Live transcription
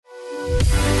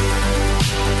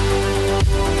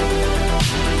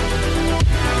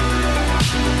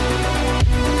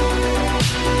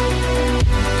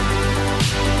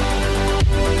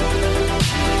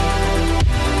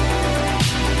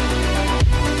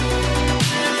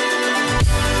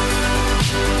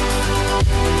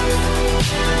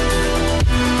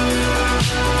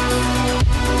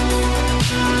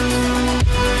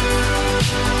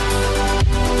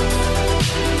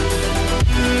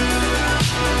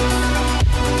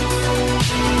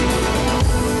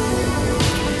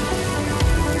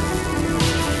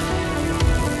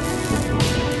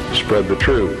Spread the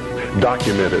truth.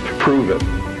 Document it. Prove it.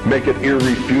 Make it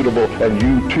irrefutable, and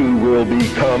you too will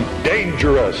become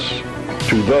dangerous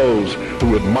to those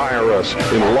who admire us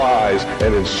in lies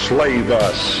and enslave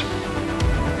us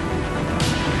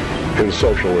in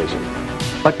socialism.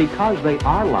 But because they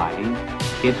are lying,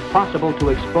 it's possible to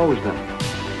expose them.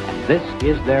 And this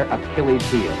is their Achilles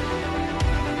heel.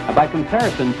 By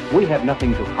comparison, we have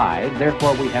nothing to hide,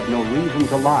 therefore we have no reason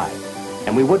to lie.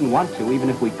 And we wouldn't want to even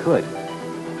if we could.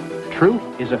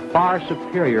 Truth is a far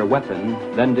superior weapon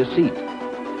than deceit.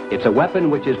 It's a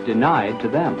weapon which is denied to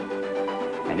them.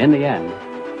 And in the end,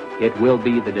 it will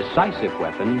be the decisive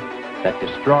weapon that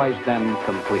destroys them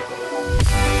completely.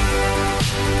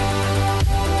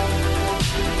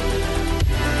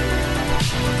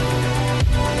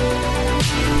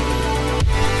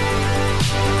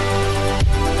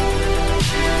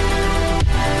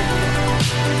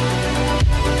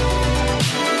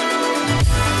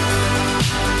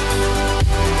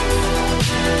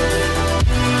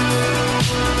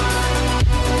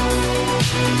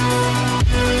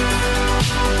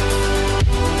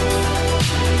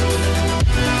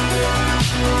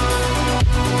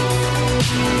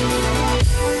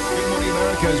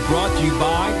 Brought to you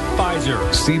by Pfizer.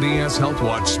 CBS Health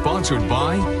Watch sponsored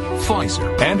by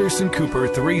Pfizer. Anderson Cooper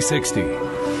 360.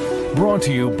 Brought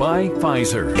to you by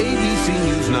Pfizer. ABC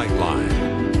News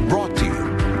Nightline. Brought to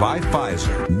you by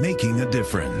Pfizer. Making a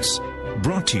difference.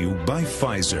 Brought to you by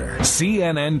Pfizer.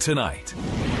 CNN Tonight.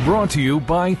 Brought to you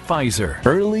by Pfizer.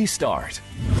 Early Start.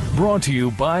 Brought to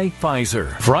you by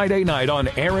Pfizer. Friday night on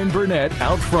Aaron Burnett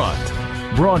Out Front.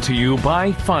 Brought to you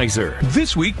by Pfizer.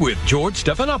 This Week with George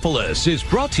Stephanopoulos is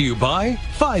brought to you by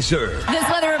Pfizer. This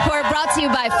weather report brought to you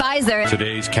by Pfizer.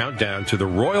 Today's countdown to the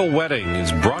royal wedding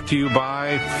is brought to you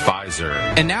by Pfizer.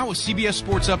 And now a CBS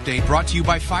Sports Update brought to you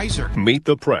by Pfizer. Meet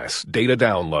the Press Data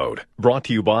Download brought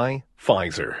to you by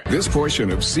Pfizer. This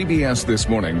portion of CBS This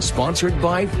Morning sponsored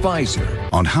by Pfizer.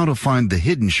 On how to find the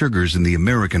hidden sugars in the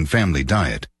American family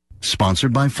diet.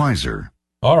 Sponsored by Pfizer.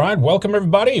 All right, welcome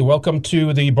everybody. Welcome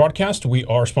to the broadcast. We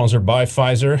are sponsored by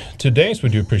Pfizer today, so we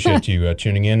do appreciate you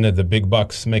tuning in. The big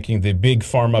bucks, making the big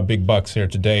pharma big bucks here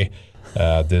today,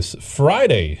 this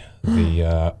Friday,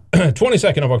 the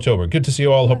 22nd of October. Good to see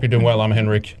you all. Hope you're doing well. I'm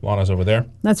Henrik. Lana's over there.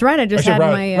 That's right. I just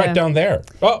actually, had right down there.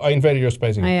 Oh, I invaded your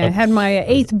space. I had my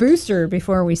 8th booster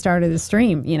before we started the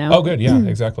stream. You know. Oh, good. Yeah,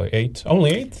 exactly. 8.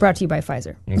 Only 8. Brought to you by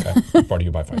Pfizer. Okay, brought to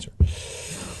you by Pfizer.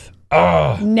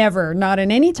 Never. Not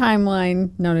in any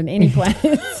timeline. Not in any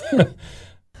planet.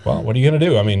 Well, what are you going to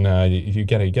do? I mean, you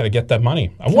gotta get that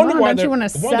money. I wonder why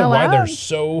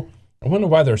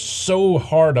they're so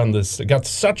hard on this. They got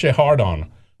such a hard on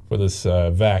for this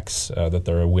vax that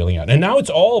they're wheeling out. And now it's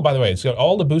all, by the way, it's got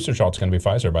all the booster shots going to be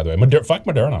Pfizer, by the way. Fuck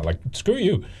Moderna. Like, screw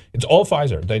you. It's all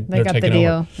Pfizer. They're got taking the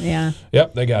deal. over. Yeah.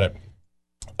 Yep, they got it.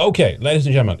 Okay, ladies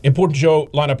and gentlemen, important show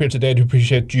lineup here today. Do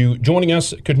appreciate you joining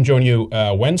us. Couldn't join you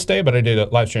Wednesday, but I did a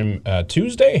live stream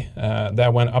Tuesday.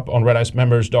 That went up on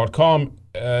redicemembers.com.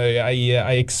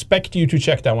 I expect you to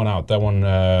check that one out. That one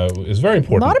is very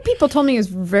important. A lot of people told me it was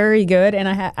very good, and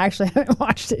I actually haven't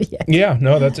watched it yet. Yeah,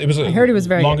 no, it was. I heard it was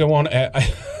very longer good. One.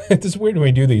 It's weird when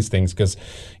we do these things because,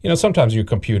 sometimes your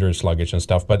computer is sluggish and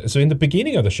stuff. But so in the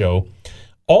beginning of the show,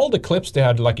 all the clips they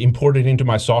had imported into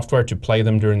my software to play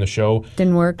them during the show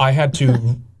didn't work. I had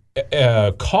to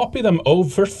copy them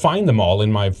over, find them all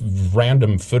in my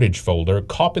random footage folder,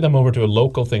 copy them over to a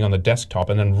local thing on the desktop,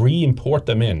 and then re-import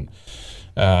them in.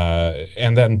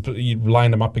 And then you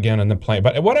line them up again and then play.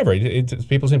 But whatever,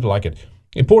 people seem to like it.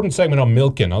 Important segment on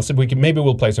Milken. Maybe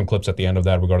we'll play some clips at the end of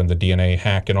that regarding the DNA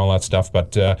hack and all that stuff.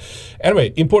 But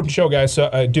anyway, important show, guys. So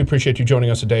I do appreciate you joining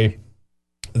us today.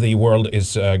 The world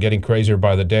is getting crazier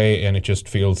by the day, and it just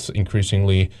feels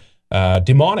increasingly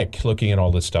demonic looking at all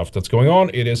this stuff that's going on.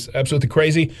 It is absolutely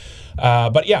crazy.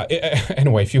 But yeah,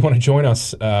 anyway, if you want to join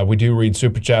us, we do read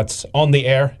Super Chats on the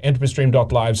air.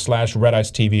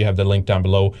 enterprisstream.live/redicetv. You have the link down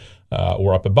below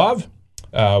or up above.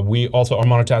 We also are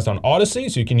monetized on Odyssey,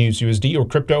 so you can use USD or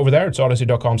crypto over there. It's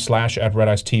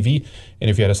odyssey.com/@redicetv. And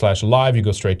if you had a /live, you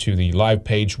go straight to the live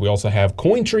page. We also have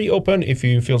Cointree open if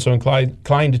you feel so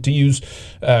inclined to use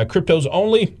cryptos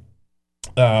only.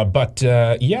 But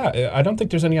yeah, I don't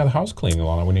think there's any other house cleaning,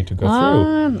 Alana, we need to go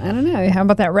through. I don't know. How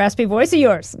about that raspy voice of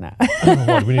yours? No.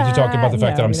 What, we need to talk about the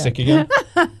fact that I'm sick again?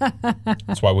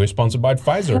 That's why we're sponsored by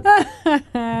Pfizer.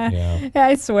 Yeah,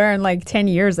 I swear in like 10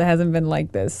 years it hasn't been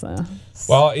like this.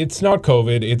 Well, it's not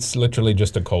COVID. It's literally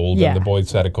just a cold. Yeah. And the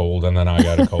boys had a cold, and then I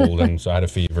got a cold, and so I had a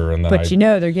fever. And then but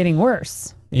they're getting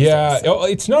worse. Yeah,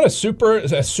 it's not a super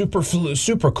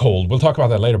cold. We'll talk about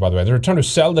that later, by the way. They're trying to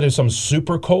sell that as some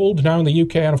super cold now in the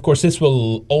UK, and of course this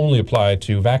will only apply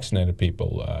to vaccinated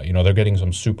people. They're getting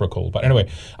some super cold. But anyway,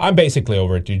 I'm basically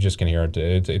over it. You just can hear it.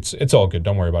 It's all good.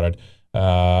 Don't worry about it.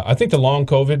 I think the long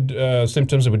COVID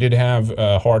symptoms that we did have,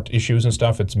 heart issues and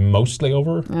stuff, it's mostly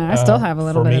over. I still have a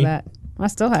little bit of that. I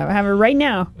have it right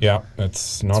now. Yeah,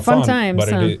 it's not fun times,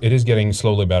 but it is getting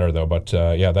slowly better though. But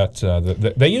that's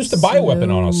they used the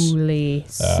bioweapon on us.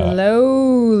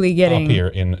 Slowly getting up here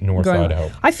in North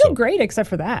Idaho. I feel great except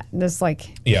for that. This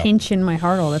pinch in my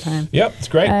heart all the time. Yep, it's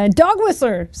great. Dog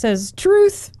Whistler says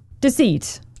truth,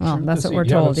 deceit. Well, that's what we're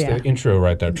told. That's the intro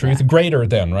right there. Truth greater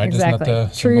than, right? Exactly. Isn't that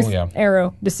the truth, symbol?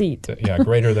 arrow, deceit.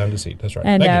 Greater than deceit. That's right.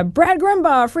 And Brad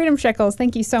Grumbaugh, Freedom Shekels,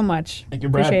 thank you so much. Thank you,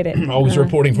 Brad. Appreciate it. Always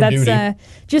reporting for duty.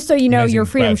 Just so you know, Amazing. your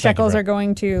Freedom Brad, Shekels are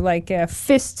going to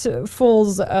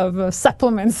fistfuls of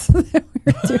supplements that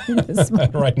we're doing this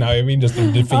month. Right now, I mean, just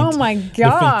to defeat, oh my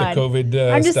God. defeat the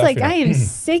COVID I'm just stuff, I am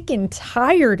sick and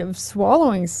tired of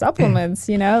swallowing supplements,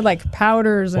 like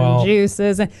powders and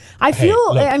juices. And I feel,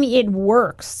 it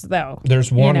works though.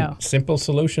 There's one simple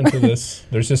solution to this.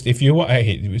 There's just, if you want,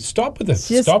 stop with this.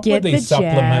 Just stop with these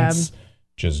supplements. Jab.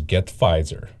 Just get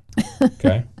Pfizer.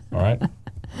 Okay? All right?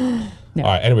 No. All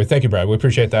right. Anyway, thank you, Brad. We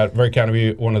appreciate that. Very kind of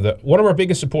you. One of our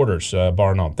biggest supporters,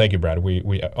 bar none. Thank you, Brad.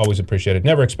 We always appreciate it.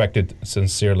 Never expected.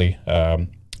 Sincerely,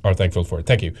 are thankful for it.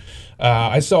 Thank you.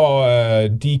 I saw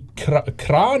D.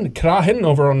 Krahen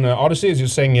over on Odyssey is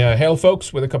just saying, hail,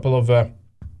 folks, with a couple of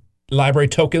library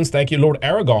tokens. Thank you, Lord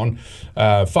Aragon.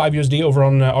 5 USD over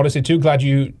on Odyssey too. Glad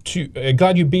you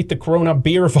beat the Corona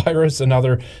beer virus.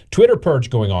 Another Twitter purge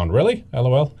going on. Really?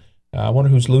 LOL. I wonder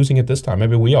who's losing it this time.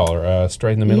 Maybe we all are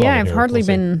straight in the middle. Yeah, of it I've hardly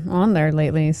been on there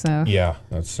lately, so yeah,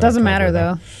 that's doesn't matter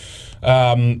though.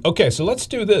 Okay, so let's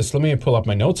do this. Let me pull up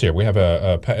my notes here. We have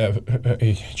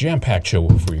a jam-packed show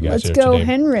for you guys. Let's go,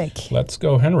 Henrik. Let's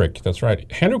go, Henrik. That's right.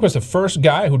 Henrik was the first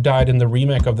guy who died in the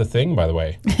remake of The Thing, by the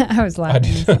way. I was laughing.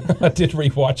 I did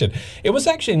rewatch it. It was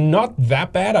actually not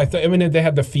that bad. I mean, they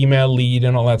had the female lead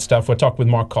and all that stuff. I talked with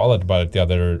Mark Collett about it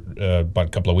about a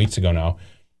couple of weeks ago now.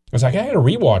 I was like, I had to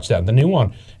rewatch that, the new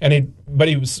one, but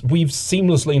weaved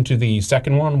seamlessly into the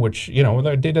second one, which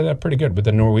they did that pretty good with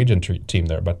the Norwegian team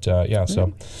there. But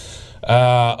so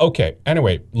okay.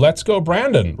 Anyway, let's go,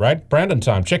 Brandon. Right, Brandon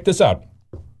time. Check this out.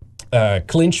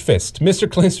 Clinch fist,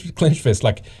 Mr. Clinch fist.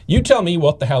 Like, you tell me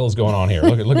what the hell is going on here.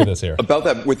 Look at this here. About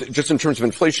that, with just in terms of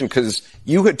inflation, because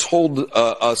you had told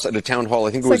us at a town hall,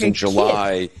 I think it was in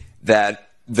July, that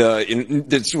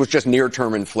this was just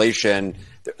near-term inflation.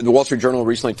 The Wall Street Journal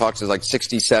recently talks to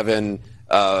 67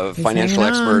 financial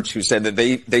experts who said that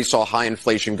they saw high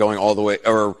inflation going all the way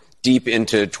or deep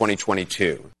into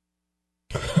 2022.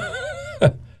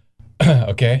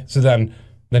 Okay, so then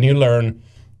you learn.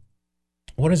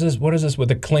 What is this with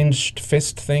the clenched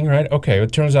fist thing, right? Okay,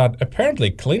 it turns out apparently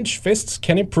clenched fists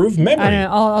can improve memory. I don't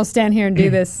know. I'll stand here and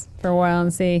do this for a while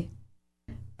and see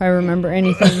if I remember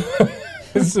anything.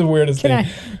 This is the weirdest thing. Can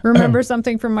I remember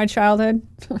something from my childhood?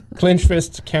 Clenched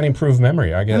fists can improve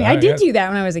memory, I guess. I did do that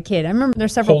when I was a kid. I remember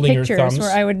there's several pictures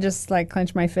where I would just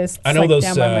clench my fists. I know those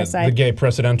down by my side. the gay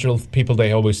presidential people.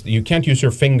 They always you can't use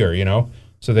your finger,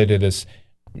 So they did this,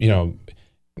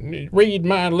 read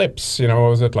my lips. What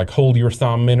was it like? Hold your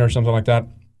thumb in or something like that.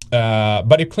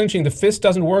 But if clinching the fist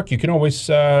doesn't work, you can always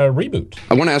reboot.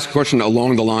 I want to ask a question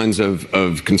along the lines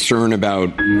of concern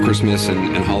about Christmas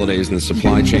and holidays and the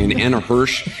supply chain. Anna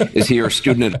Hirsch is here, a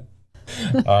student at...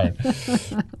 All right.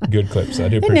 Good clips. I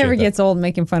do appreciate it. Never that. gets old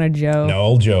making fun of Joe. No,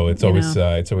 old Joe. It's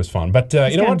always fun. But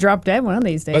you know what? Drop dead one of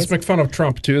these days. Let's make fun of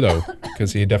Trump too, though,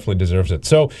 because he definitely deserves it.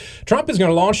 So Trump is going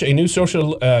to launch a new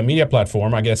social media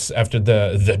platform, I guess, after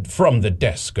from the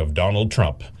desk of Donald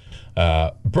Trump.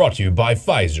 Brought to you by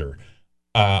Pfizer.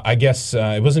 I guess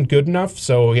it wasn't good enough,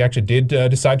 so he actually did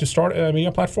decide to start a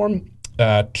media platform.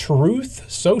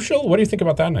 Truth Social? What do you think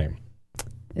about that name?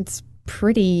 It's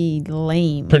pretty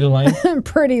lame. Pretty lame?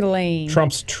 Pretty lame.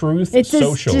 Trump's Truth It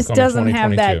Social. just doesn't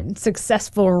have that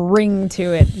successful ring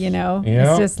to it,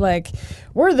 Yeah. It's just like,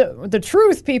 where the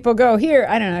truth people go here.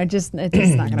 I don't know. It's just not going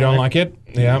to You don't work. like it?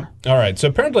 Yeah. All right. So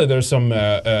apparently there's some,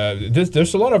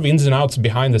 there's a lot of ins and outs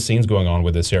behind the scenes going on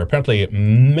with this here. Apparently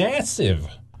massive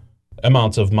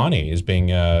amounts of money is being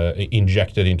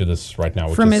injected into this right now,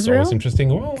 which From is Israel? always interesting.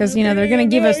 Because, they're going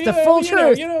to give us the full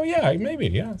truth. Maybe,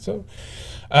 yeah. So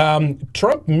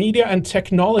Trump Media and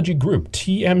Technology Group,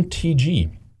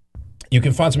 TMTG. You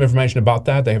can find some information about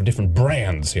that. They have different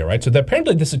brands here, right? So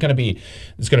apparently this is going to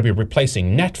be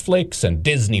replacing Netflix and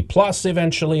Disney Plus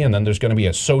eventually, and then there's going to be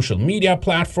a social media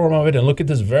platform of it. And look at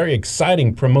this very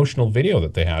exciting promotional video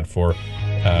that they had for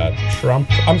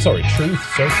Truth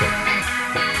Social.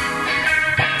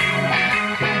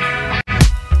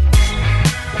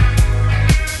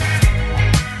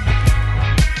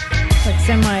 Like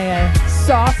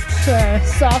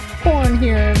soft porn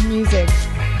here music.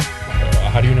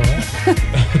 How do you know that?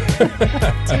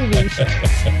 TV show.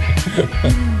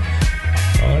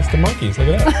 Oh, it's the monkeys. Look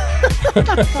at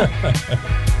that.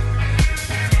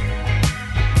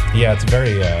 Yeah, it's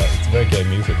very gay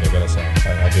music, I gotta say.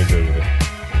 I do agree with it.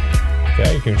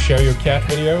 Okay, you can share your cat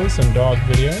videos and dog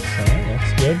videos. All right,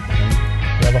 that's good. And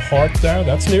you have a heart there.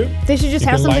 That's new. They should just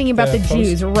have something about the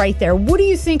Jews right there. What do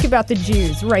you think about the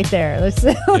Jews right there? Let's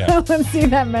see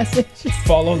that message.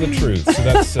 Follow the truth. So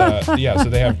that's so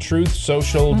they have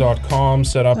truthsocial.com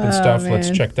set up and stuff. Man. Let's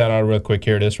check that out real quick.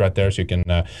 Here it is right there, so you can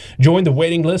join the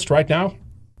waiting list right now.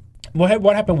 What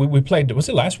happened? We played. Was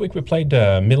it last week? We played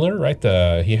Miller, right?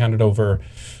 He handed over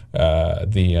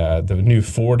the new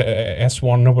Ford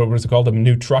S1. No, what was it called? The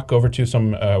new truck over to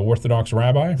some Orthodox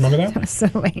rabbi. Remember that? That was so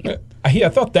lame. I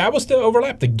thought that was the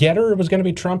overlap. The Getter was going to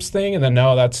be Trump's thing, and then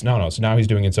no. So now he's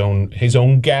doing his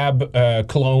own Gab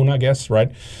clone, I guess. Right.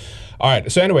 All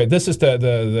right. So anyway, this is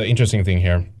the interesting thing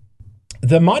here.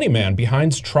 The money man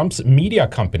behind Trump's media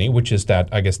company, which is that,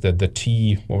 I guess, the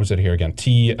T, what was it here again?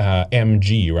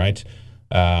 TMG, right?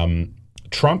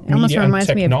 Trump Media and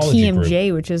Technology Group. It almost reminds me of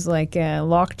TMJ, which is like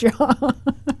Lockjaw.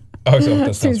 As soon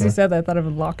as you said that, I thought of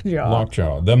Lockjaw.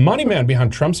 Lockjaw. The money man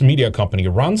behind Trump's media company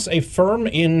runs a firm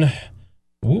in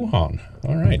Wuhan.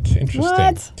 All right, interesting.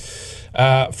 What?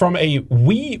 From a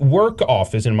WeWork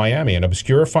office in Miami, an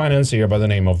obscure financier by the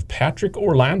name of Patrick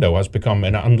Orlando has become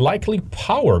an unlikely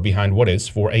power behind what is,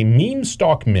 for a meme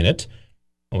stock minute,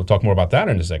 we'll talk more about that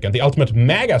in a second, the ultimate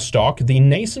MAGA stock, the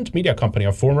nascent media company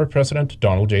of former President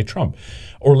Donald J. Trump.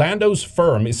 Orlando's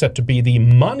firm is said to be the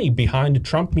money behind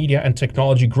Trump Media and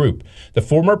Technology Group, the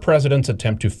former president's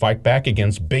attempt to fight back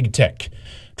against big tech.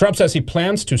 Trump says he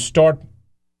plans to start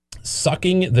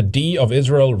sucking the D of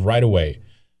Israel right away.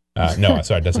 No,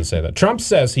 sorry, it doesn't say that. Trump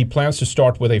says he plans to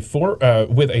start with a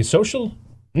social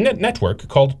network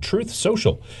called Truth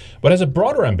Social, but has a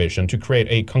broader ambition to create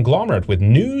a conglomerate with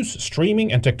news,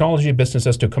 streaming, and technology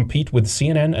businesses to compete with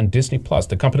CNN and Disney+.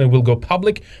 The company will go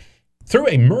public through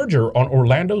a merger on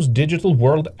Orlando's Digital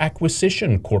World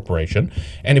Acquisition Corporation,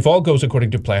 and if all goes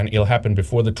according to plan, it'll happen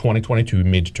before the 2022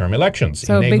 midterm elections,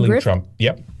 so enabling Trump.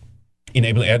 Yep.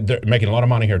 They're making a lot of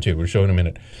money here too. We'll show in a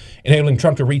minute. Enabling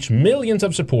Trump to reach millions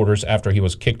of supporters after he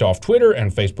was kicked off Twitter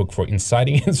and Facebook for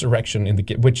inciting insurrection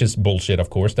which is bullshit, of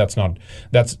course. That's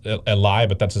a lie,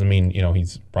 but that doesn't mean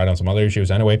he's right on some other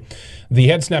issues anyway. The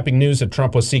head-snapping news that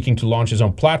Trump was seeking to launch his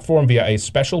own platform via a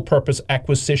special purpose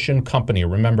acquisition company.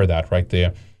 Remember that right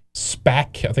there.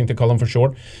 SPAC, I think they call them for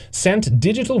short, sent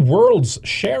Digital World's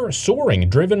share soaring,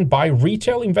 driven by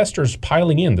retail investors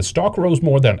piling in. The stock rose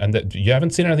more than, and you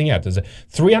haven't seen anything yet, there's a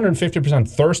 350%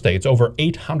 Thursday. It's over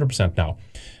 800% now,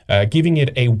 giving it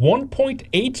a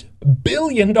 $1.8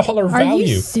 billion value. Are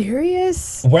you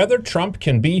serious? Whether Trump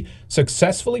can be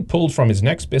successfully pulled from his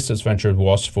next business venture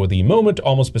was, for the moment,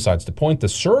 almost besides the point. The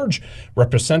surge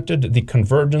represented the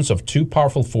convergence of two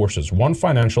powerful forces, one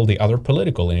financial, the other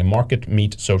political, in a market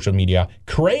meet social media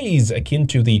craze akin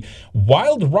to the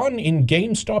wild run in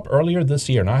GameStop earlier this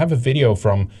year. And I have a video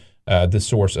from this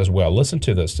source as well. Listen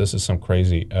to this. This is some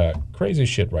crazy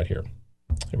shit right here.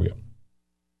 Here we go.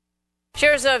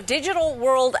 Shares of Digital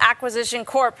World Acquisition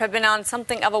Corp have been on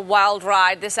something of a wild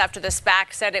ride. This after the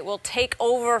SPAC said it will take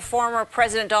over former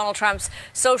President Donald Trump's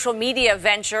social media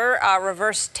venture,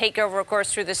 reverse takeover, of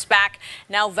course, through the SPAC,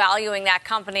 now valuing that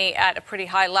company at a pretty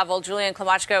high level. Julian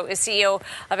Klimachko is CEO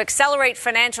of Accelerate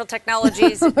Financial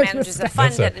Technologies. It manages a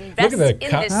fund that invests in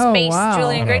this space. Wow.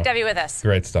 Julian, great to have you with us.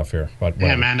 Great stuff here.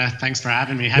 Hey, Amanda, thanks for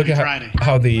having me. Happy Friday.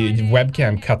 How the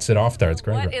webcam cuts it off there. It's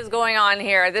great. What is going on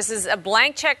here? This is a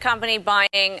blank check company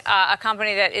buying a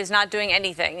company that is not doing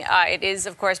anything. It is,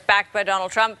 of course, backed by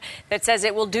Donald Trump, that says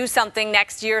it will do something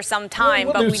next year sometime,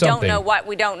 but we don't know what.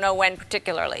 We don't know when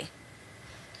particularly.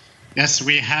 Yes,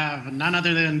 we have none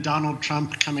other than Donald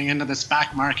Trump coming into the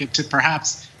SPAC market to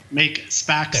perhaps make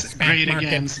SPACs great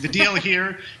again. So the deal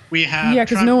here, we have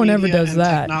because no one ever does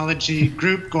that. Technology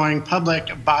Group going public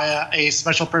via a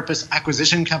special purpose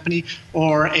acquisition company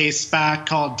or a SPAC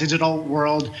called Digital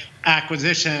World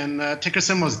Acquisition. The ticker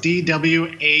symbol was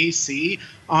DWAC.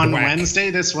 On Wednesday,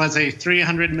 this was a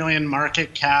 $300 million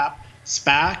market cap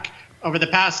SPAC over the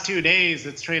past 2 days,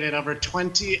 it's traded over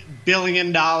 $20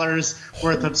 billion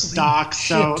worth of stock.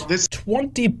 So this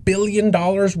 $20 billion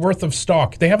worth of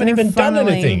stock. They haven't even done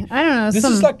anything. I don't know. This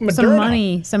is like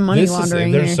Moderna. Some money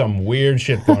laundering. There's some weird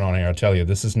shit going on here. I tell you,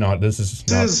 this is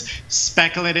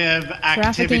speculative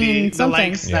activity, the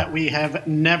likes that we have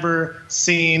never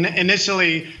seen.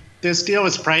 Initially, this deal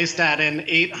was priced at an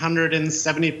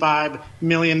 $875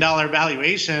 million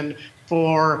valuation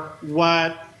for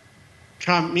what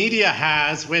Trump media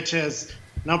has, which is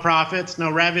no profits,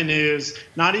 no revenues,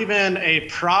 not even a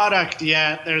product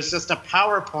yet. There's just a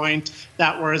PowerPoint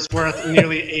that was worth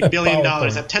nearly $1 billion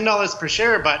at $10 per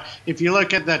share. But if you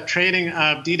look at the trading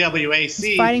of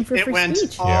DWAC, it went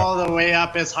all the way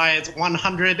up as high as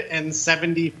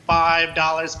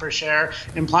 $175 per share,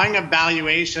 implying a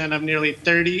valuation of nearly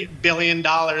 $30 billion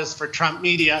for Trump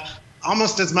media,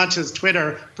 almost as much as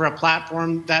Twitter for a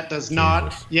platform that does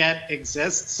not yet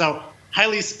exist. So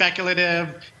highly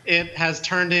speculative. It has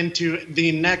turned into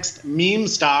the next meme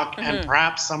stock and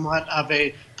perhaps somewhat of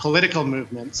a political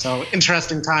movement. So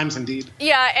interesting times indeed.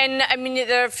 Yeah, and I mean,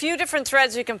 there are a few different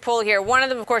threads we can pull here. One of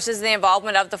them, of course, is the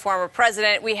involvement of the former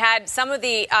president. We had some of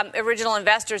the original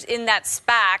investors in that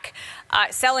SPAC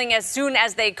selling as soon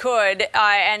as they could,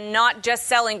 and not just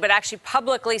selling, but actually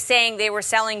publicly saying they were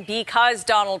selling because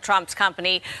Donald Trump's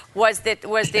company was the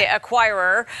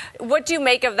acquirer. What do you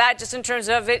make of that, just in terms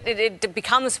of it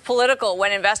becomes political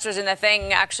when investors in the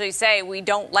thing actually say, we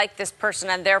don't like this person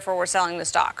and therefore we're selling the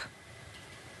stock?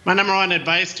 My number one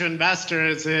advice to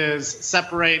investors is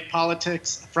separate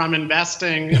politics from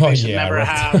investing. Oh, they should never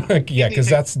have. Yeah, because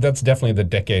that's definitely the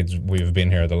decades we've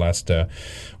been here, the last,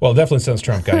 definitely since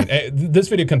Trump got in. This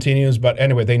video continues, but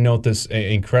anyway, they note this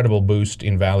incredible boost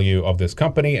in value of this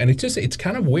company, and it's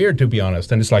kind of weird, to be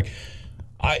honest. And it's like,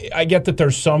 I get that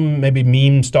there's some maybe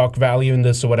meme stock value in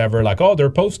this or whatever, like, oh,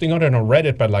 they're posting on it on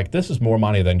Reddit, but like, this is more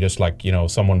money than just like,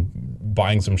 someone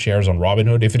buying some shares on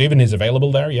Robinhood, if it even is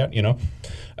available there yet,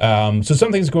 So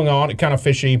something's going on, it's kind of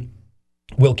fishy.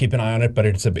 We'll keep an eye on it, but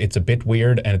it's a bit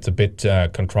weird and it's a bit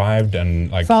contrived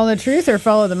and like follow the truth or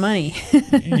follow the money.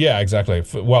 Yeah, exactly.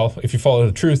 Well, if you follow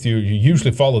the truth, you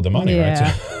usually follow the money,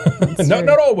 right? So,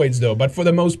 not always though, but for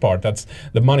the most part, that's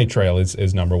the money trail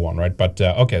is number one, right? But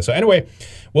okay, so anyway,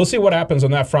 we'll see what happens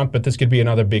on that front. But this could be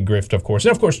another big grift, of course.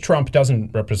 And of course, Trump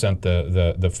doesn't represent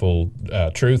the full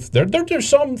truth. There's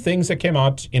some things that came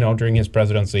out, during his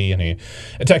presidency, and he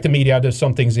attacked the media. There's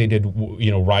some things he did,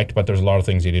 right, but there's a lot of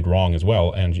things he did wrong as well.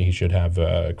 And he should have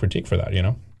critique for that,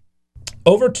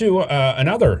 Over to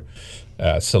another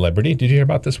celebrity. Did you hear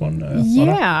about this one?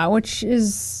 Yeah, which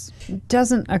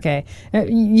doesn't. Okay,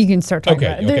 you can start talking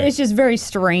about it. Okay. It's just very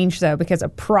strange, though, because a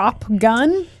prop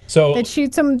gun that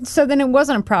shoots him. So then it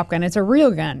wasn't a prop gun; it's a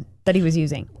real gun that he was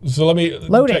using. So let me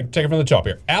take it from the top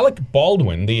here. Alec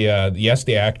Baldwin, the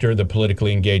actor, the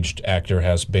politically engaged actor,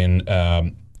 has been.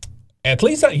 At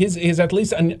least he's at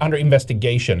least under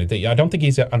investigation. I don't think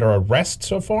he's under arrest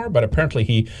so far, but apparently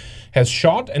he has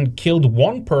shot and killed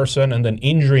one person and then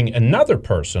injuring another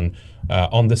person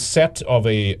on the set of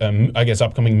a, I guess,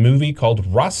 upcoming movie called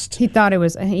Rust. He thought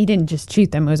he didn't just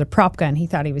shoot them, it was a prop gun he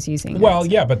thought he was using. Well,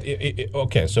 yeah, but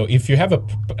okay, so if you have a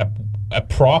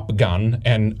prop gun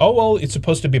and, it's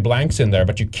supposed to be blanks in there,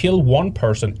 but you kill one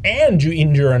person and you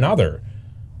injure another.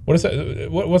 What is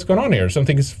that? What's going on here?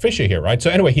 Something is fishy here, right?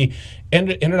 So anyway, he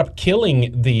ended up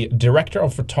killing the director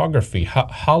of photography,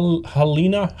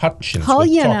 Halyna Hutchins.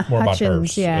 We'll talk more about her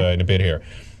in a bit here.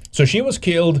 So she was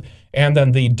killed, and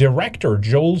then the director,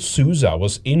 Joel Souza,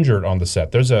 was injured on the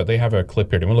set. They have a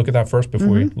clip here. Do you want to look at that first before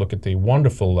we look at the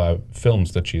wonderful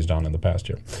films that she's done in the past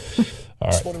year? All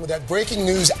right. With that breaking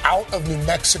news out of New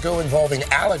Mexico involving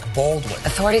Alec Baldwin.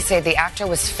 Authorities say the actor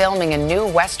was filming a new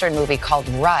Western movie called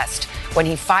Rust when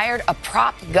he fired a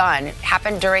prop gun. It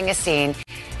happened during a scene,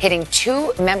 hitting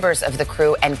two members of the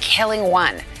crew and killing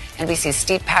one. NBC's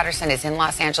Steve Patterson is in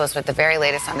Los Angeles with the very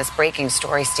latest on this breaking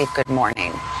story. Steve, good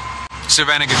morning.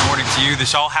 Savannah, good morning to you.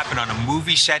 This all happened on a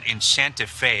movie set in Santa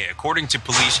Fe. According to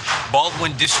police,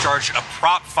 Baldwin discharged a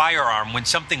prop firearm when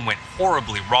something went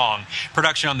horribly wrong.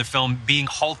 Production on the film being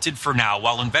halted for now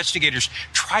while investigators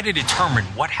try to determine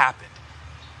what happened.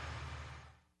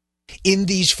 In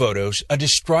these photos, a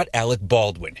distraught Alec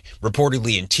Baldwin,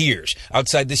 reportedly in tears,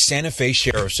 outside the Santa Fe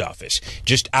Sheriff's Office,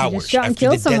 just hours after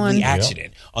the deadly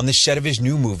accident on the set of his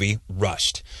new movie,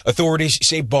 Rust. Authorities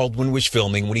say Baldwin was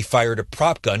filming when he fired a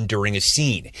prop gun during a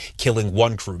scene, killing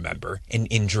one crew member and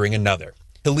injuring another.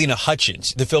 Helena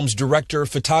Hutchins, the film's director of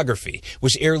photography,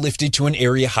 was airlifted to an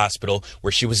area hospital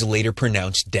where she was later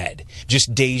pronounced dead.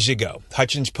 Just days ago,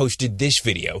 Hutchins posted this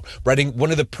video, writing,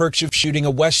 "One of the perks of shooting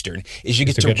a Western is you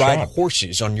get to ride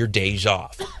horses on your days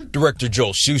off." Director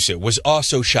Joel Sousa was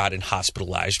also shot and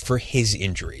hospitalized for his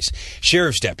injuries.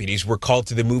 Sheriff's deputies were called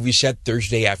to the movie set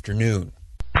Thursday afternoon.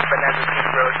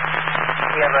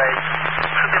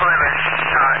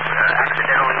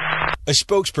 A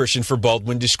spokesperson for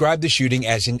Baldwin described the shooting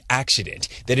as an accident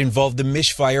that involved the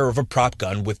misfire of a prop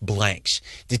gun with blanks.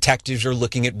 Detectives are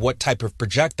looking at what type of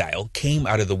projectile came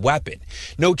out of the weapon.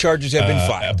 No charges have been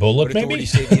filed. A bullet, but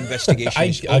authorities say the investigation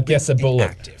is I guess a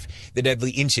bullet. active. The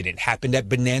deadly incident happened at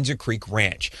Bonanza Creek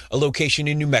Ranch, a location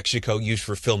in New Mexico used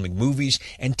for filming movies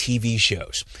and TV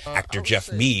shows. Actor Jeff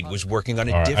Mead was working on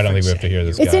a different I don't think we have to hear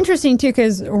this. It's interesting, too,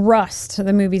 because Rust,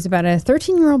 the movie's about a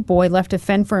 13-year-old boy left to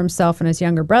fend for himself and his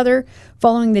younger brother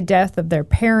following the death of their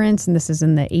parents, and this is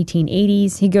in the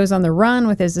 1880s. He goes on the run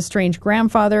with his estranged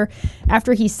grandfather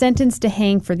after he's sentenced to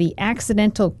hang for the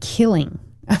accidental killing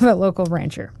of a local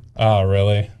rancher. Oh,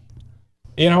 really?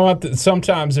 You know what?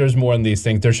 Sometimes there's more in these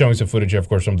things. They're showing some footage, of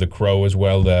course, from The Crow as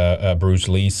well, the Bruce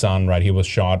Lee's son, right? He was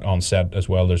shot on set as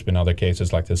well. There's been other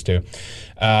cases like this, too.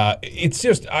 It's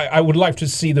just, I would like to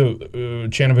see the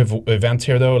chain of events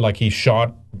here, though. Like, he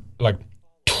shot, like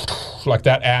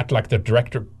that at, like, the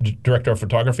director of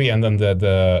photography and then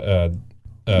the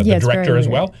director as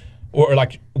well. Or,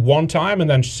 like, one time, and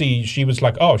then she was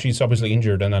like, oh, she's obviously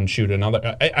injured, and then shoot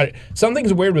another.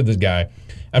 Something's weird with this guy.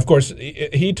 Of course,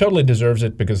 he totally deserves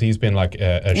it because he's been like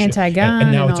anti-gun,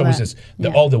 and now it's always this,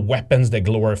 all the weapons they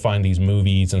glorify in these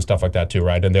movies and stuff like that too,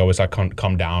 right? And they always like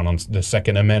come down on the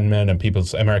Second Amendment and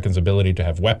Americans' ability to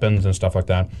have weapons and stuff like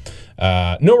that.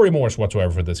 No remorse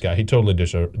whatsoever for this guy. He totally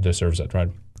deserves it, right?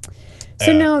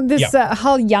 So now this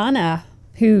Halyana,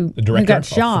 who got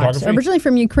shot, originally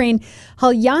from Ukraine.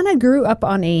 Halyana grew up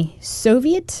on a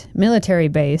Soviet military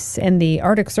base in the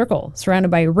Arctic Circle,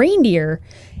 surrounded by reindeer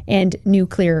and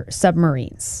nuclear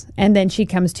submarines. And then she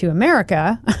comes to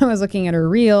America. I was looking at her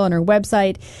reel and her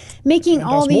website, making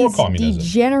all these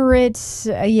degenerate,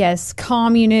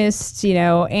 communist,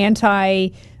 anti,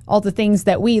 all the things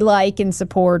that we like and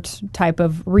support type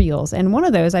of reels. And one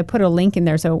of those, I put a link in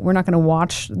there, so we're not going to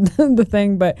watch the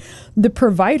thing, but The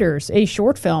Providers, a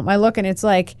short film. I look and it's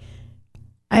like,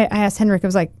 I asked Henrik, I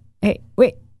was like, hey,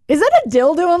 wait, is that a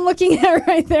dildo I'm looking at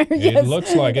right there? It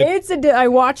looks like it. It's a I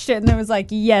watched it and I was like,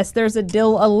 yes, there's a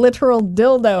literal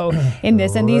dildo in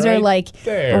this. And these are like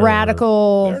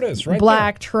radical,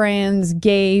 black, trans,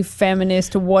 gay,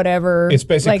 feminist, whatever. It's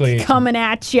basically like coming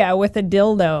at you with a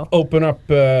dildo. Open up,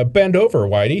 bend over,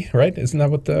 Whitey, right? Isn't that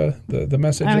what the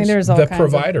message is? I mean, there's all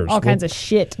kinds of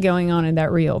shit going on in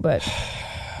that reel. But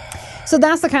so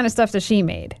that's the kind of stuff that she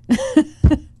made.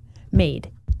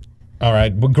 All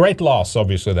right. Well, great loss,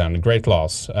 obviously, then. Great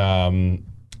loss.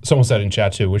 Someone said in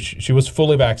chat, too, which she was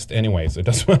fully vaxxed anyways. It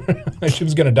doesn't matter. She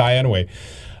was going to die anyway.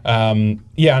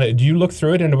 Do you look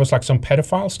through it and there was like some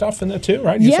pedophile stuff in there, too,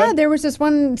 right? There was this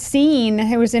one scene.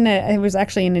 It was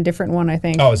actually in a different one, I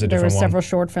think. Oh, it was a different one. There were several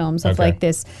short films of like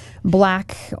this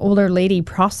black older lady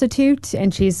prostitute,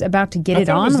 and she's about to get it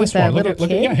on with a little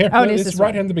kid. Yeah, here. It's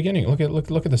right here in the beginning. Look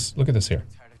at this. Look at this here.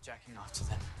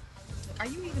 Are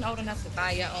you even old enough to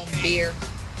buy your own beer?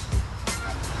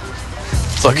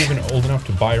 Look. Are you even old enough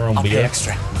to buy your own beer? Pay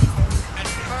extra.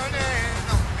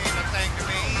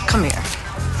 Come here.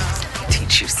 I'll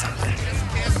teach you something.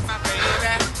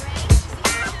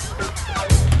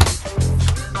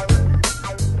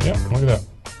 Yeah, look at that.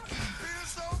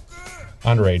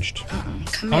 Underaged.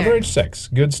 Underage sex.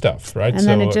 Good stuff, right? And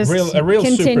then it just a real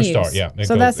continues. Superstar. Yeah.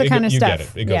 So that's the kind of stuff. You get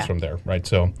it. It goes from there, right?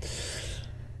 So...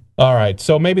 All right,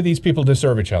 so maybe these people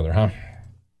deserve each other, huh?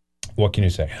 What can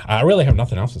you say? I really have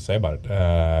nothing else to say about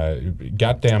it.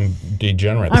 Goddamn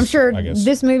degenerates. I'm sure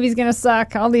this movie's going to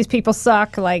suck. All these people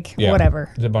suck,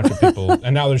 whatever. There's a bunch of people,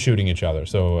 and now they're shooting each other.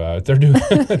 So they're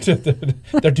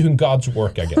doing God's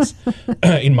work, I guess,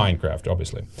 in Minecraft,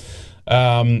 obviously.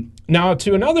 Now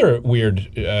to another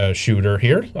weird shooter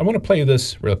here. I want to play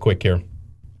this real quick here.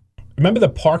 Remember the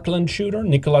Parkland shooter,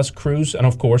 Nicholas Cruz? And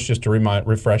of course, just to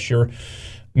refresh your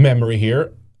memory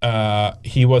here,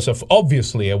 he was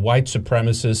obviously a white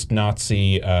supremacist,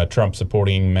 Nazi,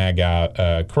 Trump-supporting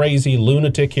MAGA crazy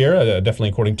lunatic here, definitely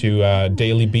according to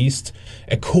Daily Beast.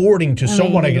 According to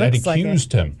someone that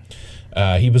accused him.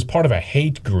 He was part of a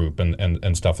hate group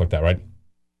and stuff like that, right?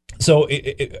 So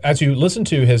as you listen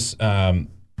to his,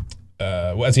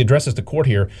 as he addresses the court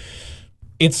here,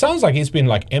 it sounds like he's been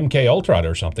like MK Ultra'd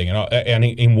or something, and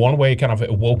in one way kind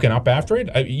of woken up after it.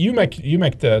 You make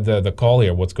the call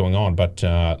here, what's going on, but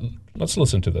Let's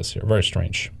listen to this here. Very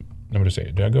strange. Let me just say,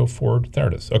 did I go forward? There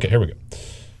it is. Okay, here we go.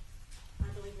 I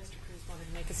believe Mr. Cruz wanted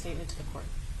to make a statement to the court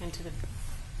and to the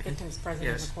victims present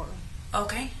in the courtroom.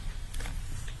 Okay.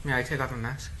 May I take off my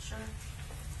mask? Sure.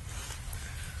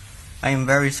 I am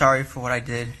very sorry for what I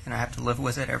did, and I have to live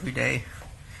with it every day.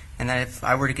 And that if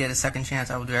I were to get a second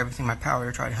chance, I will do everything in my power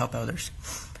to try to help others.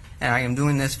 And I am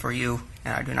doing this for you,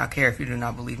 and I do not care if you do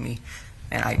not believe me.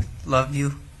 And I love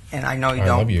you, and I know you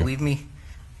don't believe me,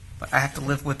 but I have to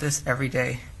live with this every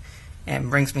day. And it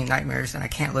brings me nightmares, and I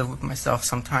can't live with myself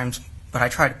sometimes, but I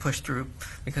try to push through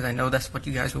because I know that's what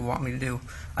you guys would want me to do.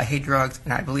 I hate drugs,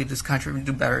 and I believe this country would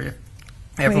do better if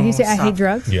everyone would stop I hate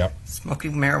drugs? Yeah.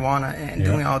 Smoking marijuana and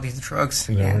doing all these drugs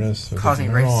there and it is. causing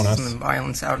racism and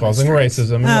violence out causing in the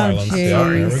streets. racism and violence. I'm Yeah,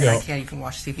 sorry. there we go. I can't even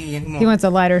watch TV anymore. He wants a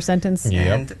lighter sentence.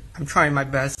 And I'm trying my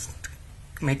best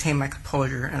to maintain my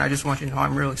composure, and I just want you to know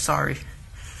I'm really sorry.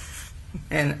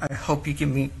 And I hope you give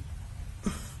me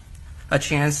a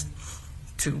chance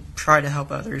to try to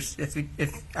help others. If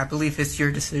I believe it's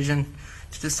your decision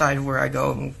to decide where I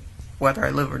go and whether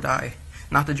I live or die.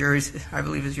 Not the jury's. I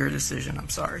believe it's your decision. I'm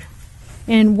sorry.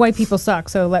 And white people suck,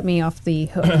 so let me off the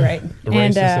hook, right?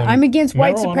 And I'm against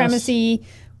white supremacy.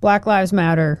 Black Lives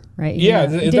Matter, right? Yeah.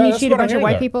 Didn't he shoot a bunch of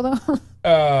white people, though?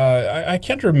 I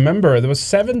can't remember. There was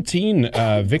 17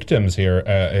 victims here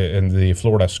in the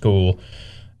Florida school.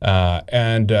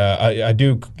 And I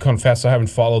do confess I haven't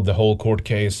followed the whole court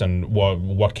case and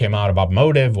what came out about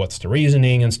motive, what's the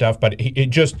reasoning and stuff. But it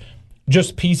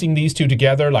just piecing these two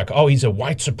together, like, oh, he's a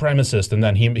white supremacist, and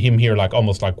then him here, like,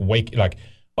 almost like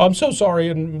oh, I'm so sorry,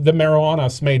 and the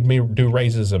marijuana's made me do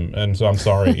racism, and so I'm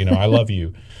sorry, I love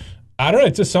you. I don't know,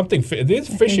 it's just something,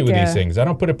 it's fishy with these things. I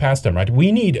don't put it past them, right?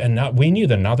 We need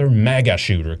another MAGA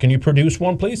shooter. Can you produce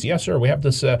one, please? Yes, sir. We have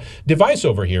this device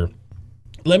over here.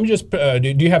 Let me just,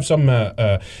 do you have some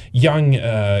young,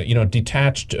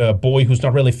 detached boy who's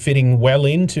not really fitting well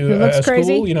into school?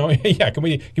 Crazy. Yeah, can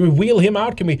we wheel him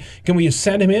out? Can we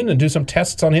send him in and do some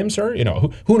tests on him, sir?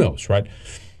 Who knows, right?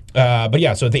 But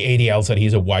yeah, so the ADL said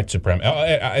he's a white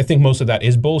supremacist. I think most of that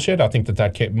is bullshit. I think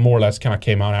that more or less kind of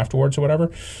came out afterwards or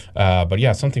whatever. But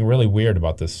yeah, something really weird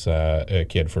about this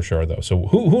kid for sure, though. So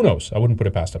who knows? I wouldn't put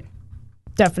it past him.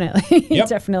 Definitely. Yep.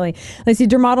 Definitely. Let's see.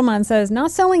 Dermodelman says,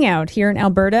 not selling out here in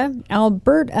Alberta.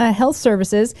 Alberta Health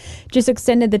Services just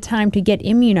extended the time to get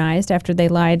immunized after they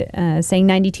lied, saying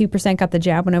 92% got the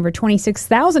jab when over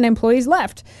 26,000 employees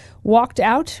left, walked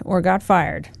out, or got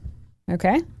fired.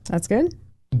 Okay, that's good.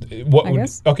 I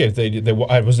guess. Okay,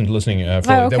 I wasn't listening.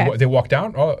 Okay. They walked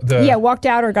out? Walked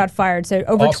out or got fired. So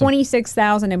over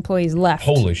 26,000 employees left.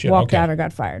 Holy shit. Walked out or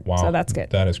got fired. Wow. So that's good.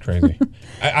 That is crazy.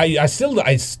 I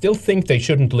still think they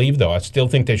shouldn't leave, though. I still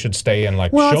think they should stay and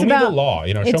show me the law.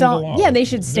 Show me the law. Yeah, they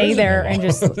should stay there and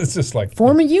just it's just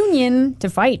form a union to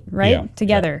fight, right?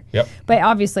 Together. Yep. But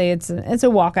obviously it's a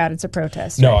walkout. It's a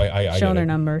protest. No, right? I showing get their it.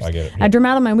 numbers. I get it.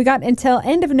 Dermatomine, we got until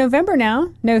end of November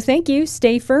now. No, thank you.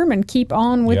 Stay firm and keep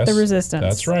on with the resistance.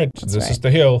 That's right. This is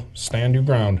the hill. Stand your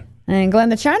ground. And Glenn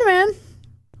the Chinaman,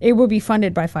 it will be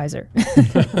funded by Pfizer.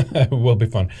 It will be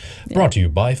fun. Brought to you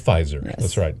by Pfizer. Yes,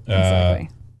 that's right. Exactly.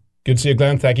 Good to see you,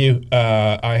 Glenn. Thank you.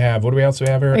 I have, what do we else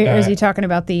have here? Or is he talking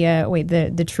about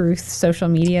the Truth social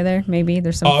media there? Maybe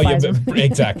there's some Pfizer. Yeah,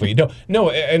 exactly.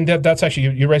 No, and that's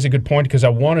actually, you raise a good point because I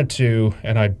wanted to,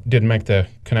 and I didn't make the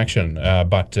connection,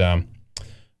 but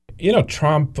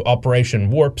Trump,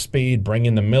 Operation Warp Speed, bring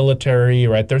in the military,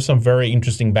 right? There's some very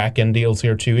interesting back-end deals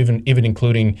here, too, even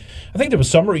including, I think there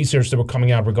was some research that were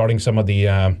coming out regarding some of the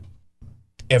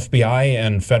FBI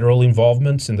and federal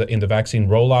involvements in the vaccine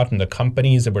rollout and the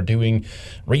companies that were doing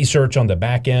research on the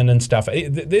back end and stuff.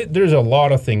 There's a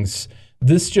lot of things.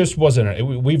 This just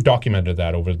wasn't, we've documented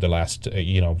that over the last,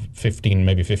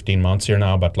 15 months here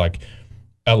now, but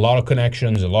a lot of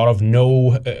connections, a lot of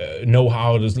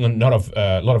know-how. There's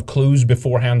a lot of clues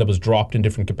beforehand that was dropped in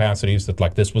different capacities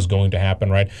that this was going to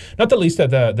happen, right? Not the least the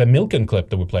Milken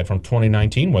clip that we played from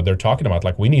 2019, where they're talking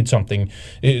about we need something.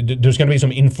 There's going to be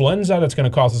some influenza that's going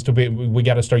to cause us to be. We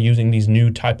got to start using these new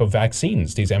type of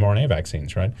vaccines, these mRNA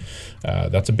vaccines, right?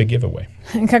 That's a big giveaway.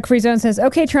 And Cuck Free Zone says,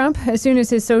 "Okay, Trump. As soon as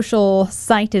his social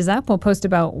site is up, we'll post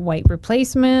about white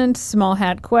replacement, small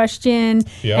hat question,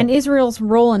 and Israel's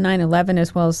role in 9/11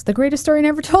 as well as the greatest story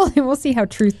never told. And we'll see how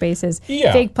truth-based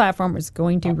fake platform is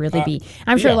going to really be.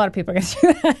 I'm sure a lot of people are going to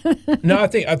do that. No, I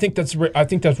think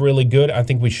that's really good. I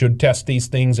think we should test these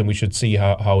things and we should see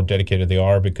how dedicated they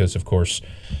are because, of course,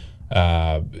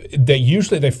 they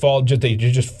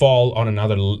just fall on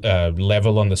another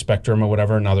level on the spectrum or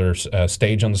whatever, another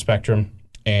stage on the spectrum,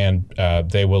 and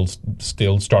they will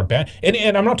still start ban.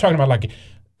 And I'm not talking about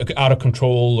out of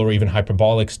control or even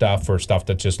hyperbolic stuff, or stuff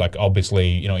that's just like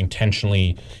obviously,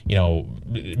 intentionally,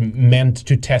 meant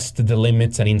to test the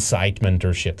limits and incitement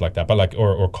or shit like that, but like,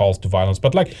 or calls to violence,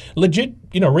 but like legit,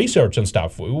 research and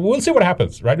stuff. We'll see what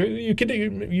happens, right? You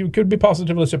could be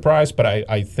positively surprised, but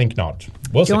I think not.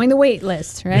 We'll join the wait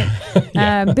list, right?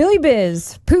 Billy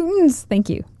Biz, thank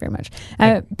you very much.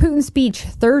 Putin's speech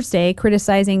Thursday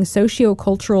criticizing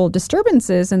socio-cultural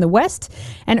disturbances in the West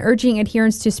and urging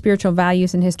adherence to spiritual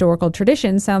values and historical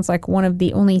traditions sounds like one of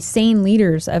the only sane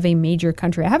leaders of a major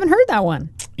country. I haven't heard that one.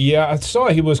 Yeah, I saw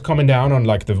he was coming down on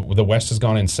like the West has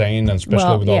gone insane, and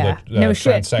especially with all the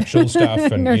transsexual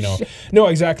stuff, and no,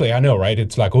 exactly. I know, right?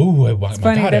 It's like, oh, my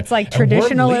funny. God, that's like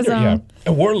traditionalism.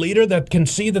 A world leader that can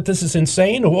see that this is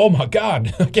insane. Oh my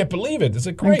God, I can't believe it. This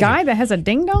is crazy. A guy that has a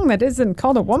ding dong that isn't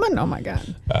called a woman. Oh my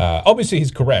God. Obviously,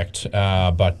 he's correct,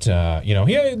 but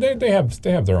they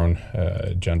have their own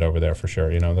agenda over there for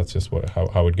sure. That's just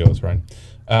how it goes, right?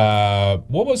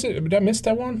 What was it? Did I miss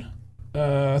that one?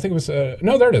 I think it was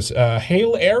no, there it is.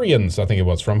 Hail Aryans, I think it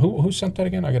was from who sent that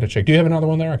again? I gotta check. Do you have another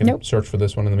one there? I can search for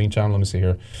this one in the meantime. Let me see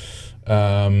here.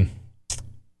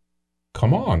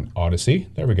 Come on, Odyssey.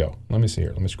 There we go. Let me see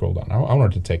here. Let me scroll down. I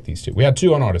wanted to take these two. We had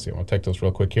two on Odyssey. I'm gonna take those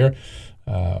real quick here.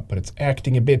 But it's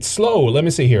acting a bit slow. Let me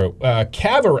see here.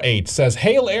 Caver8 says,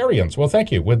 Hail Aryans. Well,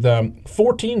 thank you. With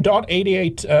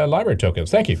 14.88 library tokens.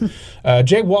 Thank you.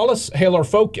 Jay Wallace, Hail Our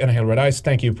Folk, and Hail Red Ice.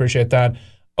 Thank you. Appreciate that.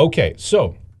 Okay,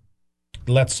 so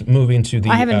let's move into the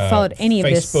I haven't followed any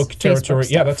Facebook of this territory. Facebook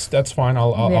stuff. Yeah, that's fine.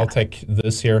 I'll take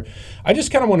this here. I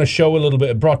just kind of want to show a little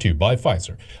bit, brought to you by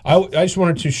Pfizer. I just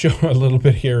wanted to show a little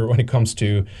bit here when it comes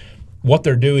to what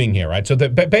they're doing here, right? So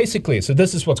basically,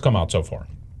 this is what's come out so far.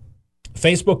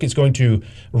 Facebook is going to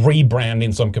rebrand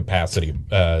in some capacity.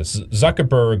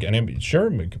 Zuckerberg and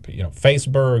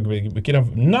Facebook. We can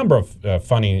have a number of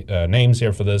funny names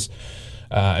here for this,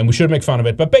 and we should make fun of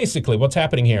it. But basically, what's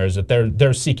happening here is that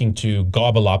they're seeking to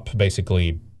gobble up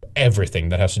basically everything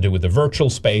that has to do with the virtual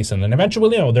space, and then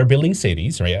eventually, they're building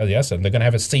cities, right? Yes, and they're going to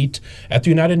have a seat at the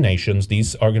United Nations.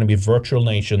 These are going to be virtual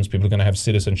nations. People are going to have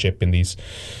citizenship in these,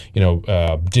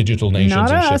 digital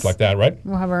nations and shit like that, right?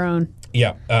 We'll have our own.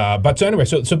 Yeah, but so anyway,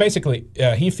 so basically,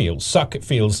 Zuck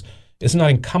feels it's not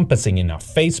encompassing enough.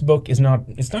 Facebook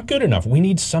it's not good enough. We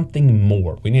need something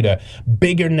more. We need a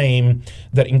bigger name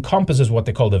that encompasses what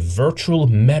they call the virtual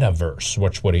metaverse,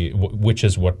 which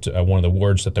is what one of the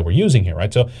words that they were using here,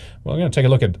 right? So we're going to take a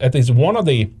look at this. One of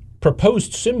the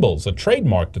proposed symbols, a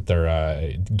trademark that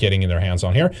they're getting in their hands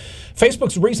on here.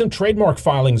 Facebook's recent trademark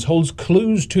filings holds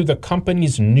clues to the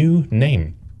company's new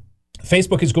name.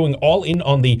 Facebook is going all in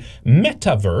on the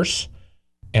Metaverse,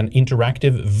 an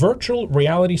interactive virtual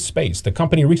reality space. The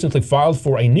company recently filed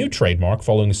for a new trademark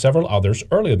following several others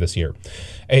earlier this year.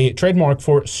 A trademark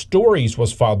for Stories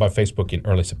was filed by Facebook in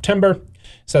early September.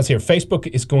 It says here, Facebook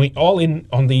is going all in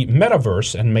on the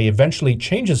Metaverse and may eventually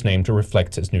change its name to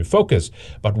reflect its new focus.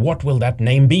 But what will that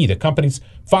name be? The company's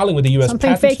filing with the U.S.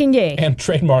 Patent and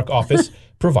Trademark Office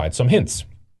provides some hints.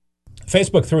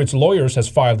 Facebook, through its lawyers, has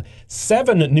filed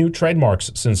 7 new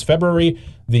trademarks since February.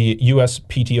 The U.S.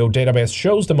 PTO database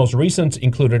shows the most recent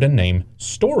included a name,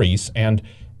 Stories, and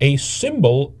a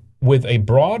symbol with a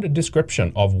broad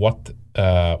description of what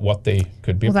they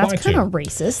could be applied to. That's kind of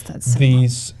racist.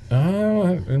 These,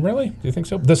 really? Do you think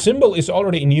so? The symbol is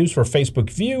already in use for Facebook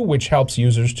View, which helps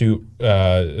users to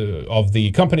of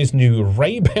the company's new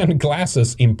Ray-Ban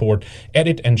glasses import,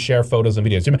 edit, and share photos and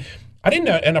videos. I didn't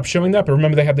end up showing that, but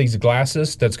remember they have these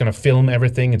glasses that's going to film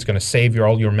everything. It's going to save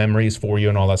all your memories for you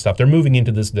and all that stuff. They're moving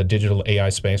into the digital AI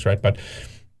space, right? But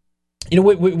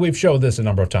we've showed this a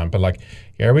number of times. But like,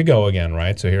 here we go again,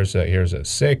 right? So here's a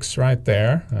 6 right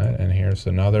there, right? And here's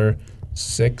another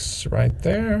 6 right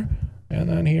there, and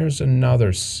then here's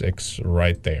another 6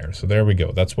 right there. So there we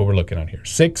go. That's what we're looking at here.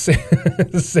 6,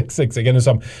 6, 6. Again, there's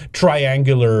some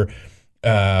triangular.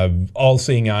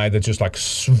 All-seeing eye that's just like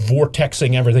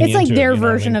vortexing everything into it. It's like their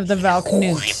version of the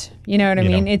Valknut. You know what I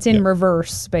mean? It's in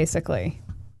reverse, basically.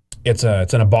 It's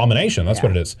an abomination. That's what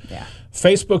it is. Yeah.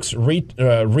 Facebook's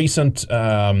recent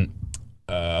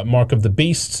mark of the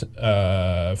beast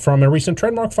from a recent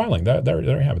trademark filing. There you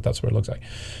have it. That's what it looks like.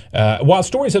 While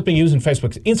Stories has been used in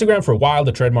Facebook's Instagram for a while,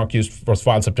 the trademark was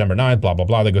filed September 9th, blah, blah,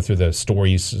 blah. They go through the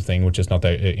Stories thing, which is not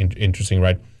that interesting,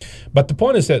 right? But the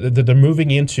point is that they're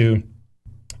moving into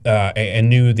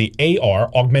the AR,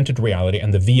 augmented reality,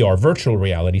 and the VR, virtual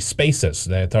reality spaces.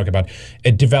 They talk about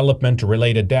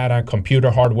development-related data, computer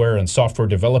hardware, and software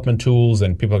development tools,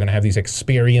 and people are going to have these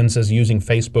experiences using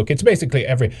Facebook. It's basically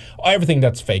everything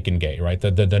that's fake and gay, right?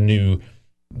 The new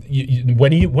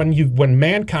when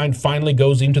mankind finally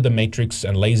goes into the matrix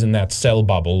and lays in that cell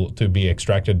bubble to be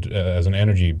extracted as an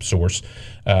energy source,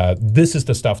 this is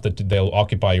the stuff that they'll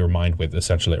occupy your mind with,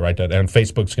 essentially, right? And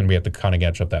Facebook's going to be at the cutting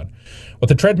edge of that. What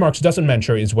the trademarks doesn't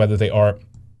mention is whether they are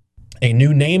a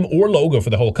new name or logo for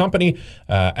the whole company,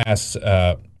 as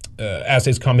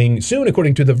is coming soon,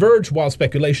 according to The Verge, while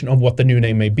speculation on what the new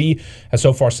name may be has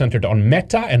so far centered on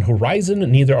Meta and Horizon.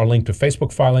 Neither are linked to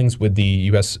Facebook filings with the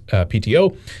U.S.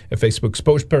 PTO. A Facebook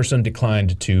spokesperson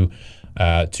declined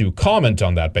to comment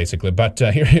on that, basically. But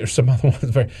here's some other ones,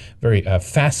 very, very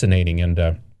fascinating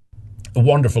and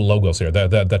wonderful logos here.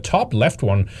 The top left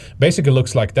one basically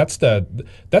looks like that's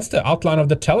the outline of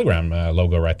the Telegram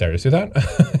logo right there. You see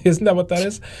that? Isn't that what that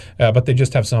is? But they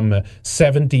just have some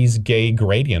 70s gay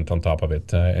gradient on top of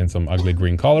it in some ugly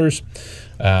green colors.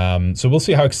 So we'll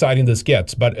see how exciting this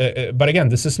gets. But again,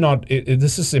 this is not.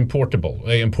 This is important,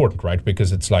 right?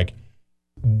 Because it's like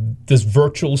this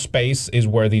virtual space is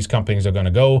where these companies are going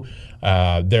to go.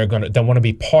 They want to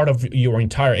be part of your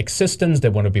entire existence. They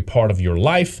want to be part of your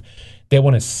life. They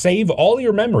want to save all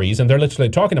your memories, and they're literally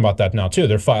talking about that now too.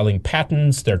 They're filing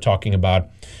patents. They're talking about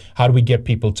how do we get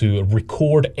people to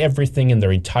record everything in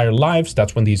their entire lives.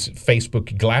 That's when these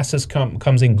Facebook glasses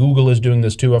comes in. Google is doing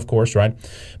this too, of course, right?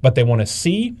 But they want to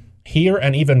see, hear,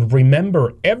 and even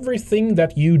remember everything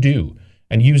that you do,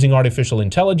 and using artificial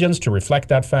intelligence to reflect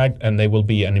that fact, and they will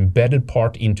be an embedded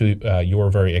part into your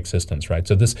very existence, right?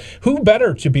 So who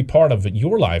better to be part of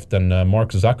your life than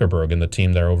Mark Zuckerberg and the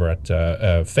team there over at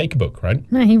Facebook,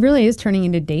 right? No, he really is turning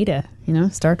into data,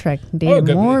 Star Trek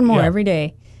data more and more every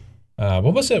day.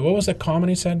 What was it? What was the comment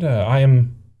he said?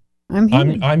 I'm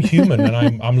human. I'm human,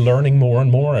 and I'm learning more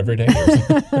and more every day.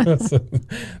 So,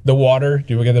 the water,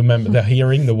 do we get the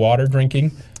hearing, the water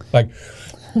drinking? Like,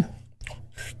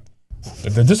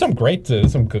 there's some great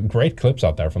clips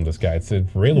out there from this guy. It's a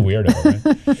real weirdo,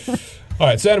 right? All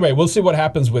right, so anyway, we'll see what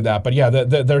happens with that. But yeah,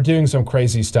 they're doing some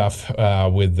crazy stuff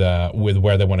with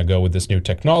where they want to go with this new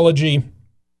technology.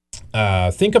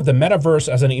 Think of the metaverse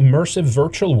as an immersive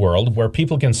virtual world where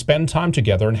people can spend time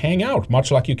together and hang out,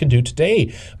 much like you can do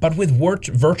today, but with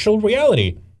virtual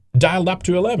reality dialed up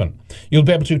to 11. You'll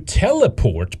be able to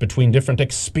teleport between different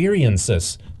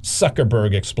experiences,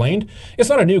 Zuckerberg explained. It's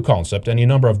not a new concept. Any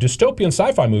number of dystopian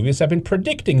sci-fi movies have been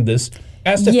predicting this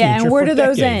as the future and where for do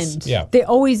decades. Those end? Yeah. They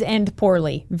always end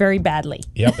poorly, very badly.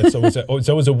 Yep, it's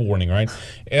always a warning, right?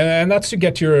 And that's to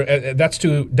get your that's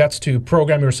to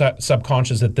program your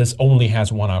subconscious that this only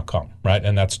has one outcome, right?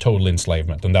 And that's total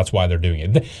enslavement, and that's why they're doing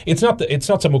it. It's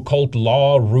not some occult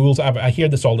law rules. I hear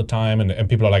this all the time, and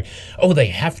people are like, oh, they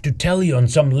have to tell you on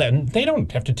some level. They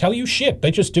don't have to tell you shit. They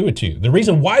just do it to you. The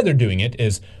reason why they're doing it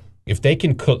is if they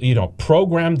can,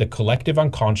 program the collective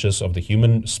unconscious of the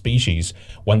human species,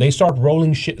 when they start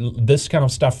rolling this kind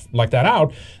of stuff like that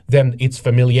out, then it's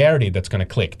familiarity that's going to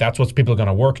click. That's what people are going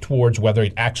to work towards. Whether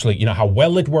it actually, how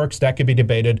well it works, that could be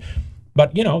debated.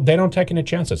 But, they don't take any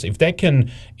chances. If they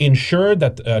can ensure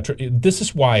that, this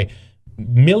is why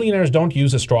millionaires don't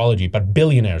use astrology, but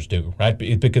billionaires do, right?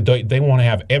 Because they want to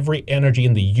have every energy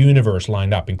in the universe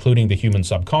lined up, including the human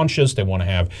subconscious. They want to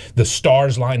have the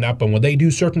stars lined up, and when they do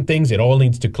certain things, it all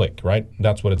needs to click, right?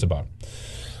 That's what it's about.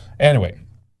 Anyway.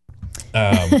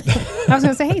 I was going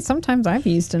to say, hey, sometimes I've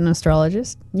used an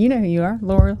astrologist. You know who you are,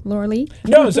 Laura Lee.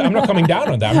 No, I'm not coming down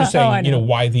on that. I'm just saying,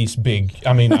 why these big,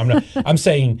 I'm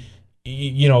saying,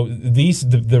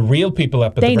 the real people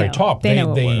up at the very top,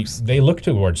 they look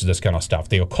towards this kind of stuff.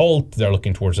 The occult, they're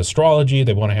looking towards astrology.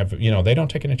 They want to have, they don't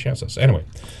take any chances. Anyway,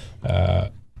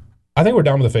 I think we're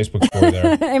done with the Facebook story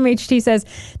there. MHT says,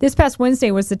 this past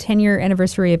Wednesday was the 10-year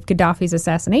anniversary of Gaddafi's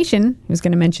assassination. He was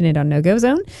going to mention it on No-Go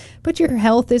Zone. But your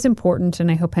health is important,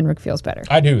 and I hope Henrik feels better.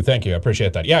 I do. Thank you. I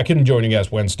appreciate that. Yeah, I couldn't join you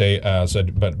guys Wednesday,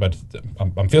 but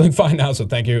I'm feeling fine now, so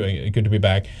thank you. Good to be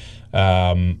back.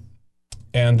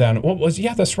 And then,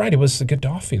 that's right. It was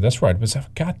Gaddafi. That's right. It was,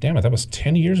 God damn it. That was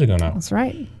 10 years ago now. That's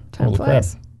right. Time Holy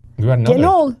flies. Crap. We had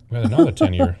another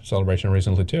 10-year celebration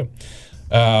recently, too.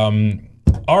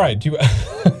 All right.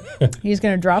 He's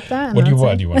going to drop that? What do you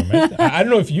want to make? I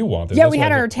don't know if you want it. Yeah, we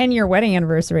had our 10-year wedding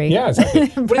anniversary. Yeah, exactly.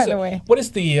 By the way. What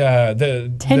is the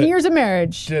 10 years of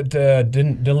marriage. The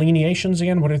delineations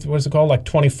again? What is it called? Like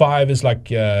 25 is like...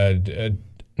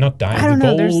 not diamonds. I don't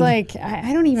know. Gold. There's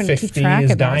I don't even keep track of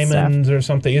that diamonds stuff. Or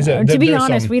something. Is it? To be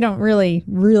honest, we don't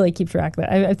really keep track of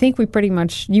that. I think we pretty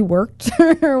much, you worked.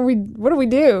 Or what do we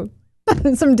do?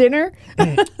 Some dinner?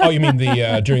 Oh, you mean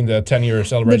during the 10-year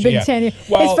celebration? The big 10 year.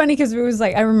 Well, it's funny because it was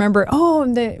like, I remember,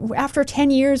 after 10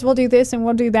 years, we'll do this and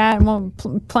we'll do that and we'll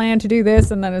plan to do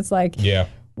this. And then it's like,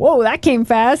 whoa, that came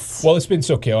fast. Well, it's been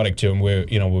so chaotic too, and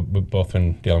we've both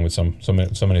been dealing with so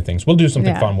many things. We'll do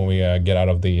something fun when we get out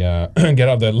of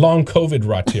the long COVID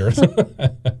rut here.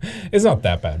 It's not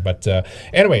that bad, but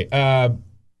anyway.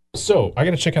 So I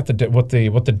got to check out what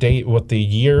the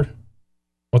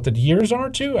years are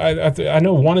too. I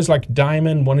know one is like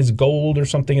diamond, one is gold or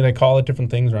something. They call it different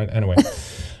things, right? Anyway.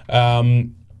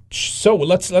 So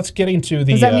let's get into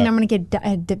the. Does that mean I'm going to get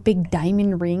a big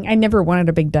diamond ring? I never wanted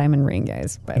a big diamond ring,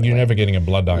 guys. You're never getting a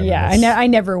blood diamond. Yeah, I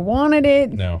never wanted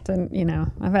it. No.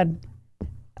 I've had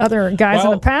other guys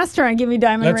in the past trying to give me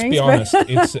diamond rings. Let's be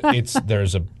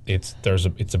honest.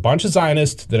 It's a bunch of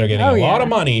Zionists that are getting a lot of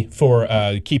money for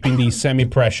keeping these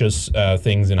semi-precious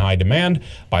things in high demand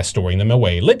by storing them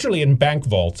away, literally in bank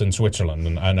vaults in Switzerland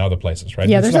and other places, right?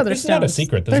 Yeah, there's other It's not a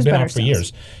secret. This has been out for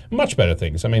years. Much better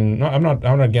things. I mean, I'm not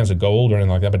against the gold or anything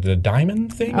like that, but the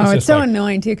diamond thing. It's so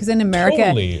annoying too, because in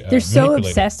America they're so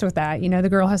obsessed with that. The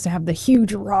girl has to have the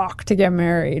huge rock to get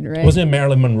married, right? Wasn't it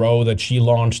Marilyn Monroe that she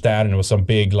launched that, and it was some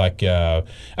big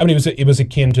it was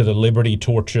akin to the Liberty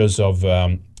torches of.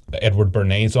 Edward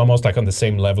Bernays, almost like on the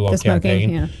same level of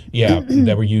campaign.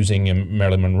 They were using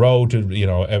Marilyn Monroe to,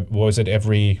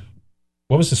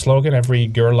 what was the slogan? Every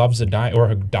girl loves a diamond, or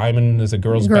a diamond is a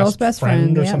girl's best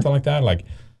friend, or something like that. Like,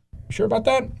 you sure about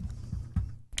that?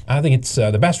 I think it's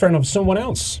the best friend of someone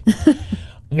else.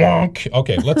 Wonk.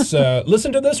 Okay, let's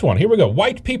listen to this one. Here we go.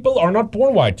 White people are not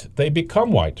born white; they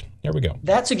become white. Here we go.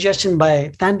 That suggestion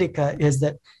by Thandika is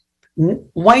that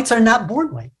whites are not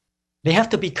born white; they have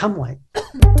to become white.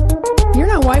 You're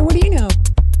not white. What do you know?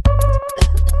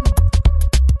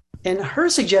 And her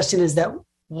suggestion is that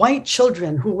white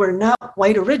children who were not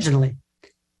white originally,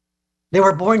 they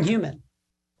were born human.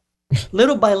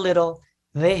 Little by little,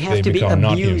 they have to be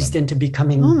abused into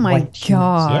becoming white. Oh my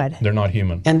God. Yep, they're not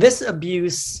human. And this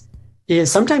abuse is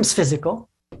sometimes physical,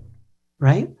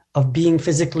 right? Of being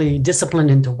physically disciplined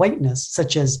into whiteness,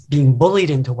 such as being bullied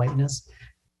into whiteness.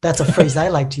 That's a phrase I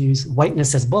like to use,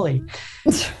 whiteness as bully.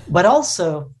 But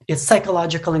also, it's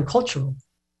psychological and cultural.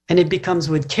 And it becomes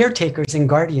with caretakers and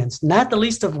guardians, not the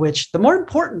least of which, the more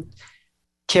important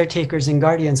caretakers and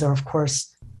guardians are, of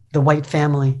course, the white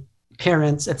family,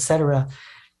 parents, etc.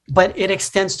 But it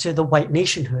extends to the white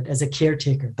nationhood as a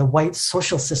caretaker, the white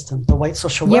social system, the white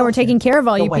social welfare. Yeah, we're taking care of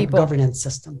all you people. The white governance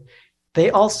system. They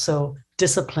also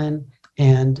discipline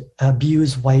and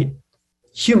abuse white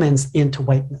humans into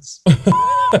whiteness.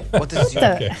 What does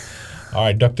okay. All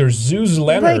right, Dr. Zeus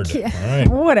Leonard. All right.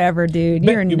 Whatever, dude.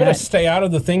 You better stay out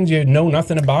of the things you know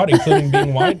nothing about, including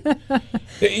being white.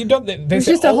 There's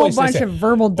just a whole bunch of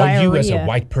verbal diarrhea. You as a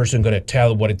white person going to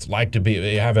tell what it's like to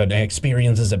have an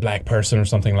experience as a black person or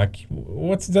something like.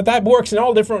 That works in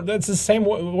all different. That's the same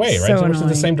way, right? It works in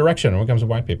the same direction when it comes to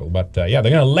white people. But they're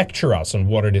going to lecture us on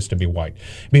what it is to be white,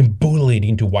 being bullied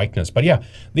into whiteness. But yeah,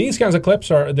 these kinds of clips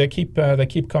they keep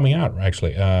coming out.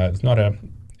 Actually, it's not a.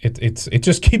 It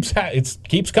just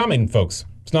keeps coming, folks.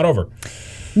 It's not over.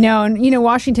 No, and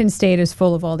Washington State is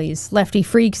full of all these lefty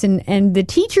freaks, and the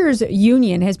teachers'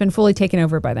 union has been fully taken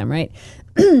over by them, right?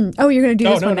 Oh, you're going to do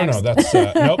this one next. No, that's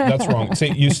nope, that's wrong.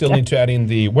 See, you still need to add in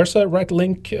the. Where's the right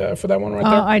link for that one right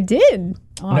there? I did.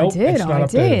 Nope, I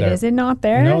did. Is it not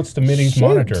there? No, it's the Mideast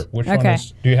Monitor. Which one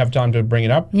is? Do you have time to bring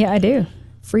it up? Yeah, I do.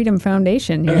 Freedom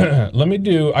Foundation.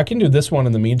 I can do this one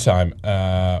in the meantime.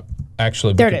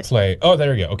 Actually, there it is. Play. Oh,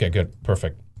 there you go. Okay, good.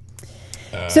 Perfect.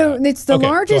 So it's the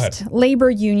largest labor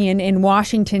union in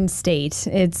Washington State.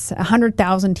 It's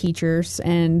 100,000 teachers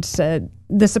and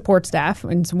the support staff.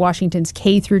 It's Washington's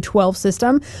K through 12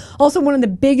 system. Also one of the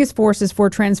biggest forces for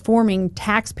transforming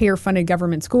taxpayer-funded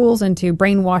government schools into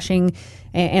brainwashing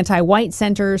anti-white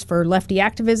centers for lefty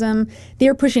activism.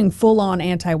 They're pushing full-on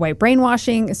anti-white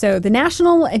brainwashing. So the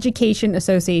National Education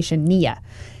Association, NEA,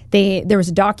 there was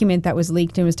a document that was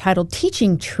leaked and it was titled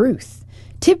Teaching Truth.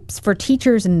 Tips for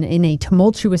teachers in a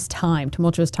tumultuous time.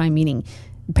 Tumultuous time meaning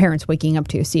parents waking up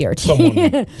to a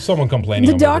CRT. Someone complaining.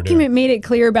 The document made it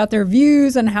clear about their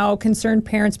views on how concerned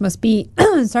parents must be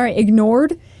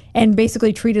ignored and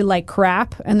basically treated like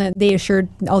crap, and that they assured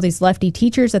all these lefty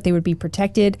teachers that they would be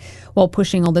protected while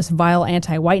pushing all this vile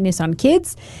anti-whiteness on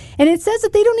kids. And it says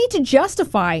that they don't need to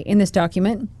justify in this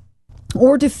document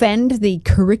or defend the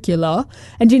curricula,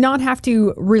 and do not have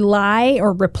to reply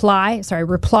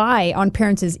on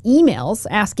parents' emails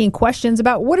asking questions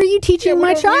about what are you teaching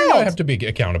my child? We don't have to be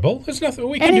accountable. There's nothing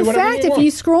we can and do. In whatever fact, we want. if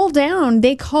you scroll down,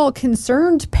 they call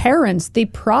concerned parents the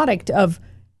product of,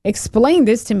 explain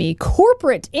this to me,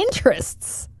 corporate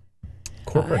interests.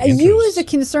 You as a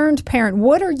concerned parent,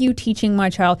 what are you teaching my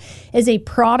child as a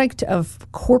product of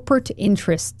corporate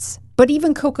interests? But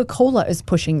even Coca-Cola is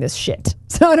pushing this shit.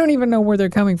 So I don't even know where they're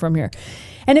coming from here.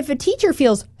 And if a teacher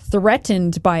feels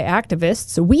threatened by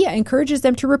activists, WIA encourages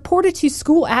them to report it to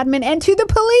school admin and to the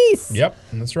police. Yep,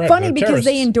 that's right. Funny because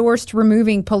they endorsed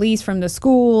removing police from the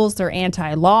schools, their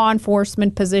anti-law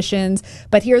enforcement positions,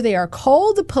 but here they are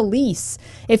called the police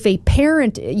if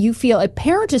you feel a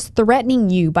parent is threatening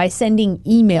you by sending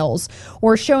emails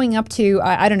or showing up to,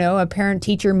 I don't know, a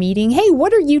parent-teacher meeting. Hey,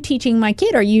 what are you teaching my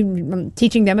kid? Are you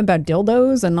teaching them about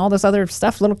dildos and all this other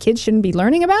stuff little kids shouldn't be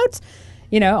learning about?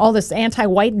 All this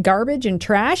anti-white garbage and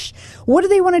trash. What do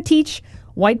they want to teach?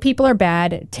 White people are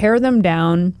bad. Tear them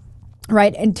down,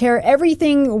 right? And tear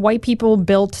everything white people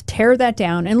built, tear that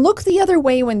down, and look the other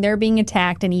way when they're being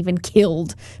attacked and even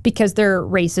killed because they're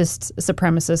racists,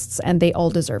 supremacists, and they all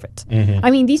deserve it. I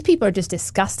mean, these people are just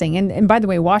disgusting. And by the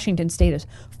way, Washington State is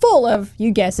full of,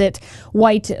 you guess it,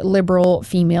 white, liberal,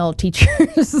 female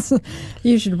teachers.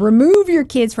 You should remove your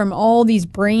kids from all these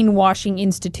brainwashing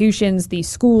institutions, these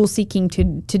schools seeking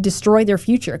to destroy their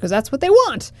future, because that's what they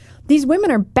want. These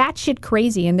women are batshit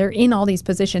crazy, and they're in all these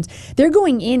positions. They're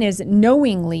going in as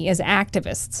knowingly as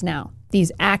activists now,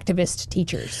 these activist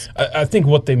teachers. I think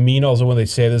what they mean also when they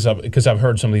say this, because I've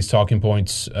heard some of these talking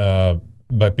points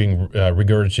but being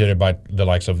regurgitated by the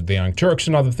likes of the Young Turks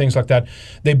and other things like that.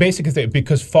 They basically think,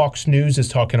 because Fox News is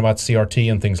talking about CRT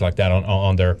and things like that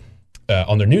on their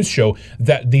news show,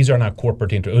 that these are not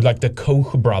corporate interests, like the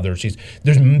Koch brothers.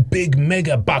 There's big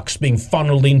mega bucks being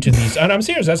funneled into these, and I'm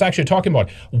serious. That's actually talking about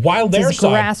while their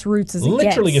side grassroots as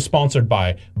literally is sponsored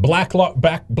by BlackRock,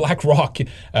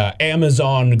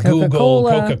 Amazon, Google,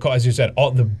 Coca-Cola, as you said,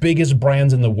 all the biggest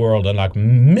brands in the world, and like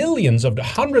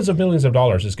hundreds of millions of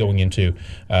dollars is going into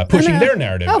pushing their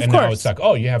narrative. And now it's like,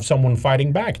 oh, you have someone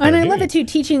fighting back there, and I love it too,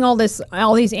 teaching all these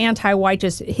anti-white,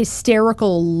 just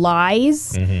hysterical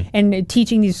lies, and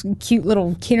teaching these cute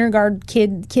little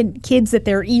kindergarten kids that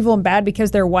they're evil and bad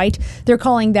because they're white. They're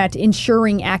calling that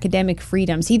ensuring academic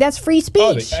freedom. See, that's free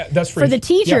speech. That's free for the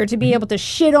teacher to be able to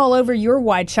shit all over your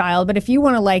white child. But if you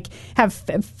want to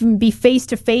be face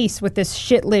to face with this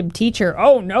shit lib teacher,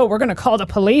 oh no, we're going to call the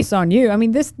police on you. I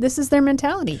mean, this is their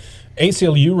mentality.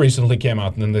 ACLU recently came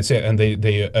out and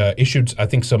they issued, I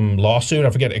think, some lawsuit. I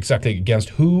forget exactly against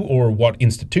who or what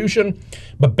institution,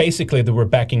 but basically they were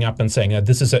backing up and saying that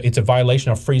it's a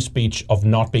violation of free speech of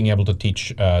not being able to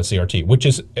teach CRT, which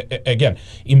is, again,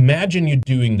 imagine you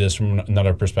doing this from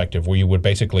another perspective where you would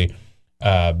basically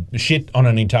shit on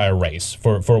an entire race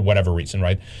for whatever reason,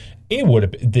 right? It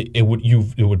would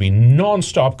be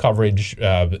nonstop coverage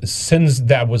since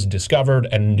that was discovered,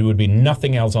 and there would be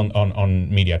nothing else on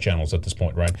media channels at this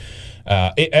point, right?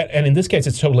 And in this case,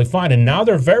 it's totally fine. And now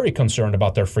they're very concerned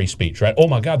about their free speech, right? Oh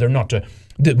my God, they're not.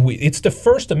 It's the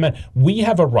First Amendment. We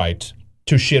have a right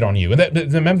to shit on you. And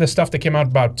remember the stuff that came out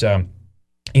about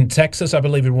in Texas, I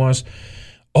believe it was.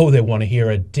 Oh, they want to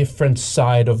hear a different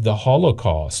side of the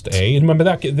Holocaust, eh? Remember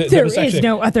that? There is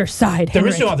no other side, There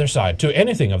is no other side to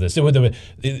anything of this.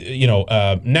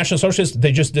 National Socialists,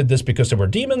 they just did this because they were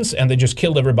demons, and they just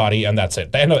killed everybody, and that's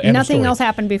it. Nothing else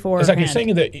happened before. It's like you're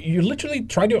saying that you're literally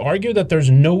trying to argue that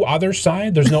there's no other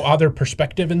side, there's no other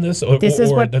perspective in this. This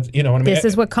is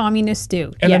what communists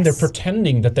do. And then they're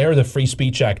pretending that they're the free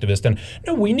speech activist, and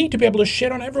no, we need to be able to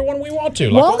shit on everyone we want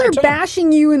to. While they're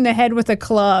bashing you in the head with a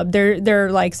club, they're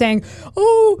like saying,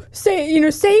 oh,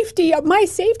 safety, my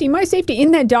safety.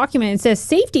 In that document, it says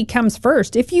safety comes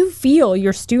first. If you feel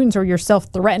your students or yourself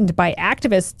threatened by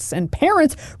activists and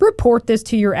parents, report this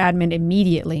to your admin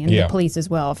immediately, and the police as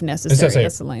well, if necessary.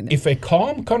 That's the line there. If a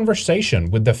calm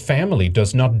conversation with the family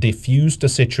does not diffuse the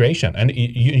situation, and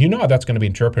you know how that's going to be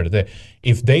interpreted, that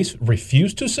if they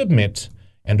refuse to submit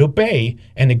and obey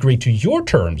and agree to your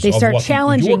terms of what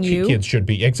your kids should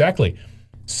be, exactly,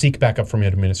 seek backup from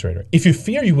your administrator. If you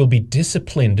fear you will be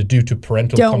disciplined due to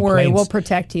parental complaints, don't worry, we'll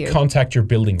protect you. Contact your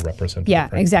building representative. Yeah,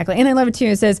 right? Exactly. And I love it too.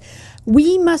 It says,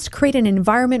 we must create an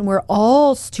environment where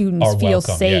all students feel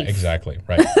safe. Yeah, exactly.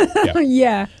 Right. Yeah.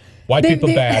 Yeah. White people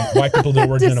bad. White people the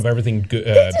origin of everything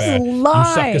bad. Lie.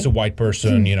 You suck as a white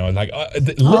person.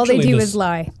 All they do is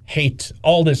lie. Hate,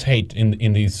 all this hate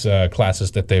in these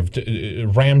classes that they've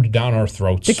rammed down our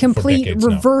throats. The complete for decades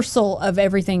reversal of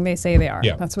everything they say they are.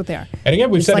 Yeah. That's what they are. And again,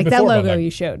 we've said it before. Like that logo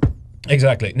you showed.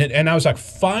 Exactly. And I was like,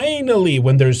 finally,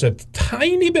 when there's a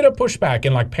tiny bit of pushback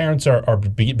and like parents are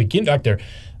begin like they're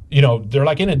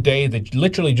like in a day that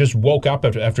literally just woke up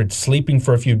after sleeping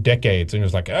for a few decades, and it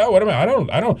was like, oh, what am I don't.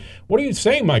 What are you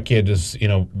saying? My kid is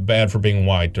bad for being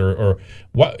white, or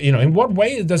what? In what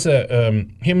way does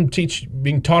him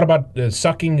being taught about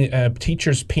sucking a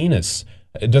teacher's penis?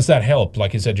 Does that help?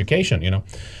 Like his education?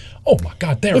 Oh my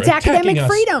God, it's academic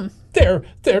freedom. They're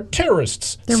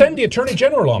terrorists. Send the Attorney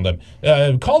General on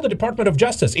them. Call the Department of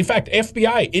Justice. In fact,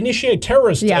 FBI, initiate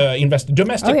terrorist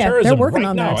domestic terrorism they're working right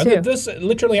on now. that too. This is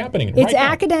literally happening It's right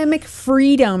now. academic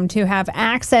freedom to have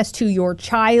access to your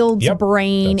child's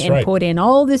brain and put in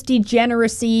all this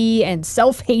degeneracy and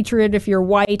self-hatred if you're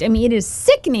white. I mean, it is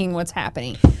sickening what's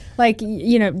happening. Like,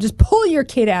 just pull your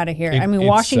kid out of here.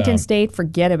 Washington State,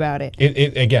 forget about it.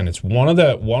 Again, it's one of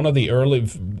the early.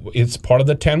 It's part of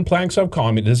the 10 planks of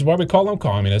communism. This is why we call them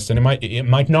communists. And it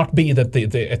might not be that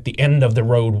at the end of the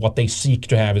road what they seek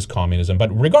to have is communism. But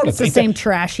regardless, it's the same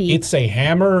trashy. It's a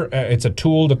hammer. It's a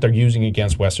tool that they're using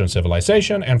against Western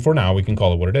civilization. And for now, we can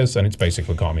call it what it is, and it's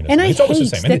basically communism. And I hate the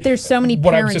same. That there's so many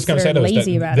parents that are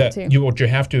lazy about it too. What you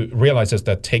have to realize is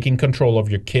that taking control of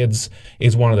your kids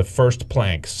is one of the first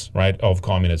planks, right, of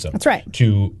communism. That's right.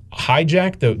 To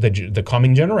hijack the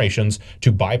coming generations,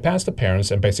 to bypass the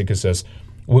parents, and basically says,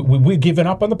 we've given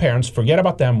up on the parents, forget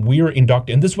about them, we're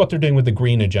inducted. And this is what they're doing with the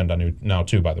green agenda now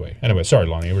too, by the way. Anyway, sorry,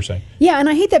 Lonnie, you were saying. Yeah, and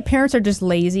I hate that parents are just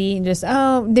lazy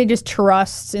and they just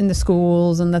trust in the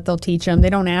schools and that they'll teach them. They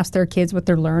don't ask their kids what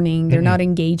they're learning. They're not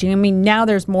engaging. I mean, now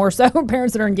there's more so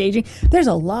parents that are engaging. There's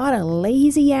a lot of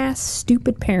lazy-ass,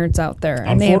 stupid parents out there,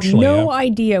 and they have no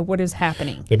idea what is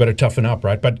happening. They better toughen up,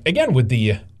 right? But again, with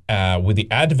the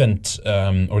advent,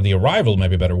 or the arrival,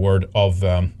 maybe a better word, of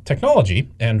technology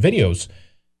and videos,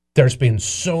 there's been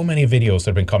so many videos that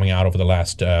have been coming out over the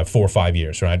last 4 or 5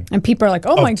 years, right? And people are like,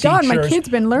 oh my God, my kid's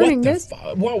been learning this.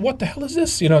 What the hell is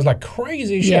this? It's like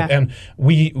crazy shit. And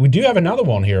we do have another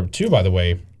one here too, by the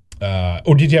way.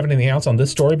 Or did you have anything else on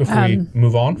this story before we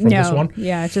move on from this one?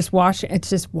 Yeah, it's just Washington.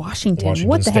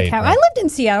 What the heck happened? Right? I lived in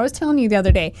Seattle. I was telling you the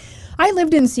other day. I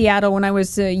lived in Seattle when I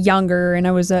was younger, and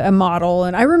I was a model.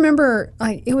 And I remember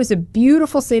it was a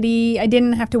beautiful city. I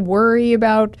didn't have to worry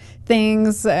about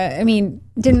things.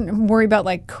 Didn't worry about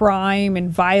like crime and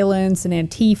violence and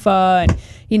Antifa.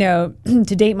 And,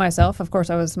 to date myself, of course,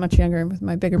 I was much younger with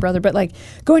my bigger brother, but like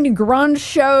going to grunge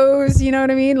shows, you know what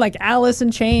I mean? Like Alice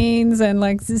in Chains and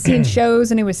like seeing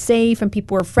shows, and it was safe and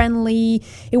people were friendly.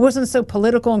 It wasn't so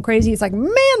political and crazy. It's like,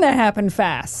 man, that happened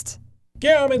fast.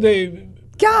 Yeah,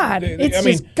 it's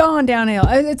just gone downhill.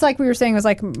 It's like we were saying, it was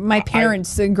like my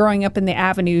parents growing up in the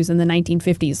avenues in the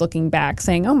 1950s looking back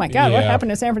saying, oh my God, what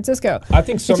happened to San Francisco? I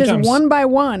think sometimes... It's just one by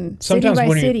one, city by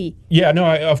city.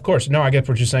 Of course. No, I get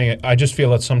what you're saying. I just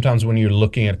feel that sometimes when you're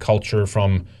looking at culture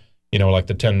from, like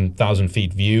the 10,000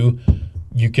 feet view,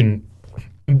 you can...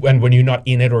 And when you're not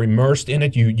in it or immersed in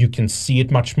it, you can see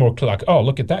it much more like, oh,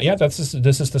 look at that. Yeah, this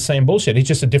is the same bullshit. It's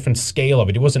just a different scale of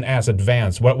it. It wasn't as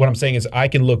advanced. What I'm saying is I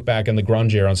can look back in the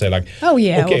grunge era and say like, oh,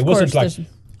 yeah, okay, it wasn't like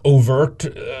overt,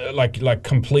 like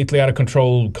completely out of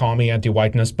control, commie,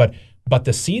 anti-whiteness, but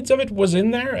the seeds of it was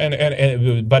in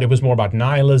there, but it was more about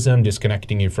nihilism,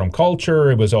 disconnecting you from culture.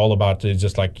 It was all about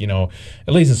just like, at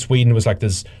least in Sweden, it was like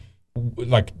this,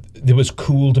 like it was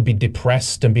cool to be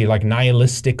depressed and be like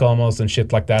nihilistic almost and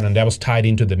shit like that, and that was tied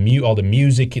into all the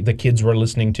music the kids were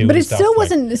listening to. But it still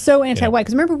wasn't so anti-white,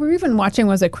 because remember we were even watching,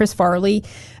 was it Chris Farley,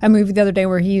 a movie the other day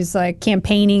where he's like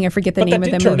campaigning, I forget the name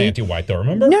of the movie. But that did turn anti-white though,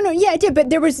 remember? No, yeah, it did, but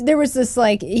there was this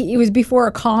like, it was before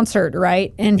a concert,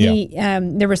 right? And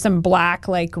there was some black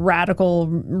like radical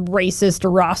racist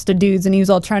Rasta dudes, and he was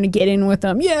all trying to get in with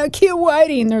them. Yeah, kill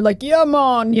Whitey, and they're like, yeah,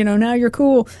 man, now you're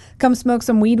cool, come smoke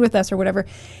some weed with us or whatever.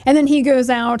 And then he goes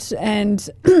out and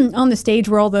on the stage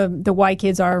where all the white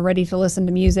kids are ready to listen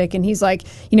to music, and he's like,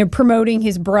 promoting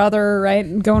his brother,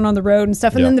 right, going on the road and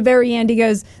stuff. And then the very end he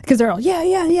goes, because they're all, yeah.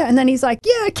 And then he's like,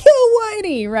 yeah, kill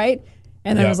Whitey, right?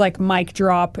 And then it was like mic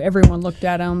drop. Everyone looked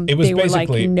at him. It was they were like,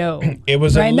 no. It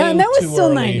was right? That was too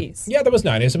still early. 90s. Yeah, that was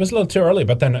 90s. It was a little too early.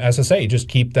 But then, as I say, just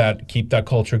keep that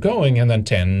culture going, and then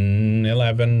 10,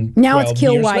 11, now 12 it's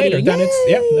kill years Whitey. later, Yay! then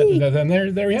it's then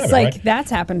there you have it's it. Like right?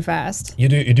 That's happened fast. You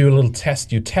do a little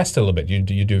test. You test a little bit. You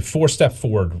do 4-step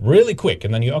forward really quick,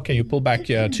 and then you pull back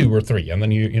 2 or 3, and then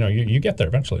you get there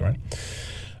eventually,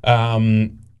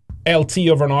 right? LT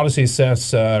over on Odyssey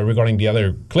says regarding the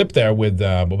other clip there with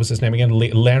what was his name again?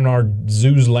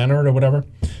 Zeus Leonard or whatever.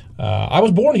 I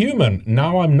was born human.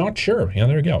 Now I'm not sure. Yeah,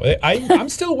 there you go. I'm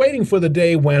still waiting for the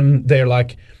day when they're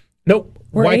like, nope.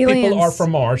 We're white aliens. People are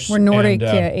from Mars. We're Nordic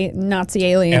Nazi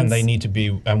aliens. And they need to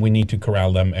be, and we need to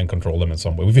corral them and control them in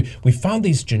some way. We found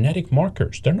these genetic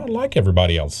markers. They're not like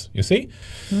everybody else, you see?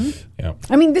 Mm-hmm. Yeah.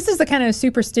 I mean, this is the kind of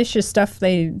superstitious stuff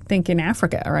they think in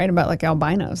Africa, right? About like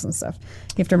albinos and stuff.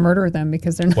 You have to murder them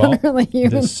because they're not really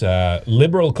human. This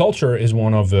liberal culture is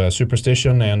one of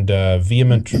superstition and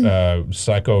vehement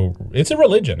psycho. It's a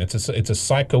religion. It's a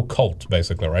psycho cult,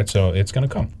 basically, right? So it's going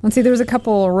to come. Let's see, there's a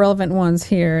couple relevant ones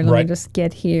here. Let me just get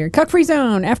get here? Cuck Free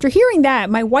Zone. After hearing that,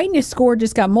 my whiteness score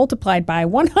just got multiplied by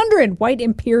 100. White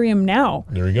Imperium now.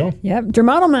 There you go. Yep.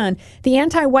 Dermodelman. The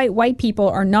white people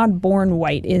are not born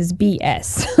white is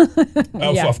BS.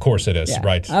 Of course it is. Yeah.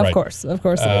 Right. Of course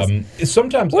it is.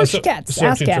 Sometimes. Cats.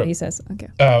 Ask Cat, he says. Okay.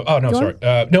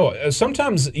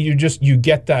 Sometimes you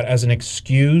get that as an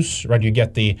excuse, right? You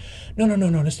get the, no,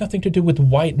 there's nothing to do with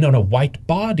white. No, white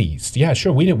bodies. Yeah,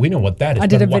 sure. We know what that is. I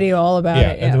did a video all about it.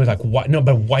 Yeah, and it was like, what? No,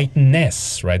 but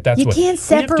whiteness, right? That's you can't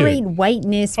separate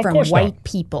whiteness from white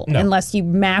people unless you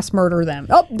mass murder them.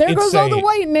 Oh, there goes all the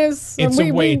whiteness. It's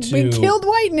a way to we killed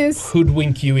whiteness.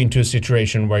 Hoodwink you into a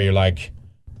situation where you're like,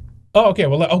 oh,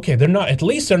 okay, they're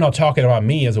not talking about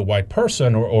me as a white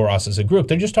person or us as a group.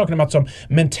 They're just talking about some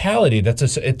mentality that's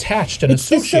attached and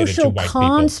associated to white people.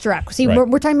 It's a social construct. See,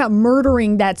 we're talking about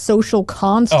murdering that social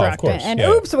construct. Oh, of course, and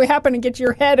oops, we happen to get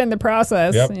your head in the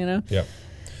process, Yep.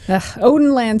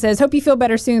 Odinland says, hope you feel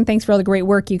better soon. Thanks for all the great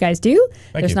work you guys do.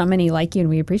 There's not many like you, and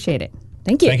we appreciate it.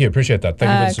 Thank you. Thank you. Appreciate that.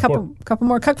 Thank you for the support. Couple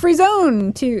more Cuck Free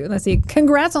Zone. Let's see.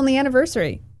 Congrats on the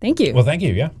anniversary. Thank you. Well, thank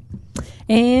you. Yeah.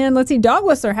 And let's see. Dog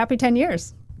Whistler. Happy 10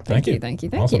 years. Thank you.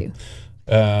 Awesome.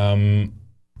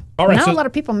 All right. Not a lot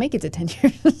of people make it to 10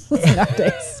 years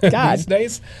nowadays. God. These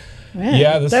days? Man,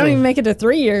 they don't even make it to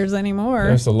 3 years anymore.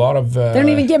 There's a lot of... they don't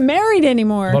even get married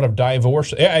anymore. A lot of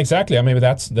divorce. Yeah, exactly. I mean, maybe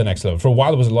that's the next level. For a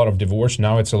while, there was a lot of divorce.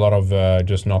 Now it's a lot of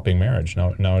just not being married.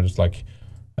 Now it's like...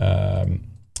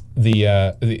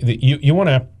 you want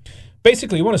to...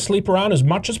 Basically, you want to sleep around as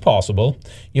much as possible.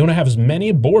 You want to have as many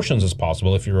abortions as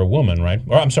possible if you're a woman, right?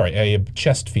 Or, I'm sorry, a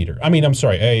chest feeder. A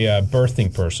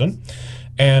birthing person.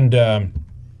 And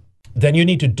then you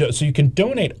need to... so you can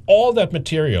donate all that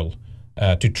material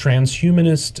to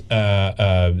transhumanist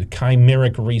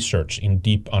chimeric research in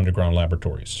deep underground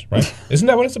laboratories, right? Isn't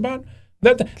that what it's about?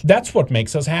 That's what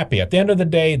makes us happy. At the end of the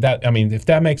day, if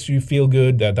that makes you feel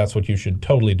good, that's what you should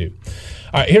totally do.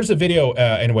 All right, here's a video.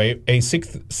 Anyway, a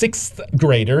sixth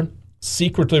grader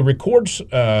secretly records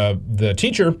the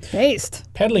teacher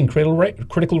peddling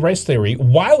critical race theory,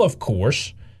 while, of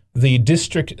course, the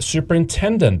district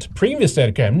superintendent previously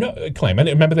had claim. And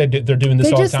remember, they're doing this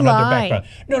all the time on their background.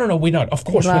 No, we're not. Of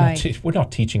course, we're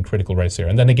not teaching critical race theory.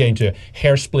 And then they get into a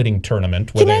hair-splitting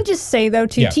tournament. Can I just say, though,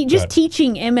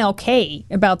 teaching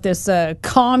MLK about this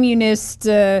communist...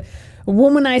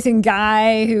 womanizing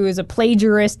guy who is a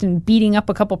plagiarist and beating up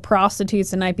a couple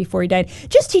prostitutes the night before he died.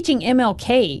 Just teaching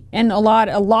MLK and a lot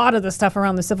of the stuff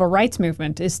around the civil rights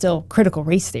movement is still critical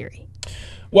race theory.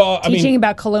 Well, teaching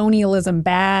about colonialism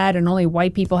bad and only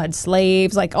white people had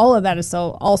slaves, like all of that is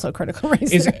also critical race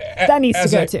theory. That needs to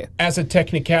go too. As a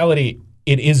technicality,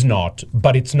 it is not,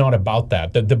 but it's not about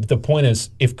that. The point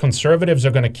is, if conservatives are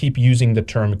going to keep using the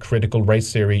term critical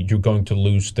race theory, you're going to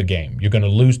lose the game. You're going to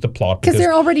lose the plot. Because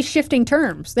they're already shifting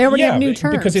terms. They already have new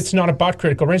terms. Because it's not about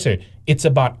critical race theory. It's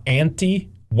about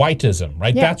anti-whiteism,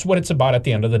 right? Yeah. That's what it's about at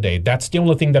the end of the day. That's the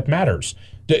only thing that matters.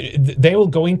 They will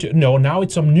go into now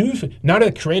it's some new. Now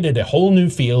they created a whole new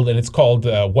field, and it's called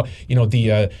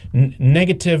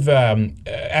negative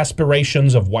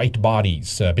aspirations of white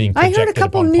bodies being projected. I heard a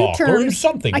couple new POC, terms. Or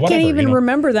something. I can't even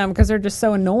remember them because they're just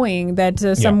so annoying. That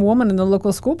some woman in the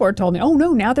local school board told me, "Oh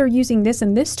no, now they're using this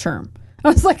and this term." I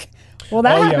was like, well,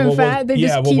 that happened fast.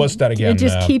 What was that again? It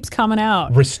just keeps coming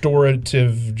out.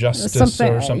 Restorative justice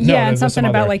or something. Yeah, and something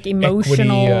about like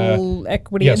emotional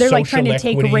equity. They're like trying to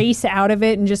take race out of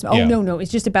it and just, no,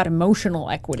 it's just about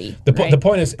emotional equity. The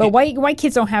point is... But white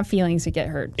kids don't have feelings that get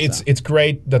hurt. It's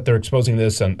great that they're exposing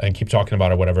this and keep talking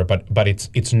about it or whatever, but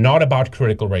it's not about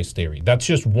critical race theory. That's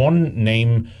just one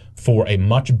name for a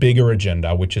much bigger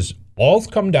agenda, which is all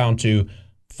come down to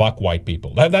fuck white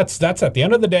people. That's at the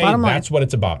end of the day, that's what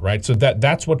it's about, right? So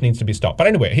that's what needs to be stopped. But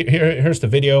anyway, here's the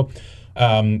video.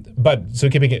 But so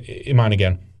keeping it in mind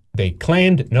again, they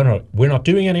claimed, no, we're not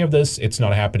doing any of this. It's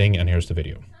not happening. And here's the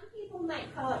video. Some people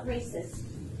might call it racist.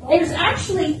 There's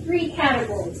actually 3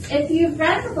 categories. If you've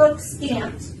read the book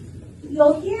Stamped,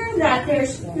 you'll hear that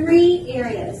there's 3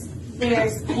 areas.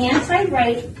 There's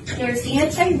anti-right, there's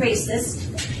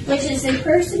anti-racist, which is a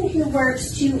person who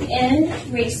works to end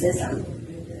racism.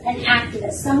 An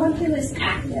activist, someone who is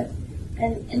active.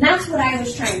 And that's what I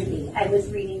was trying to be. I was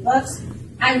reading books.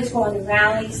 I was going to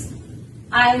rallies.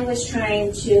 I was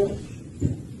trying to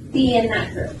be in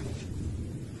that group.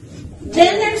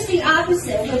 Then there's the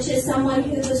opposite, which is someone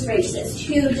who is racist,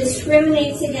 who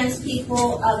discriminates against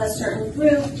people of a certain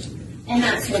group, and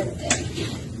that sort of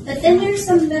thing. But then there's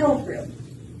some middle group.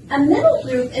 A middle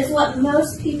group is what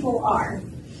most people are.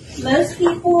 Most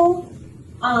people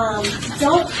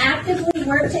don't actively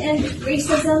work to end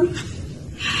racism,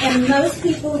 and most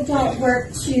people don't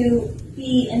work to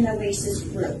be in the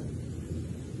racist group.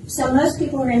 So most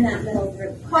people are in that middle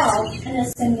group called an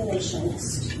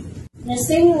assimilationist. An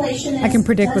assimilationist. I can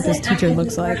predict what this teacher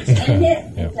looks like.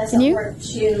 It doesn't work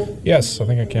to. Yes, I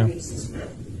think I can.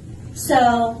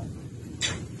 So,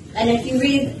 and if you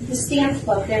read the Stamps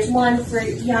book, there's one for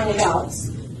young adults.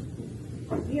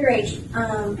 Your age,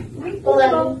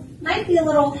 might be a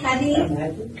little heavy,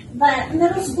 but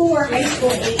middle school or high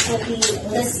school age will be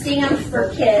the Stamp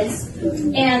for kids.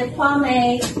 And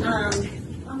Kwame,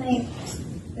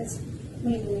 that's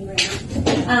maybe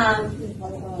around.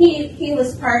 He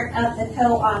was part of the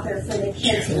co-author for the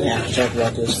kids movie. Yeah, talk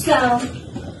about this. So,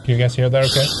 can you guys hear that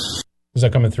okay? Is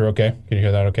that coming through okay? Can you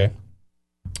hear that okay?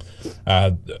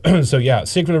 So yeah,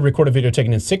 secretly recorded video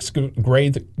taken in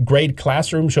 6th grade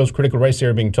classroom shows critical race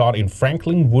theory being taught in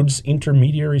Franklin Woods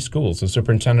Intermediary Schools. The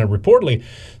superintendent reportedly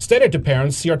stated to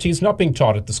parents CRT is not being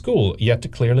taught at the school,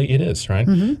 yet clearly it is, right?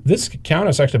 Mm-hmm. This account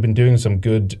has actually been doing some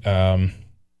good, I'm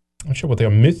not sure what they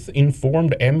are,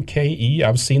 myth-informed MKE.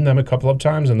 I've seen them a couple of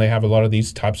times, and they have a lot of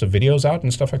these types of videos out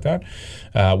and stuff like that,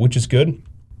 which is good.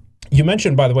 You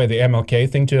mentioned, by the way, the MLK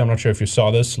thing too. I'm not sure if you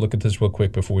saw this. Look at this real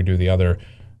quick before we do the other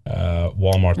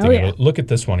Walmart thing. Oh, yeah. Look at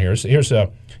this one here. Here's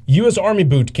U.S. Army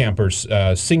boot campers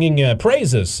singing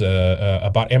praises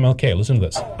about MLK. Listen to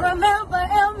this. Remember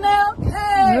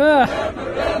MLK.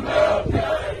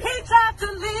 He tried to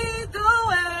lead the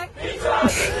way.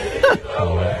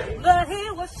 But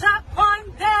he was shot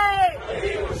one day.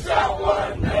 In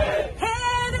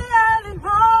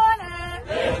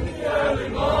the early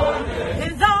morning.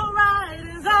 It's all right.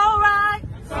 It's all right.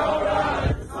 It's all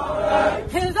right. It's all right.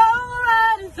 It's all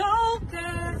right. It's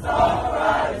okay. It's all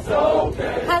right. It's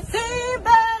okay. I see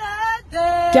better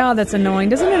days. God, that's annoying.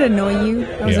 Doesn't it annoy you?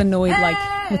 I was annoyed like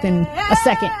within a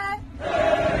second.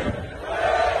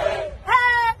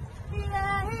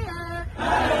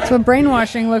 That's what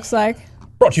brainwashing looks like.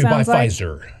 Brought to you by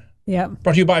Pfizer. Yep.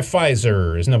 Brought to you by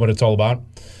Pfizer. Isn't that what it's all about?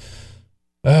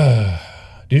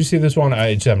 Did you see this one?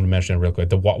 I just haven't mentioned it real quick.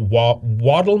 The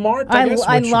Waddle Mart, I guess?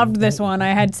 I loved this one. I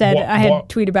had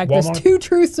tweeted back, there's 2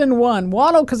 truths in one.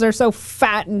 Waddle, because they're so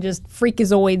fat and just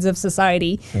freakazoids of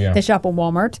society. Yeah. They shop at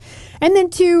Walmart. And then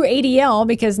 2, ADL,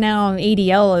 because now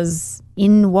ADL is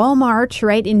in Walmart,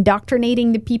 right?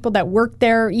 Indoctrinating the people that work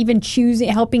there, even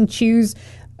helping choose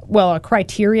a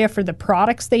criteria for the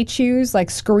products they choose, like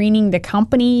screening the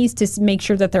companies to make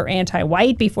sure that they're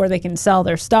anti-white before they can sell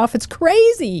their stuff. It's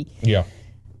crazy. Yeah.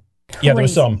 Crazy. Yeah,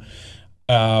 there's some.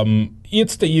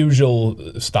 It's the usual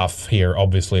stuff here,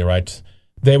 obviously, right?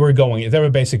 They were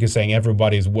basically saying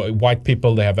everybody's white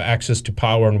people, they have access to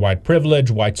power and white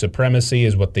privilege. White supremacy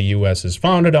is what the U.S. is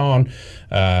founded on.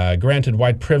 Granted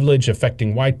white privilege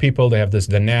affecting white people. They have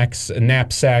the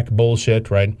knapsack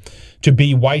bullshit, right? To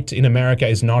be white in America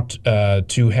is not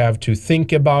to have to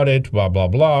think about it, blah, blah,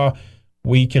 blah.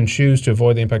 We can choose to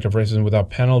avoid the impact of racism without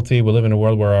penalty. We live in a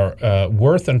world where our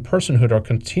worth and personhood are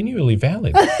continually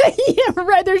valid. Yeah,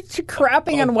 right. They're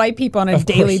crapping on white people on a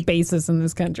daily basis in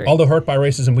this country. Although hurt by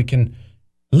racism, we can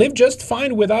live just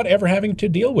fine without ever having to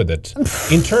deal with it.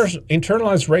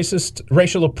 Internalized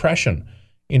racial oppression.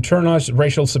 Internalized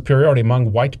racial superiority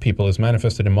among white people is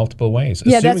manifested in multiple ways.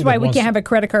 Yeah, that's why we can't have a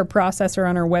credit card processor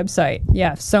on our website.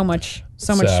 Yeah, so much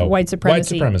white supremacy. White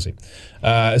supremacy.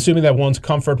 Assuming that one's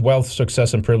comfort, wealth,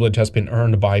 success, and privilege has been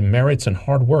earned by merits and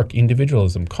hard work,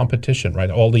 individualism, competition, right?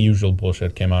 All the usual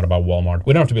bullshit came out about Walmart.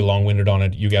 We don't have to be long-winded on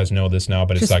it. You guys know this now,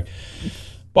 but it's like...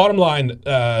 Bottom line,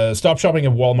 stop shopping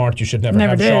at Walmart. You should never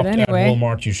have shopped at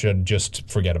Walmart. You should just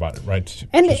forget about it, right? Just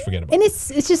forget about it. And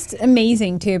it's just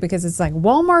amazing, too, because it's like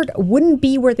Walmart wouldn't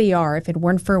be where they are if it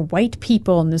weren't for white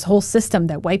people and this whole system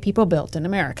that white people built in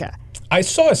America. I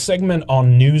saw a segment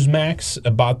on Newsmax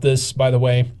about this, by the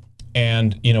way.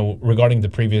 And, regarding the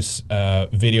previous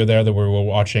video there that we were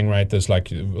watching, right? There's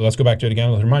let's go back to it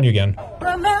again. Let's remind you again.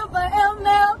 Remember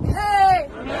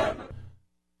MLK.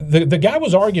 The guy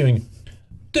was arguing...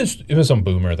 It was some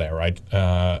boomer there, right?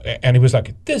 And he was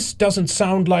like, this doesn't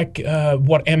sound like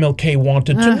what MLK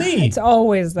wanted to me. It's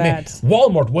always that.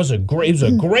 Walmart was a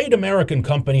great American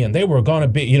company, and they were going to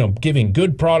be, giving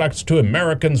good products to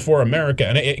Americans for America.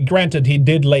 And granted, he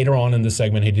did later on in the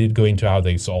segment, he did go into how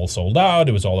they all sold out.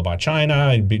 It was all about China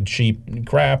and cheap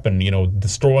crap and,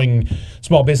 destroying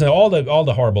small business, all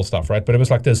the horrible stuff, right? But it was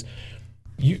like this.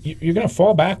 You're going to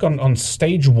fall back on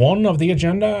stage 1 of the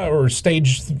agenda or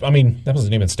that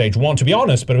wasn't even stage 1 to be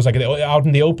honest, but it was like out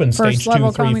in the open, stage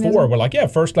 2, 3, 4. We're like,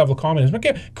 first level communism.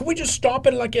 Okay, could we just stop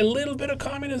at like a little bit of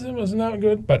communism? Wasn't that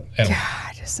good? But anyway.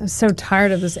 God. I'm so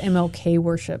tired of this MLK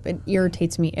worship. It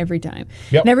irritates me every time.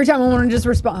 Yep. And every time I want to just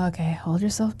respond, okay, hold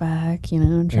yourself back, try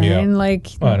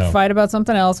and fight about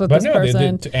something else with this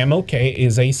person. MLK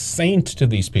is a saint to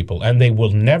these people, and they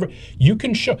will never. You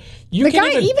can show.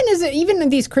 Even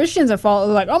these Christians that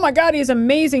follow, like, oh my God, he's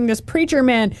amazing. This preacher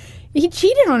man. He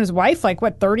cheated on his wife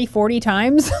 30, 40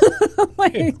 times.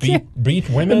 beat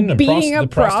women and beating up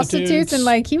prostitutes,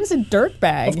 and he was a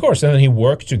dirtbag. Of course, and then he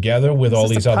worked together with all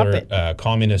these other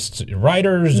communist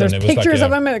writers. There's and pictures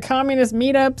of him at communist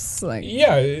meetups.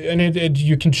 And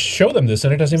you can show them this,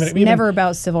 and it doesn't even. It's never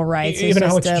about civil rights. Even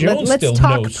Alex Jones let's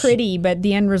talk pretty, but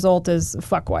the end result is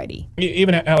fuck whitey.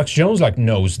 Even Alex Jones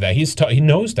knows that he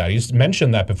knows that he's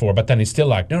mentioned that before, but then he's still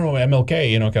no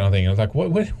MLK, kind of thing. I was like,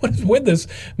 what is with this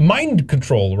mind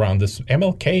control around this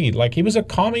MLK? He was a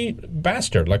commie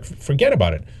bastard. Forget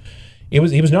about it. He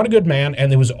was not a good man,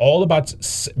 and it was all about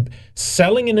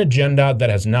selling an agenda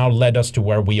that has now led us to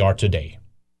where we are today.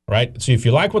 Right? So if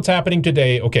you like what's happening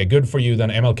today, okay, good for you, then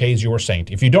MLK is your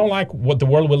saint. If you don't like what the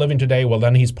world we live in today, well,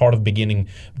 then he's part of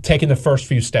taking the first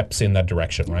few steps in that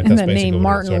direction, right? And that's basically name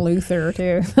Martin Luther,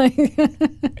 too.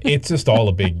 It's just all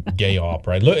a big gay op,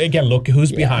 right? Look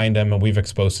who's behind him, and we've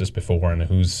exposed this before, and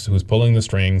who's pulling the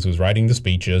strings, who's writing the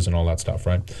speeches, and all that stuff,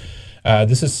 right?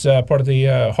 This is part of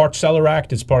the Hart-Celler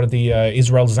Act. It's part of the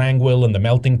Israel Zangwill and the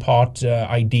melting pot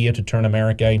idea to turn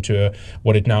America into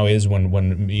what it now is when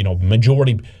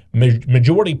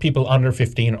majority people under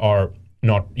 15 are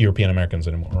not European Americans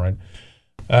anymore, right?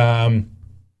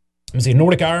 Let's see,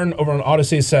 Nordic Iron over on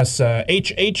Odyssey says,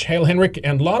 HH, Hail Henrik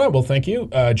and Lana. Well, thank you.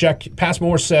 Jack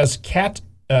Passmore says, Cat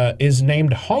is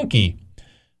named Honky,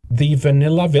 the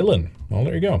vanilla villain. Well,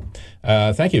 there you go.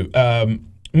 Thank you.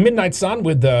 Midnight Sun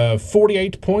with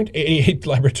 48.88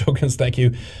 library tokens, thank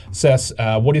you, says,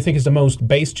 what do you think is the most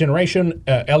base generation?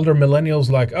 Elder millennials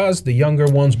like us, the younger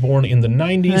ones born in the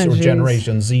 90s, or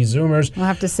Generation Z Zoomers? We'll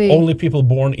have to see. Only people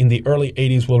born in the early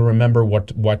 80s will remember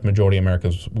what white majority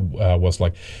America was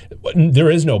like. There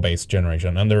is no base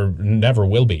generation, and there never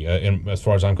will be, as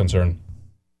far as I'm concerned.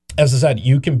 As I said,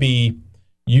 you can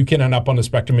end up on the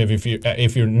spectrum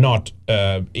if you're not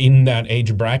in that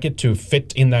age bracket to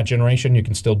fit in that generation. You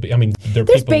can still be. I mean,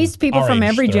 there's based people from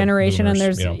every generation,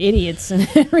 boomers, and there's idiots in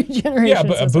every generation. Yeah,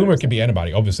 but a boomer can be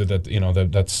anybody. Obviously,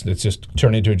 that's it's just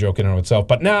turned into a joke in and of itself.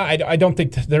 But no, I don't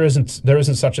think there isn't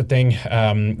such a thing.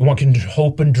 One can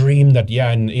hope and dream that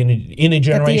in a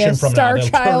generation from now they'll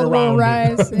turn around. Will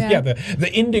rise. Yeah,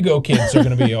 the indigo kids are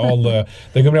going to be all they're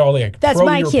going to be all like that's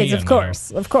my kids, of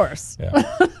course. Yeah.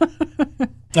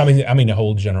 I mean, a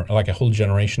whole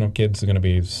generation of kids are going to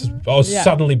be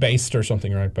suddenly based or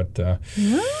something, right? But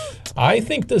I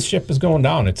think this ship is going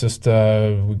down. It's just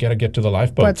we got to get to the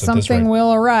lifeboats. But something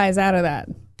will arise out of that.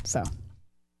 So,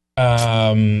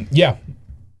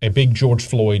 a big George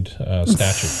Floyd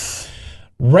statue.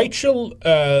 Rachel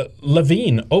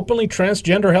Levine, openly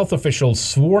transgender health official,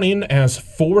 sworn in as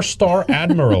 4-star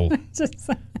admiral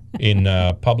in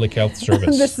public health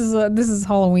service. This is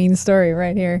Halloween story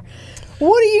right here.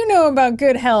 What do you know about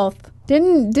good health?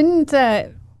 Didn't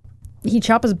he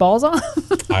chop his balls off?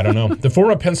 I don't know. The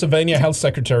former Pennsylvania health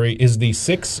secretary is the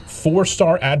 6th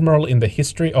 4-star admiral in the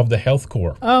history of the health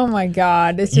corps. Oh my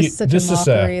God! It's just such a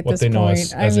mockery at this point. This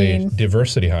is what they know as a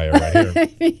diversity hire right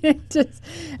here.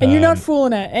 And you're not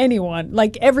fooling anyone.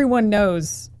 Everyone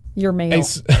knows you're male.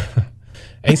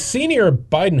 A senior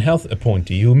Biden health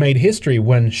appointee who made history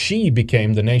when she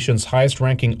became the nation's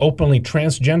highest-ranking openly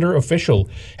transgender official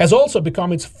has also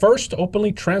become its first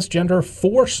openly transgender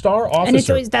 4-star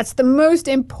officer. And that's the most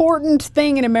important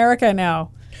thing in America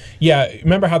now. Yeah,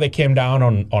 remember how they came down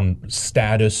on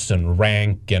status and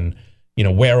rank and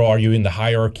where are you in the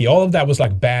hierarchy? All of that was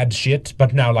bad shit,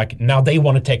 but now they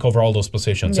want to take over all those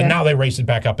positions, and now they raise it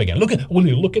back up again. Look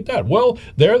at that. Well,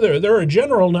 they're a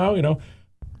general now.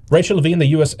 Rachel Levine, the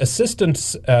U.S. Assistant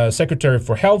Secretary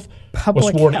for Health, was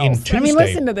sworn in Tuesday. I mean,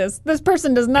 listen to this. This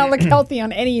person does not look healthy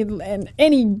on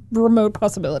any remote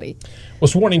possibility.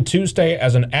 Was sworn in Tuesday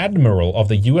as an admiral of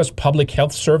the U.S. Public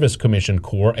Health Service Commission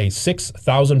Corps, a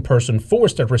 6,000-person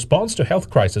force that responds to health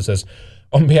crises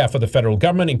on behalf of the federal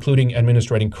government, including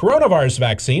administering coronavirus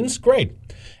vaccines, great,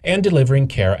 and delivering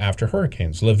care after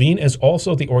hurricanes. Levine is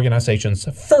also the organization's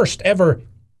first ever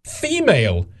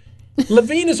female.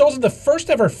 Levine is also the first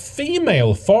ever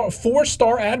female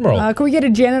 4-star admiral. Can we get a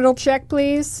genital check,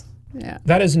 please? Yeah.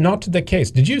 That is not the case.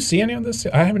 Did you see any of this?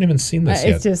 I haven't even seen this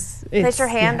yet. Place your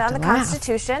hand on the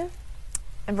Constitution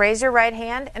and raise your right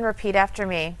hand and repeat after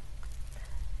me.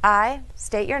 I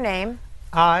state your name.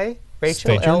 I,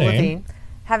 Rachel L. Levine,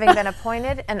 having been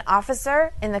appointed an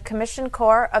officer in the Commission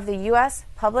Corps of the U.S.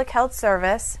 Public Health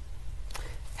Service.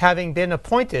 having been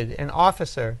appointed an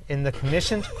officer in the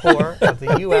Commissioned Corps of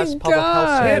the U.S. Public Health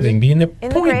Service. Having been appointed. In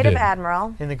the grade of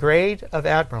Admiral. In the grade of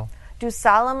Admiral. Do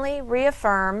solemnly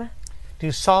reaffirm.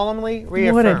 Do solemnly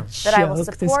reaffirm. That I will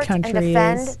support and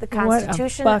defend the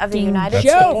Constitution of the United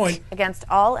States against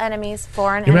all enemies,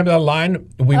 foreign. You remember that line?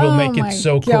 We will make it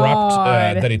so corrupt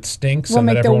that it stinks, we'll and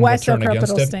make that the everyone West will so turn corrupt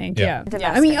against it'll it. stink. Yeah.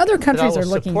 I mean, other countries are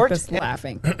looking at this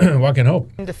laughing. One can hope.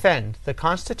 And defend the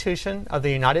Constitution of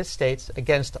the United States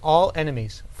against all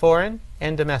enemies, foreign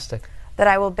and domestic. That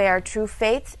I will bear true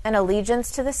faith and allegiance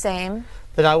to the same.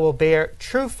 That I will bear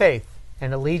true faith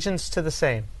and allegiance to the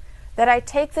same. That I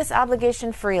take this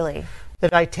obligation freely.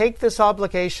 That I take this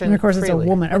obligation freely. And of course, freely. it's a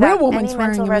woman. A real woman any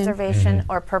mental reservation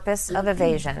or purpose of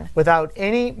evasion. Without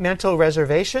any mental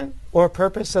reservation or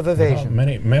purpose of evasion.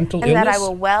 Many mental and illness. That I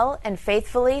will well and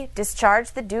faithfully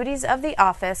discharge the duties of the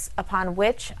office upon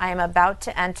which I am about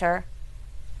to enter.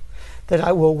 That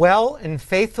I will well and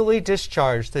faithfully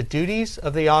discharge the duties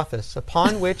of the office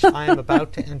upon which I am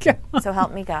about to enter. So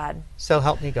help me God. So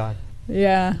help me God.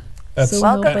 Yeah. That's,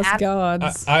 welcome,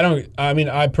 gods. I mean,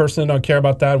 I personally don't care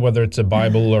about that, whether it's a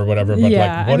Bible or whatever.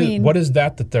 But what is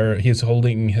that he's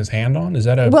holding his hand on? Is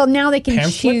that a well? Now they can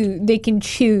pamphlet? choose. They can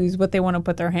choose what they want to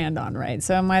put their hand on, right?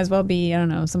 So it might as well be, I don't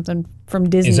know, something from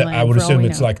Disneyland. I would assume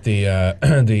it's like the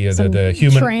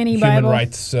human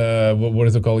rights. What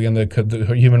is it called again?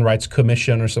 The Human Rights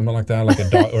Commission or something like that, like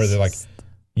or the like.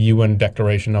 UN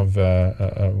Declaration of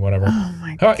whatever. Oh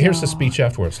my God. Here's the speech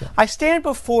afterwards. I stand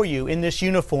before you in this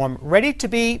uniform, ready to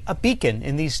be a beacon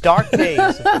in these dark days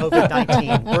of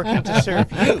COVID-19, working to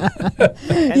serve you.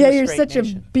 Yeah, you're such a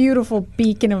beautiful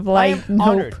beacon of light and hope.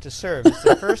 I am honored to serve as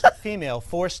the first female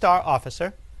 4-star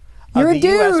officer of the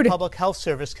U.S. Public Health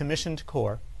Service Commissioned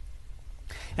Corps.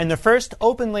 And the first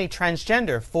openly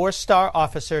transgender 4-star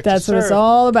officer That's to serve. what it's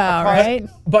all about, right?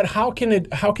 But how can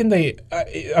they,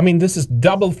 I mean, this is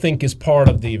doublethink is part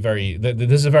of this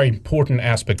is a very important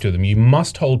aspect to them. You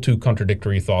must hold two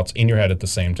contradictory thoughts in your head at the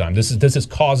same time. This is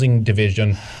causing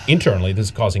division internally. This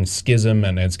is causing schism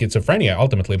and schizophrenia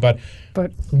ultimately. But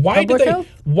why do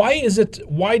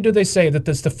they say that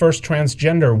this is the first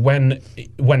transgender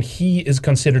when he is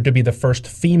considered to be the first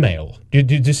female? Do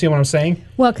you see what I'm saying?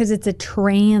 Well, because it's a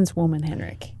trans woman,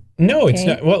 Henrik. No, it's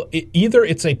not. Well, either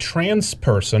it's a trans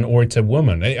person or it's a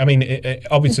woman. I mean,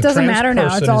 obviously, it doesn't trans matter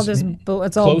now. It's all just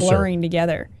closer. blurring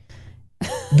together.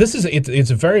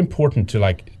 It's very important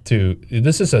to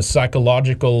this is a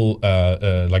psychological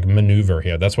like maneuver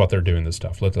here. That's what they're doing. This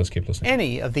stuff. Let's keep listening.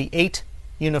 Any of the 8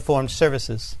 uniformed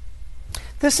services.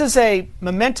 This is a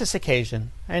momentous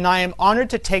occasion, and I am honored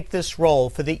to take this role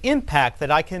for the impact that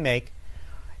I can make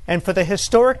and for the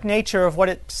historic nature of what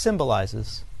it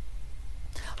symbolizes.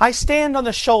 I stand on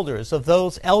the shoulders of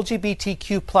those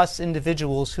LGBTQ plus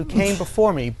individuals who came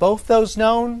before me, both those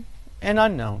known and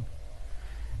unknown.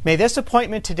 May this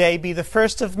appointment today be the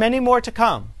first of many more to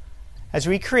come as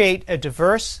we create a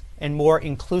diverse and more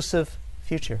inclusive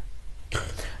future.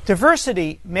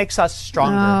 Diversity makes us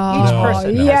stronger. Each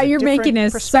person has you're making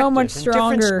us so much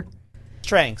stronger.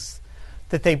 Strengths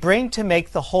that they bring to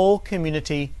make the whole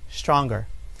community stronger.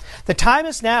 The time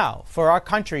is now for our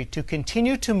country to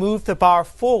continue to move the bar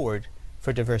forward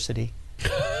for diversity.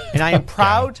 And I am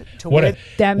proud to what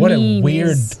a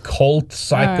weird cult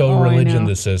psycho religion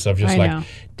this is of just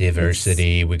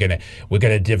diversity. We're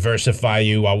gonna diversify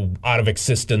you out of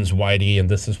existence, Whitey, and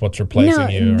this is what's replacing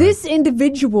you. This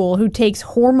individual who takes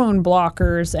hormone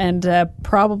blockers and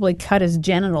probably cut his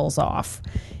genitals off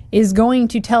is going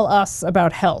to tell us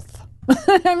about health.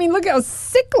 I mean, look how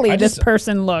sickly this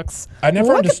person looks. I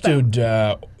never understood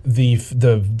the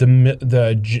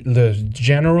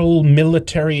general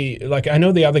military. Like, I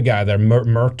know the other guy there,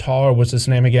 Murtaugh was his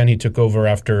name again. He took over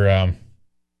after.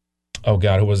 Oh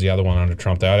God, who was the other one under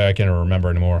Trump? I can't remember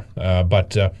anymore.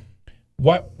 But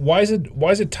why is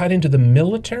it tied into the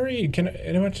military? I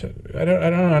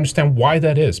don't understand why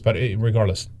that is. But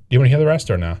regardless. Do you want to hear the rest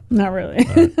or no? Not really.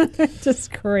 Right.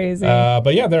 Just crazy.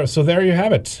 But yeah, there you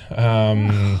have it.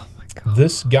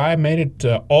 This guy made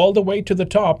it all the way to the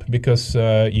top because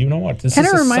you know what? This kind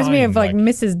of reminds me of like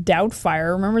Mrs.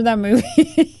 Doubtfire. Remember that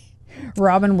movie?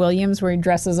 Robin Williams, where he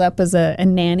dresses up as a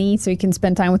nanny so he can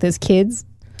spend time with his kids.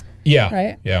 Yeah.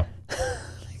 Right? Yeah. Oh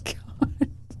my God.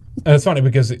 And it's funny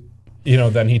because,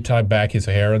 then he tied back his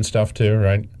hair and stuff too,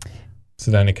 right? So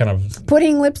then it kind of...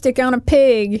 Putting lipstick on a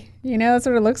pig. That's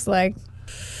what it looks like.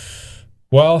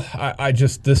 Well,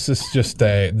 this is just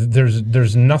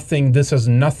there's nothing, this has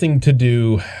nothing to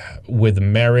do with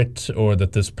merit or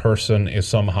that this person is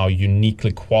somehow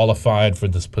uniquely qualified for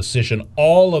this position.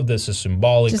 All of this is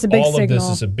symbolic. Just a big All signal. of this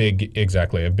is a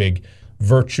big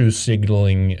virtue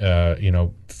signaling,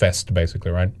 fest,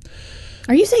 basically, right?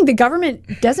 Are you saying the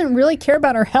government doesn't really care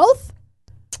about our health?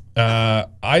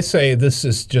 I say this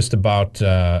is just about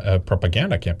a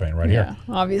propaganda campaign right here.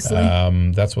 Yeah, obviously.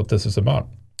 That's what this is about.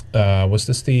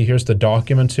 Here's the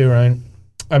document too, right?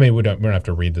 I mean, we don't have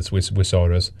to read this. We saw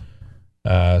it as.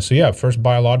 First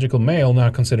biological male, now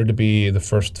considered to be the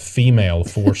first female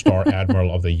 4-star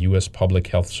admiral of the U.S. Public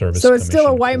Health Service. So it's still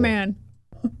a white man.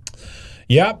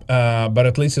 Yeah, but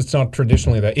at least it's not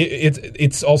traditionally that.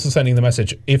 It's also sending the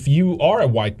message: if you are a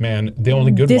white man, the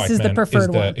only good white man is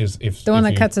the one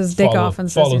that cuts his dick off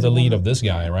and follow the lead of this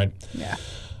guy, right? Yeah.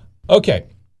 Okay.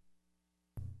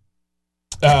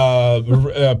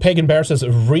 Pagan Bear says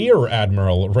Rear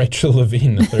Admiral Rachel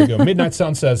Levine. There you go. Midnight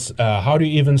Sun says, how do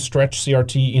you even stretch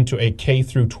CRT into a K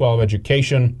through 12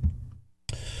 education?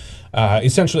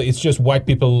 Essentially, it's just white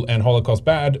people and Holocaust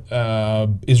bad,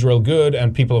 Israel good,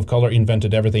 and people of color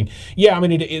invented everything. Yeah, I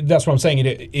mean, that's what I'm saying.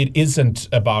 It isn't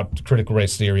about critical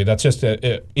race theory. That's just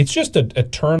it's just a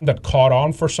term that caught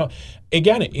on for some.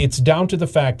 Again, it's down to the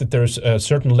fact that there's a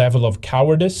certain level of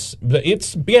cowardice.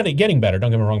 It's getting better, don't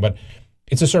get me wrong, but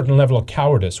it's a certain level of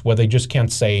cowardice where they just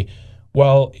can't say,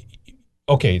 well,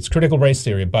 okay, it's critical race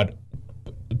theory, but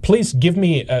please give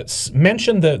me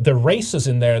mention the races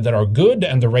in there that are good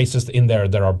and the races in there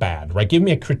that are bad, right? Give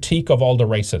me a critique of all the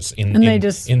races in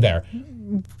there.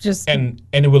 Just and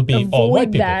it will be all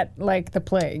white people. That like the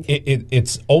plague.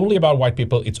 It's only about white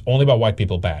people. It's only about white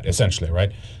people bad, essentially,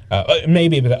 right?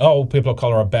 Maybe people of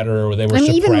color are better, or they were.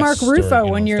 Even Mark Rufo,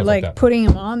 when you're like putting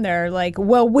him on there, like,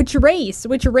 well, which race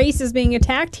is being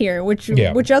attacked here? Which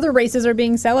other races are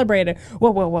being celebrated?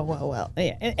 Well,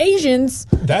 Asians.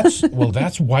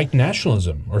 That's white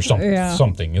nationalism or something. Yeah.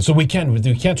 Something. So we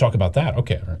can't talk about that.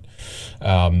 Okay, right.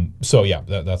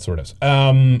 That's what it is.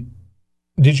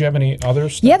 Did you have any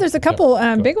others? Yeah, there's a couple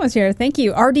big ones here. Thank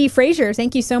you. R.D. Frazier,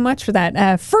 thank you so much for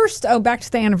that. First, back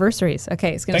to the anniversaries.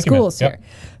 Okay, it's going to school us here.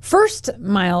 First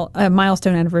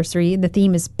milestone anniversary, the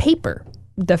theme is paper.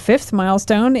 The 5th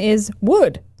milestone is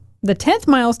wood. The 10th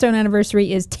milestone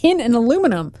anniversary is tin and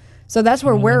aluminum. So that's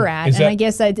where we're at. I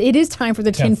guess it is time for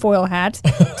the tinfoil hat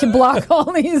to block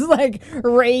all these like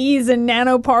rays and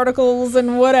nanoparticles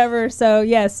and whatever. So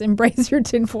yes, embrace your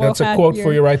tinfoil hat. That's a quote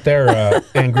for you right there,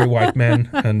 Angry White Man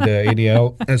and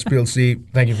ADL,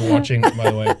 SPLC. Thank you for watching, by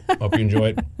the way. Hope you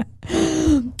enjoyed.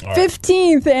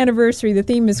 15th anniversary. The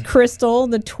theme is crystal.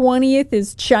 The 20th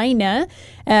is China.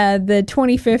 The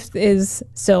 25th is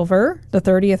silver. The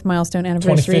 30th milestone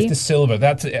anniversary. 25th is silver.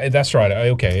 That's right.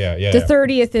 Okay, yeah. The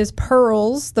 30th is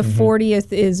pearls. The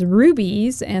 40th is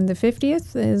rubies, and the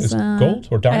 50th is gold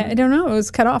or diamond. I don't know. It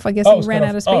was cut off. I guess it ran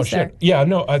out of space there. Yeah,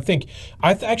 no. I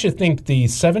actually think the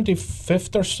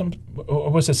 75th or something. Or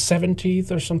was it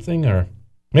 70th or something or?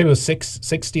 Maybe it was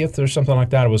 60th or something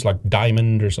like that. It was like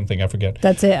diamond or something. I forget.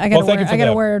 That's it. I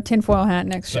gotta wear a tinfoil hat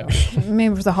next show.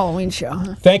 Maybe it was a Halloween show.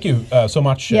 Thank you so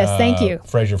much. Yes, thank you,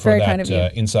 Fraser, for that kind of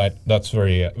insight. That's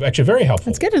very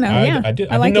helpful. That's good to know. I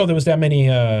didn't know there was that many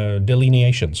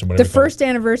delineations. Or whatever the first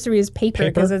anniversary is paper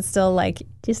because it's still like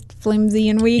just flimsy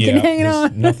and weak and hanging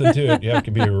on. Nothing to it. Yeah, it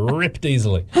can be ripped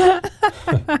easily.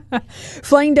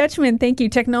 Flying Dutchman, thank you.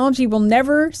 Technology will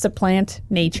never supplant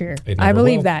nature. I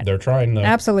believe that. They're trying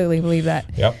though. Absolutely believe that.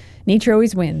 Yep. Nature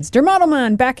always wins. Der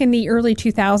Modelman, back in the early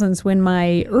 2000s when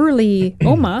my early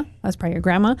Oma, that's probably your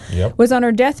grandma, was on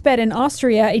her deathbed in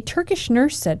Austria, a Turkish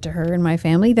nurse said to her and my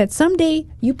family that someday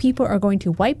you people are going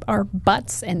to wipe our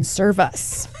butts and serve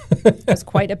us. It's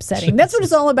quite upsetting. That's what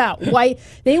it's all about.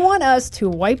 They want us to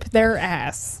wipe their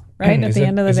ass. Right at the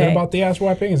end of the day. Is it about the ass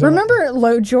wiping?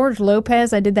 Remember George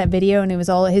Lopez? I did that video and it was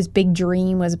all his big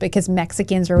dream was because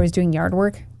Mexicans are always doing yard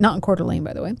work. Not in Coeur d'Alene,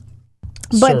 by the way.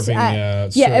 But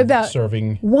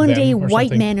serving one day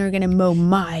white men are going to mow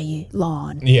my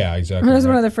lawn. Yeah, exactly. That was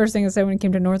one of the first things I said when I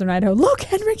came to Northern Idaho. Look,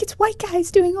 Henrik, it's white guys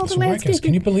doing all the landscaping.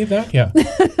 Can you believe that? Yeah.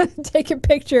 Take a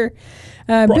picture.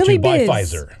 Brought Billy to you by Biz.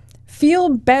 Pfizer. Feel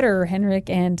better, Henrik,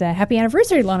 and happy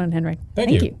anniversary, Lana and Henrik. Thank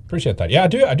you. Appreciate that. Yeah,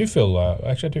 I do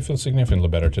feel significantly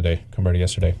better today compared to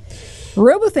yesterday.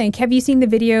 Robothink, have you seen the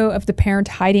video of the parent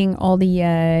hiding all the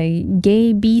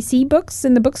gay BC books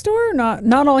in the bookstore?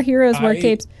 Not all heroes wear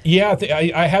capes. Yeah,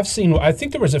 I have seen. I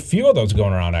think there was a few of those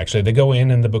going around. Actually, they go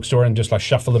in the bookstore and just like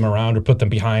shuffle them around or put them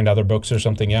behind other books or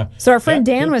something. Yeah. So our friend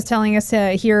Dan was telling us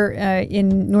here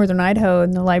in Northern Idaho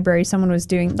in the library, someone was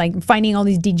doing like finding all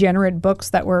these degenerate books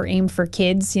that were aimed for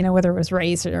kids. You know, whether it was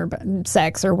race or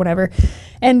sex or whatever,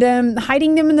 and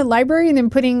hiding them in the library and then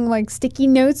putting like sticky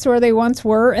notes where they once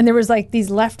were. And there was like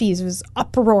these lefties, it was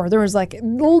uproar. There was like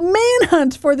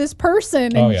manhunt for this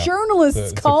person and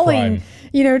journalists calling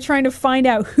trying to find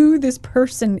out who this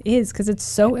person is, because it's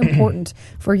so important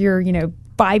for your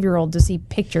 5-year-old to see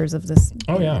pictures of this.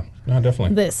 Oh yeah, no,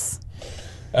 definitely this.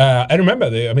 I remember,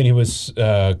 he was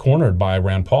cornered by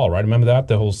Rand Paul, right? Remember that?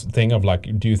 The whole thing of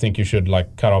like, do you think you should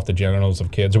like cut off the genitals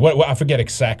of kids? Or what, I forget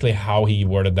exactly how he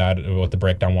worded that, what the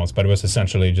breakdown was, but it was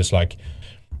essentially just like,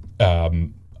 oh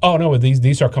no,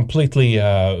 these are completely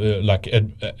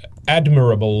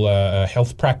admirable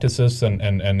health practices,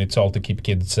 and it's all to keep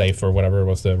kids safe or whatever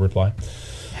was the reply.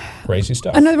 Crazy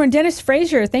stuff. Another one, Dennis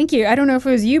Frazier. Thank you. I don't know if it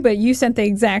was you, but you sent the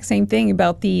exact same thing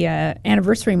about the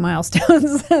anniversary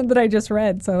milestones that I just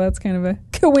read. So that's kind of a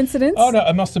coincidence. Oh no,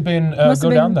 it must have been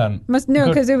down then.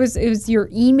 Because it was your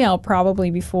email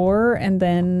probably before, and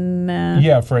then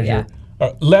Frazier. Yeah.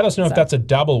 Let us know if that's a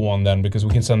double one then, because we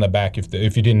can send that back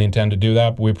if you didn't intend to do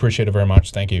that. We appreciate it very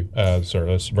much. Thank you, sir.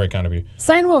 That's very kind of you.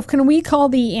 Sign Wolf, can we call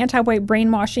the anti-white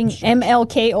brainwashing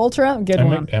MLK Ultra? Good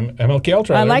one. MLK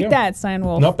Ultra. I like that, Sign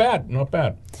Wolf. Not bad.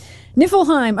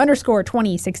 Niflheim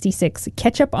 _2066.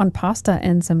 Ketchup on pasta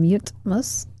and some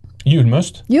Jutmus.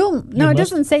 Julmust? No, it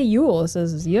doesn't say Jule. It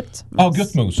says Jutmus. Oh,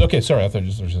 Jutmus. Okay, sorry. I thought you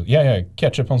just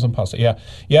ketchup on some pasta.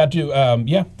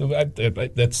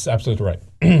 That's absolutely right.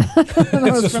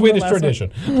 It's a Swedish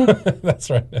tradition. That's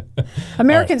right.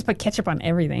 Americans put ketchup on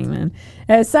everything,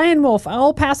 man. Cyan Wolf,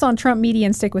 I'll pass on Trump media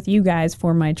and stick with you guys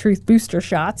for my truth booster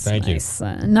shots. Thank you.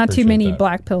 Not too many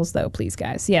black pills, though, please,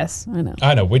 guys. Yes, I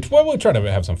know. We'll try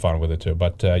to have some fun with it, too.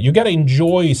 But you got to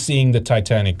enjoy seeing the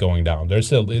Titanic going down.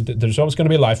 There's always going to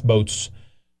be lifeboats.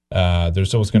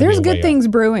 There's always going to be a good things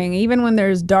brewing, even when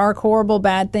there's dark, horrible,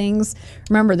 bad things.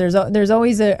 Remember, there's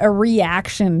always a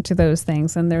reaction to those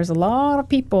things, and there's a lot of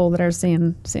people that are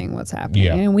seeing what's happening,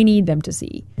 and we need them to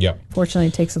see. Yeah. Fortunately,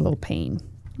 it takes a little pain,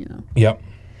 Yep.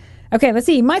 Okay, let's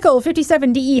see. Michael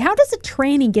 57DE. How does a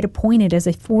tranny get appointed as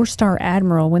a 4-star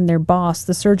admiral when their boss,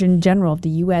 the Surgeon General of the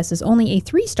U.S., is only a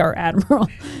 3-star admiral?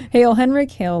 Hail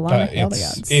Henrik. Hail Lana. Hail the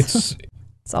gods.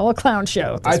 It's all a clown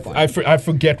show at this point. I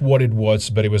forget what it was,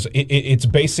 but it's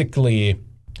basically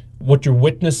what you're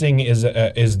witnessing is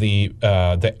the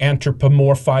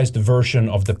anthropomorphized version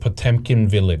of the Potemkin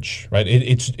village, right?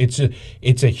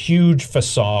 It's a huge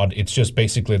facade. It's just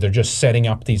basically they're just setting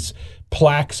up these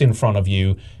plaques in front of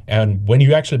you, and when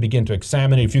you actually begin to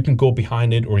examine it, if you can go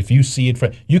behind it or if you see it,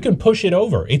 you can push it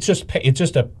over. It's just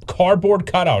a cardboard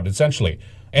cutout essentially,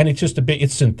 and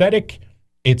it's synthetic.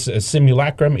 It's a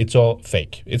simulacrum. It's all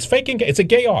fake. It's faking. It's a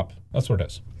gay op. That's what it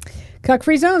is.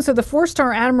 Cuck-free zone. So the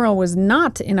 4-star admiral was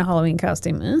not in a Halloween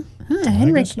costume.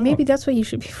 Henrik, maybe that's what you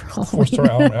should be for Halloween.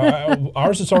 4-star admiral.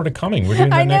 Ours is already coming. We're doing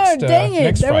that next dang it.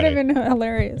 next that Friday. would have been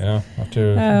hilarious. Yeah, I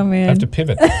have to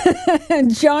pivot.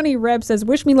 Johnny Reb says,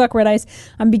 wish me luck, Red Ice.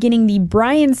 I'm beginning the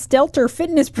Brian Stelter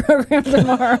fitness program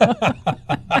tomorrow.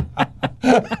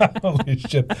 Holy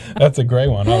shit. That's a great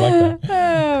one. I like that.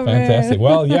 Oh, fantastic. Man.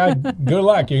 Well, yeah, good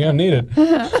luck. You're going to need it.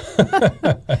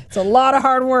 It's a lot of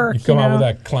hard work. You come out with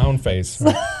that clown face.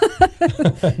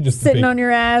 Just sitting on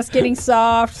your ass, getting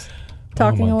soft,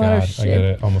 talking a lot of shit. I get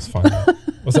it. Almost fine.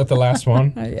 Was that the last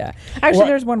one? Yeah. Actually,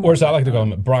 there's one more. Or as I like to call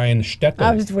him, Brian Stettel.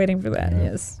 I was just waiting for that.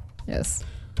 Yeah. Yes.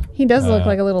 He does look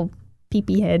like a little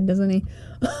peepee head, doesn't he?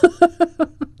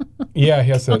 Yeah,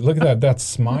 he has to. Look at that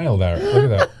smile there. Look at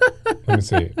that. Let me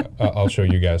see. I'll show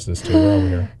you guys this too. We're over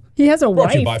here. He has a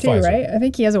wife too, Pfizer. Right? I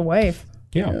think he has a wife.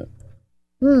 Yeah.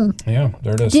 Yeah,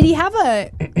 there it is. Did he have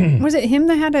was it him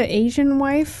that had an Asian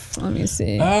wife? Let me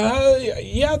see.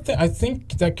 I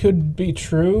think that could be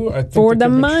true. I think for the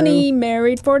money,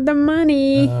 married for the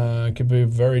money. It could be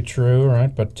very true,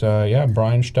 right? But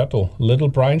Brian Stettel, little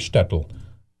Brian Stettel.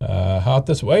 Hot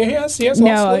this way. He has lost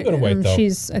a little bit of weight, though.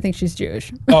 I think she's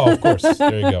Jewish. Oh, of course.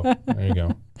 There you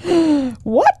go.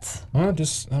 What?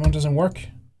 That one doesn't work.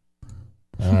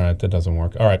 All right, that doesn't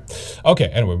work. All right. Okay,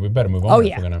 anyway, we better move on. Oh,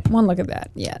 yeah. One look at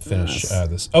that. Yeah. Finish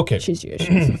this. Okay. She's Jewish.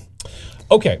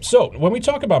 Okay, so when we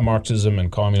talk about Marxism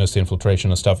and communist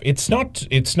infiltration and stuff, it's not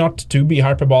to be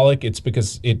hyperbolic. It's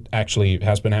because it actually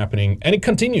has been happening, and it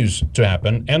continues to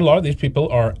happen. And a lot of these people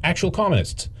are actual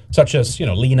communists, such as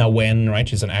Lena Wen, right?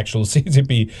 She's an actual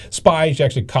CCP spy. She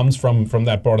actually comes from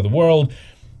that part of the world.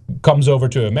 Comes over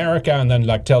to America and then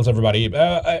tells everybody,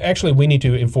 actually, we need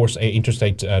to enforce a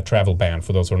interstate travel ban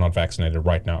for those who are not vaccinated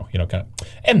right now.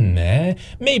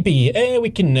 Maybe we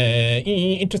can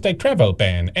interstate travel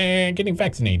ban getting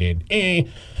vaccinated.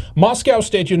 Moscow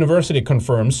State University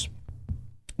confirms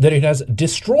that it has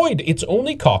destroyed its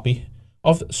only copy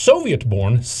of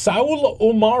Soviet-born Saul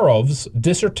Omarov's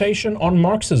dissertation on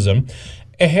Marxism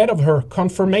ahead of her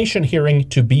confirmation hearing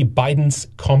to be Biden's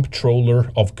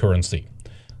comptroller of currency.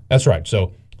 That's right.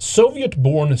 So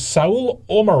Soviet-born Saul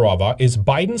Omarova is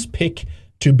Biden's pick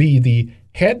to be the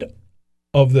head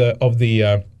of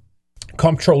the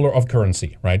comptroller of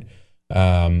currency, right?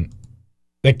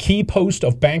 The key post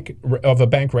of a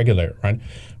bank regulator, right?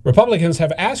 Republicans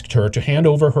have asked her to hand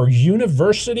over her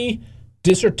university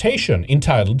dissertation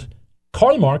entitled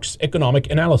Karl Marx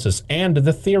Economic Analysis and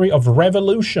the Theory of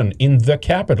Revolution in the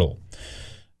Capital.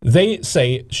 They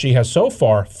say she has so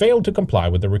far failed to comply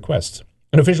with the requests.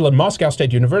 An official at Moscow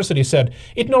State University said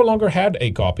it no longer had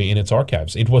a copy in its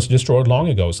archives. It was destroyed long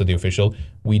ago, said the official.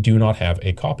 We do not have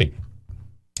a copy.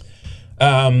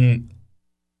 Let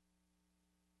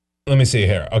me see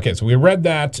here. Okay, so we read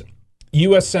that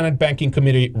U.S. Senate Banking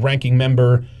Committee ranking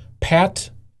member Pat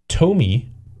Toomey,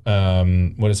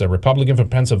 a Republican from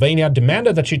Pennsylvania,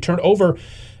 demanded that she turn over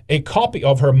a copy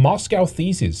of her Moscow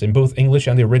thesis in both English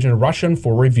and the original Russian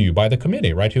for review by the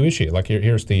committee. Right? Who is she? Like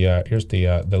here's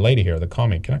the lady here, the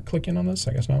comment. Can I click in on this?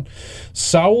 I guess not.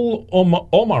 Saul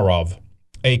Omarov,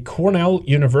 a Cornell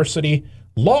University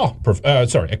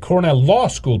a Cornell Law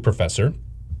School professor,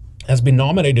 has been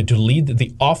nominated to lead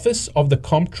the Office of the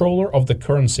Comptroller of the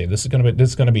Currency. This is going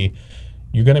to be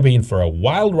you're going to be in for a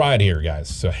wild ride here, guys.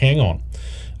 So hang on.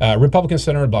 Republican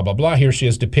Senator, blah blah blah. Here she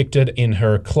is depicted in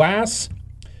her class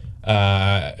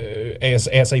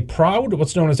as a proud,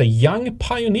 what's known as a young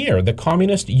pioneer, the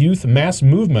communist youth mass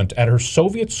movement at her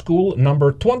Soviet school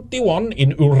number 21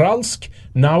 in Uralsk,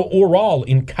 now Ural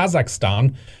in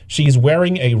Kazakhstan. She's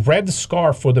wearing a red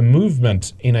scarf for the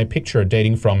movement in a picture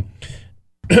dating from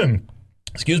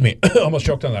excuse me, almost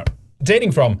choked on that.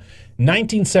 Dating from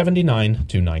 1979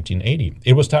 to 1980.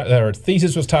 Her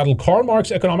thesis was titled Karl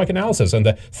Marx Economic Analysis and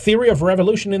the Theory of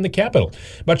Revolution in the Capital.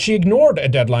 But she ignored a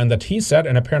deadline that he set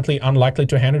and apparently unlikely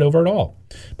to hand it over at all.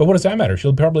 But what does that matter?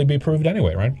 She'll probably be approved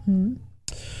anyway, right?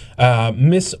 Mm-hmm.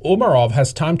 Ms. Umarov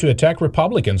has time to attack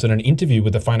Republicans in an interview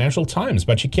with the Financial Times,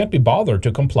 but she can't be bothered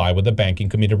to comply with the Banking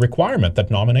Committee requirement that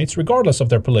nominates regardless of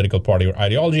their political party or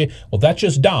ideology. Well, that's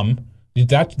just dumb.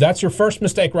 That's your first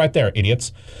mistake right there,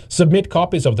 idiots. Submit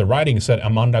copies of the writing, said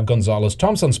Amanda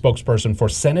Gonzalez-Thompson, spokesperson for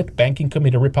Senate Banking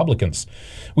Committee Republicans.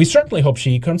 We certainly hope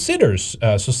she considers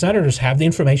so senators have the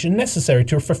information necessary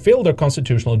to fulfill their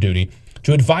constitutional duty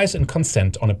to advise and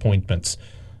consent on appointments.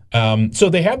 So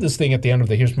they have this thing at the end of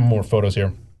here's more photos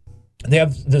here. They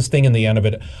have this thing in the end of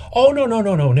it. Oh,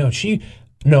 no. She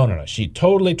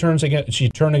totally turned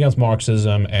against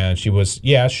Marxism, and she was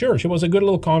a good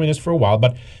little communist for a while,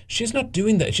 but she's not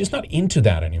doing that. She's not into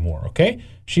that anymore, okay?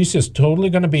 She's just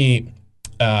totally going to be,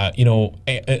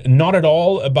 not at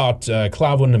all about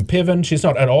Klavin and Piven. She's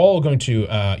not at all going to,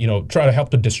 try to help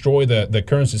to destroy the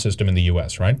currency system in the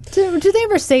U.S., right? Did they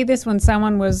ever say this when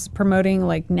someone was promoting,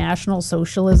 like, National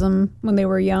Socialism when they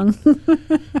were young?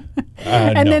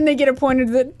 And no. Then they get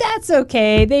appointed that that's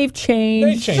okay. They've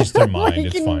changed. They changed their mind.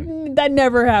 It's fine. That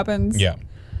never happens. Yeah.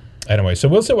 Anyway, so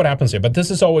we'll see what happens here. But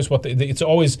this is always it's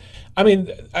always, I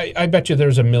mean, I bet you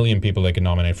there's a million people they can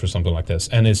nominate for something like this.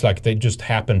 And it's like they just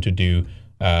happen to do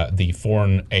the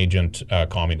foreign agent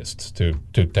communists to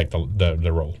take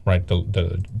the role, right?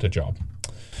 The job.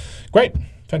 Great.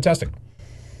 Fantastic.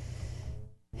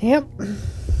 Yep.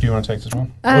 Do you want to take this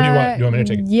one? Or do you want me to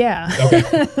take it? Yeah.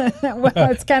 Okay.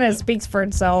 Well, it kind of speaks for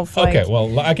itself. Okay,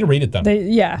 well, I can read it then.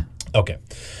 Yeah. Okay.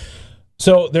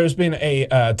 So there's been a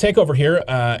takeover here,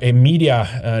 a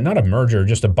media, not a merger,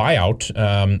 just a buyout,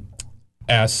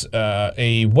 as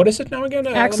what is it now again?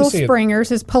 Axel Springer's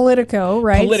his Politico,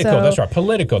 right? Politico, that's right.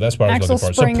 Politico, that's what I was looking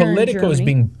for. So Politico is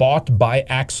being bought by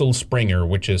Axel Springer,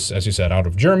 which is, as you said, out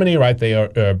of Germany, right? They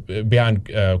are behind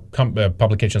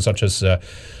publications such as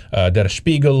Der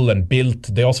Spiegel and Bild.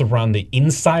 They also run the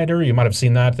Insider. You might have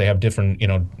seen that. They have different,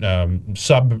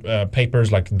 sub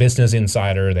papers like Business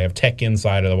Insider. They have Tech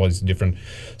Insider. All these different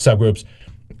subgroups.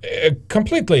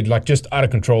 Completely like just out of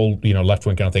control, left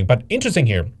wing kind of thing. But interesting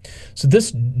here. So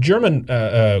this German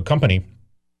company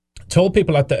told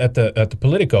people at the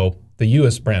Politico, the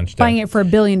U.S. branch, buying it for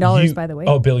 $1 billion, by the way.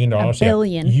 Oh, $1 billion. $1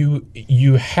 billion. Yeah.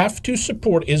 You have to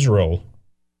support Israel,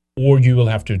 or you will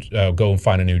have to go and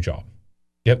find a new job.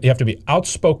 You have to be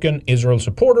outspoken Israel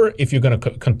supporter if you're going to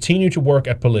continue to work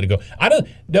at Politico. Don't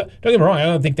get me wrong. I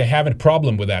don't think they have a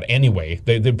problem with that anyway.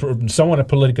 Someone at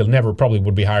Politico never probably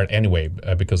would be hired anyway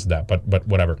because of that. But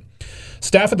whatever.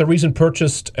 Staff at the recent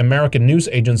purchased American news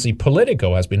agency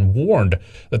Politico has been warned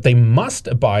that they must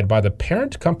abide by the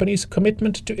parent company's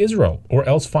commitment to Israel or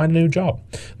else find a new job,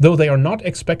 though they are not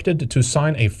expected to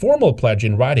sign a formal pledge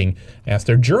in writing as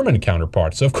their German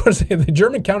counterparts. So, of course, the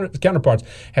German counterparts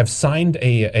have signed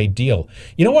a deal.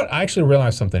 You know what? I actually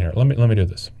realized something here. Let me do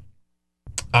this.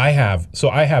 I have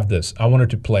this. I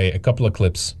wanted to play a couple of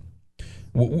clips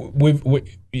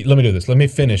let me do this. Let me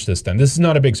finish this then. This is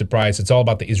not a big surprise. It's all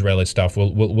about the Israeli stuff.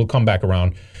 We'll come back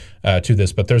around to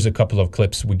this, but there's a couple of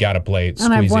clips we got to play.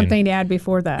 And I have one thing to add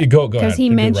before that. Go ahead. Because he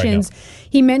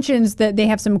mentions that they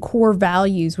have some core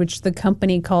values, which the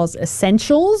company calls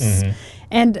essentials. Mm-hmm.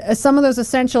 And some of those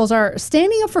essentials are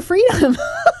standing up for freedom,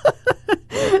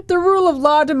 the rule of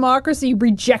law, democracy,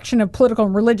 rejection of political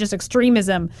and religious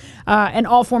extremism, and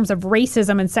all forms of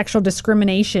racism and sexual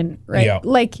discrimination, right? Yeah.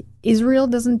 Like, Israel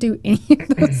doesn't do any of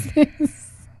those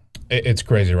things. It's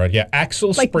crazy, right? Yeah,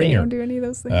 Axel Springer. They don't do any of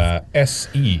those things.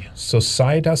 SE,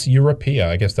 Societas Europea.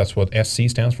 I guess that's what SC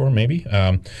stands for, maybe.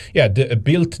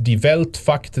 Bild, Die Welt,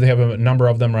 Fakt. They have a number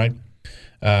of them, right?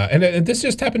 And this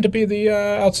just happened to be the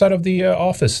outside of the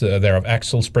office there of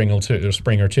Axel Springer too.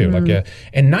 Mm-hmm. Like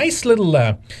a nice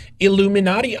little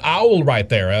Illuminati owl right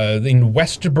there in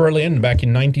West Berlin back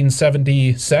in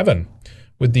 1977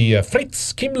 with the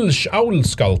Fritz Kimmelsch owl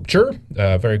sculpture.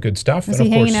 Very good stuff. Was he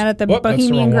hanging out at the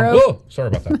Bohemian Grove? Oh, sorry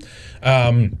about that.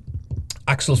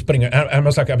 Axel Springer. I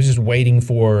was just waiting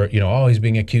for, he's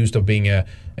being accused of being a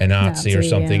Nazi or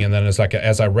something. Yeah. And then it's like,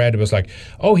 as I read, it was like,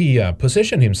 he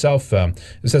positioned himself. It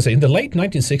says, in the late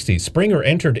 1960s, Springer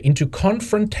entered into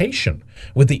confrontation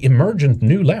with the emergent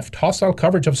New Left. Hostile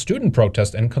coverage of student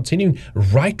protest and continuing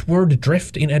rightward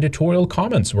drift in editorial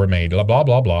comments were made, blah, blah,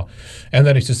 blah, blah. And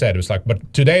then it just said, it was like,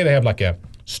 but today they have like a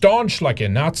staunch, like a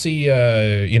Nazi,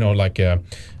 well,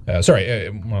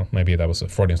 maybe that was a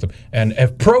Freudian slip. And a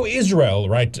pro-Israel,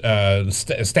 right,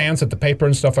 stance at the paper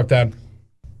and stuff like that.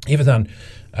 Even then,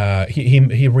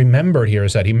 he remembered here,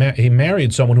 is that he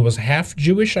married someone who was half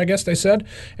Jewish, I guess they said.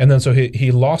 And then so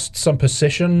he lost some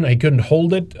position. He couldn't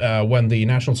hold it when the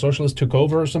National Socialists took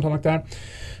over or something like that.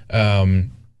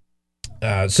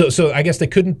 So I guess they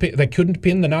couldn't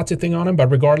pin the Nazi thing on him,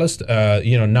 but regardless,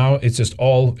 now it's just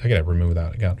all, I gotta remove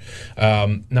that again.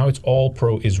 Now it's all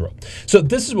pro-Israel. So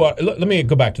this is what, let me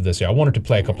go back to this here. I wanted to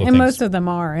play a couple of things. And most of them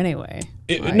are anyway.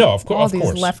 No, of course. All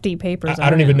these lefty papers. I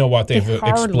don't even know what they've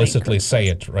explicitly say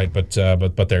it, right? But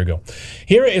there you go.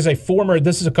 Here is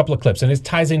this is a couple of clips, and it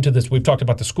ties into this. We've talked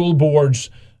about the school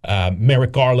boards.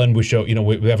 Merrick Garland, we show,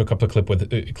 we have a couple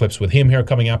of clips with him here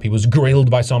coming up. He was grilled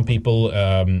by some people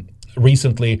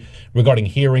recently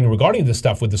regarding this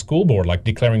stuff with the school board, like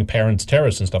declaring parents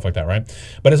terrorists and stuff like that, right?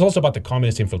 But it's also about the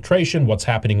communist infiltration, what's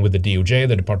happening with the DOJ,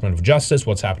 the Department of Justice,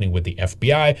 what's happening with the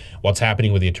FBI, what's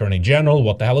happening with the Attorney General,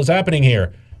 what the hell is happening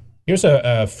here? Here's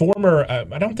a former,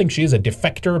 I don't think she's a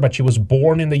defector, but she was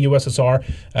born in the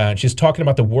USSR. She's talking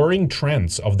about the worrying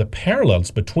trends of the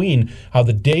parallels between how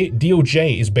the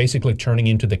DOJ is basically turning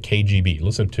into the KGB.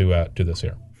 Listen to this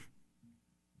here.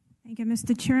 Thank you,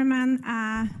 Mr. Chairman,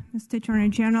 Mr. Attorney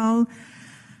General.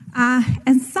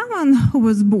 As someone who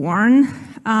was born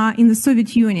in the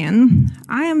Soviet Union,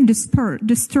 I am very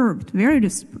disturbed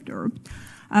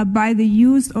by the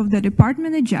use of the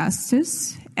Department of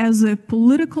Justice as a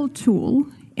political tool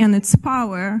and its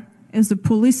power as a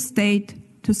police state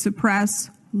to suppress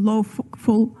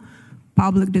lawful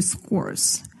public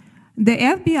discourse. The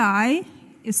FBI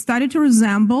is starting to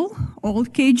resemble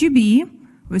old KGB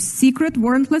with secret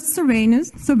warrantless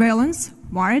surveillance,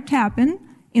 wiretapping,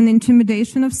 and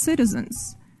intimidation of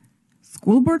citizens.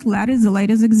 School board lead is the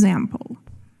latest example.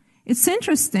 It's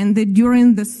interesting that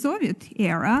during the Soviet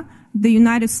era, the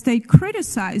United States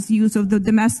criticized use of the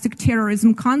domestic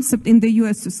terrorism concept in the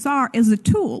USSR as a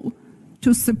tool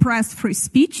to suppress free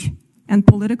speech and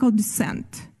political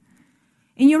dissent.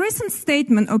 In your recent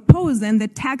statement opposing the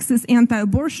Texas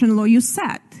anti-abortion law, you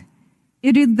said,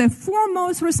 it is the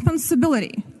foremost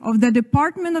responsibility of the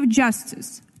Department of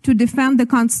Justice to defend the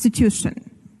Constitution.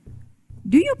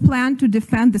 Do you plan to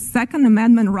defend the Second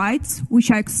Amendment rights, which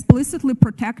are explicitly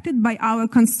protected by our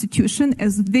Constitution,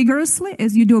 as vigorously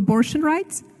as you do abortion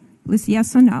rights? Please,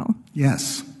 yes or no?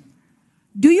 Yes.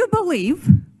 Do you believe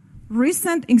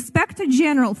recent Inspector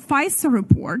General FISA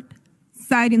report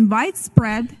citing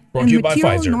widespread and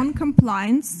material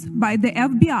non-compliance by the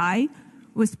FBI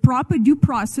with proper due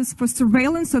process for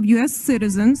surveillance of U.S.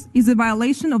 citizens is a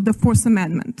violation of the Fourth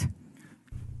Amendment?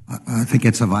 I think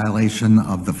it's a violation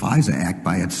of the FISA Act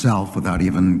by itself without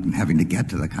even having to get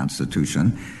to the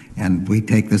Constitution. And we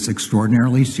take this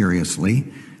extraordinarily seriously.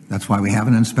 That's why we have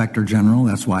an Inspector General.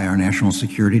 That's why our National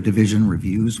Security Division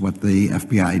reviews what the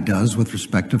FBI does with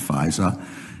respect to FISA.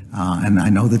 And I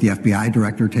know that the FBI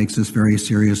director takes this very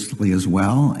seriously as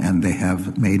well, and they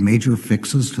have made major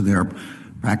fixes to their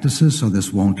practices so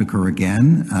this won't occur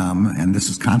again. And this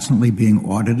is constantly being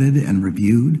audited and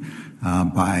reviewed.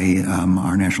 by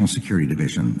our National Security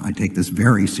Division. I take this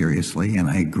very seriously, and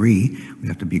I agree we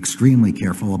have to be extremely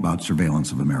careful about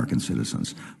surveillance of American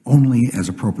citizens, only as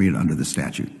appropriate under the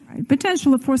statute. Right.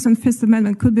 Potential of Fourth and Fifth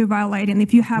Amendment could be violated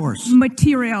if you have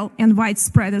material and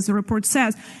widespread, as the report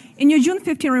says. In your June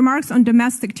 15 remarks on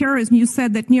domestic terrorism, you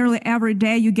said that nearly every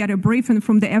day you get a briefing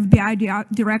from the FBI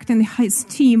director and his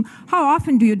team. How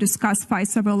often do you discuss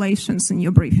FISA violations in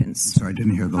your briefings? Sorry, I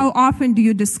didn't hear the... How often do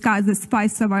you discuss these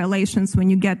FISA violations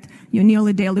when you get your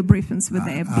nearly daily briefings with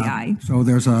the FBI? So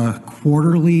there's a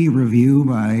quarterly review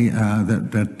by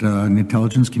that the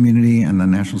intelligence community and the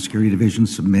National Security Division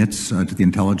submits to the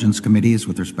intelligence committees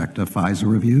with respect to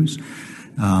FISA reviews.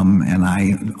 And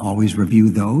I always review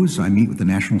those. I meet with the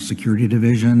National Security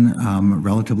Division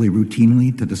relatively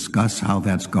routinely to discuss how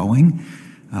that's going.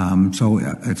 So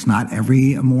it's not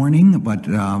every morning, but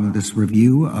this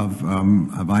review of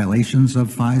violations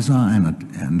of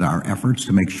FISA and our efforts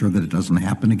to make sure that it doesn't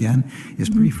happen again is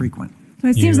pretty frequent. So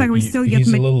it seems like we still get...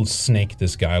 He's a little snake,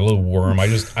 this guy, a little worm.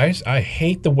 I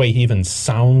hate the way he even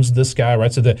sounds, this guy,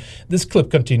 right? So this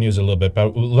clip continues a little bit,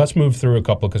 but let's move through a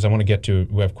couple because I want to get to,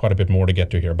 we have quite a bit more to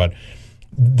get to here, but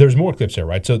there's more clips here,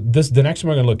 right? So the next one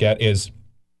we're going to look at is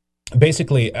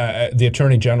basically the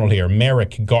Attorney General here,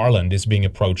 Merrick Garland, is being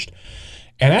approached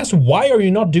and asked, why are you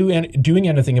not doing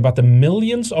anything about the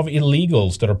millions of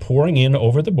illegals that are pouring in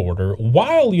over the border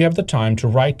while you have the time to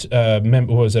write, a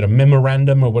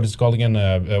memorandum, or what is it called again,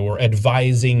 or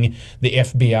advising the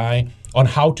FBI on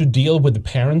how to deal with the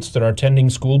parents that are attending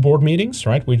school board meetings,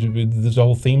 right? This is the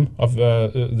whole theme of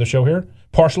the show here,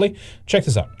 partially. Check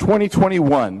this out.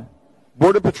 2021,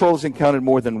 Border Patrol has encountered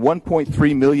more than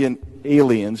 1.3 million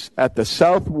aliens at the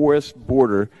southwest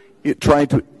border trying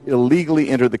to illegally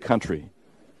enter the country.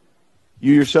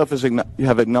 You yourself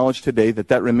have acknowledged today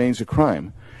that remains a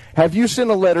crime. Have you sent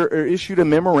a letter or issued a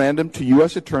memorandum to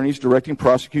U.S. attorneys directing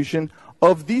prosecution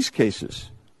of these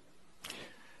cases?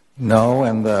 No,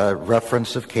 and the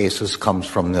reference of cases comes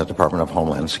from the Department of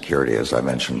Homeland Security, as I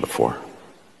mentioned before.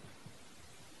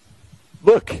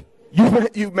 Look,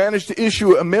 you managed to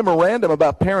issue a memorandum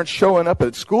about parents showing up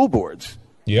at school boards.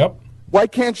 Yep. Why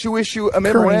can't you issue a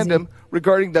memorandum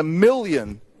regarding the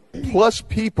million-plus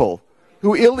people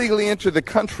who illegally enter the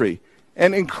country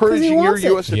and encouraging your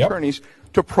U.S. attorneys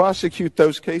to prosecute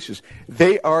those cases?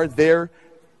 They are there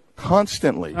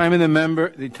constantly.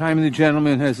 The time of the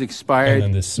gentleman has expired. And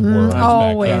then this world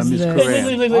always Ms. this.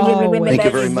 Graham. Thank you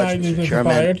very much, Mr.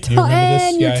 Chairman.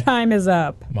 And your time is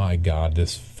up. My God,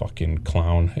 this fucking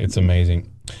clown. It's amazing.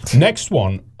 Next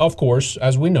one, of course,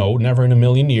 as we know, never in a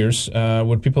million years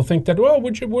would people think that, well,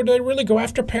 would they really go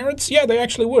after parents? Yeah, they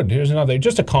actually would. Here's another,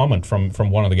 just a comment from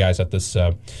one of the guys at this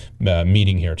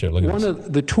meeting here, too. Look at this. One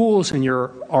of the tools in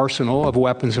your arsenal of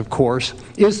weapons, of course,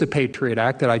 is the Patriot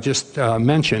Act that I just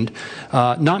mentioned.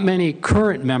 Not many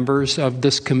current members of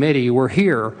this committee were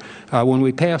here when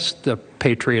we passed the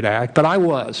Patriot Act, but I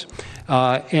was.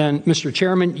 And, Mr.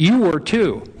 Chairman, you were,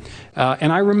 too.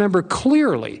 And I remember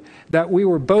clearly that we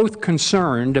were both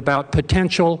concerned about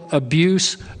potential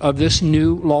abuse of this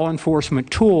new law enforcement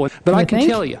tool. But I can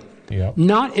tell you,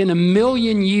 not in a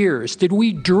million years did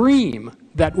we dream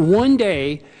that one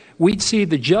day we'd see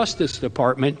the Justice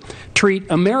Department treat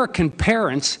American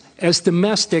parents as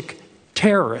domestic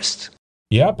terrorists.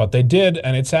 Yeah, but they did,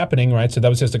 and it's happening, right? So that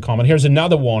was just a comment. Here's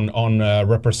another one on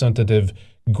Representative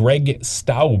Greg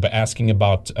Staub asking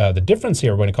about the difference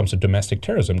here when it comes to domestic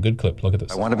terrorism. Good clip. Look at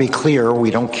this. I want to be clear.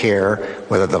 We don't care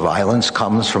whether the violence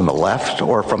comes from the left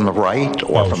or from the right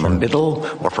or from the middle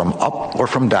or from up or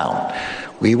from down.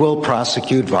 We will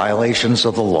prosecute violations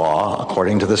of the law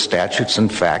according to the statutes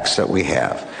and facts that we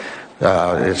have.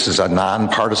 This is a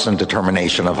nonpartisan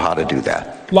determination of how to do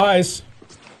that. Lies.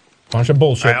 Bunch of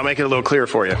bullshit. All right, I'll make it a little clearer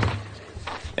for you.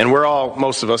 And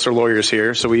most of us are lawyers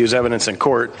here, so we use evidence in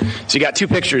court. So you got two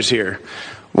pictures here.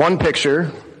 One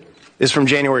picture is from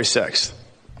January 6th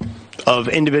of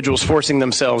individuals forcing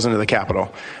themselves into the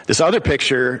Capitol. This other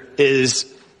picture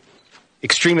is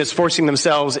extremists forcing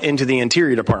themselves into the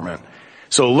Interior Department.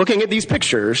 So looking at these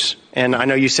pictures, and I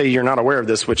know you say you're not aware of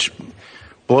this, which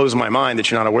blows my mind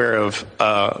that you're not aware of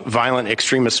violent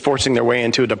extremists forcing their way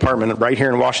into a department right here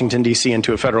in Washington, D.C.,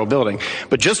 into a federal building.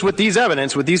 But just with these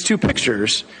evidence, with these two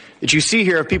pictures that you see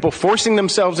here of people forcing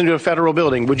themselves into a federal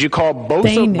building, would you call both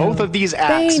of these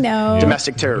acts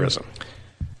domestic terrorism?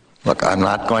 Look, I'm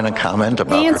not going to comment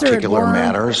about particular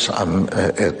matters.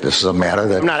 This is a matter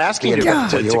that... I'm not asking you to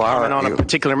comment on a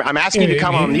particular... I'm asking you to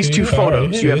comment on these two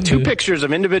photos. You have two pictures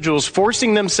of individuals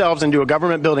forcing themselves into a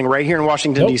government building right here in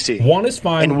Washington, D.C. One is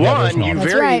fine. And one, you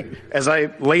as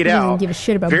I laid out, give a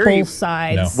shit about very both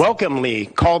sides. welcomely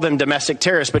call them domestic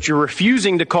terrorists, but you're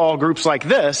refusing to call groups like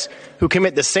this, who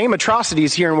commit the same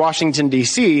atrocities here in Washington,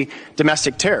 D.C.,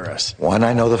 domestic terrorists. One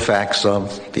I know the facts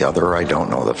of, the other I don't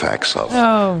know the facts of.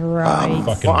 Oh,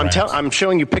 right. I'm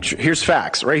showing you pictures. Here's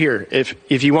facts right here. If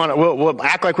you want to, we'll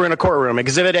act like we're in a courtroom.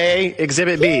 Exhibit A,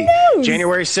 Exhibit B.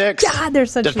 January 6th, God, they're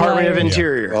such Department liars. of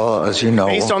Interior. Well, as you know,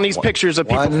 based on these pictures of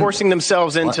people forcing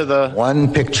themselves into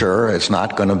one picture is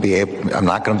not going to be. I'm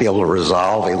not going to be able to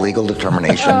resolve a legal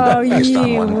determination based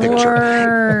on one picture.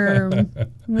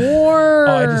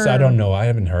 I don't know. I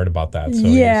haven't heard about that. So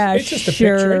it's just a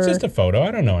picture. It's just a photo. I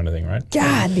don't know anything, right?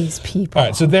 God, these people. All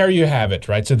right, so there you have it,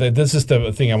 right? So this is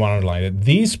the thing I want to underline.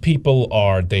 These people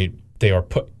are they are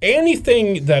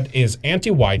anything that is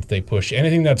anti-white, they push.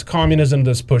 Anything that's communism,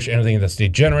 they push. Anything that's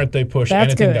degenerate, they push.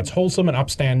 Anything that's wholesome and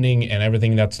upstanding, and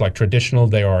everything that's like traditional,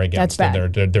 they are against. That's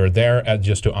bad. They're there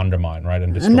just to undermine, right,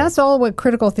 and destroy. And that's all what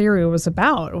critical theory was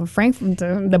about.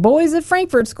 The boys at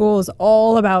Frankfurt School is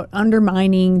all about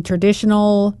undermining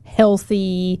traditional,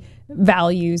 healthy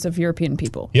values of European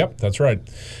people. Yep, that's right.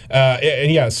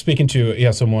 Speaking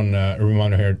to someone, a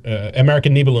reminder here,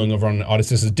 American Nibelung over on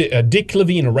Odyssey says Dick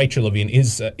Levine or Rachel Levine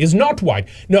is not white.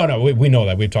 No, we know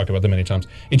that. We've talked about that many times.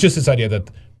 It's just this idea that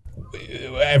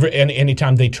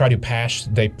anytime they try to pass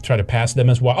them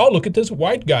as well. Oh, look at this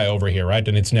white guy over here, right?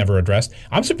 And it's never addressed.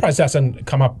 I'm surprised that hasn't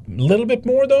come up a little bit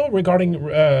more though regarding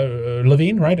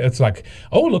Levine, right? It's like,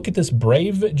 oh, look at this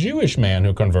brave Jewish man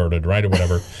who converted, right, or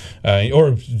whatever,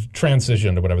 or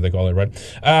transitioned or whatever they call it, right?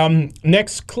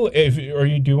 Next, do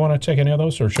you want to check any of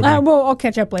those, or should we? Well, I'll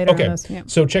catch up later on those. Yeah.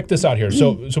 So check this out here.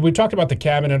 So we talked about the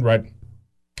cabinet, right?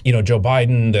 You know, Joe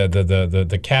Biden,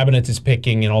 the cabinet is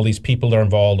picking, and all these people that are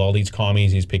involved, all these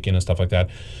commies he's picking and stuff like that.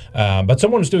 But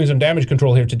someone is doing some damage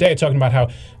control here today, talking about how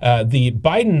the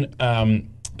Biden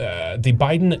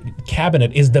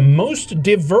cabinet is the most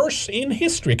diverse in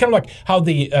history. Kind of like how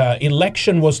the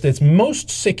election was the most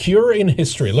secure in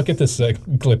history. Look at this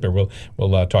clip here. We'll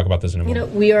talk about this in a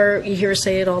moment. You hear us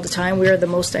say it all the time. We are the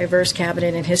most diverse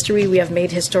cabinet in history. We have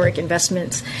made historic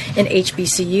investments in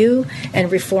HBCU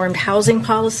and reformed housing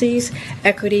policies.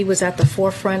 Equity was at the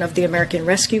forefront of the American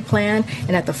Rescue Plan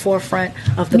and at the forefront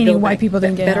of the Build Back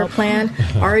Better plan.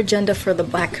 Our agenda for the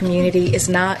Black community is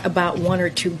not about one or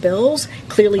two bills.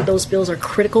 Clearly, those bills are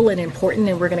critical and important,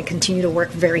 and we're going to continue to work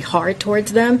very hard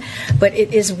towards them. But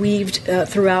it is weaved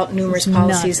throughout numerous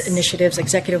policies, initiatives,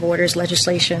 executive orders,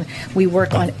 legislation. We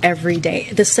work on every day.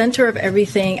 At the center of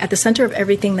everything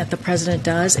that the president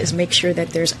does is make sure that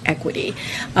there's equity.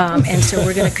 And so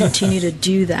we're going to continue to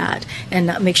do that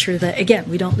and make sure that, again,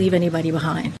 we don't leave anybody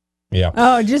behind. Yeah.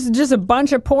 Oh, just a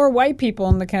bunch of poor white people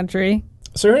in the country.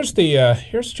 So here's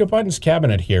Joe Biden's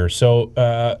cabinet here. So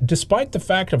despite the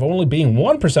fact of only being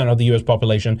 1% of the U.S.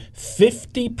 population,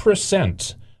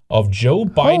 50% of Joe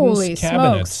Biden's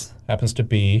cabinet happens to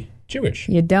be Jewish.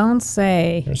 You don't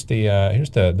say. Here's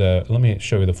the let me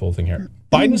show you the full thing here.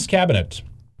 Biden's cabinet.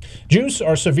 Jews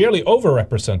are severely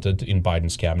overrepresented in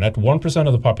Biden's cabinet. 1%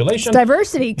 of the population. It's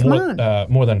diversity. Come on.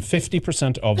 More than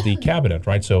 50% of the cabinet,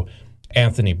 right? So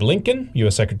Anthony Blinken,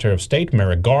 U.S. Secretary of State,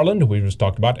 Merrick Garland, who we just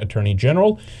talked about, Attorney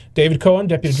General, David Cohen,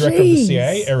 Deputy Director of the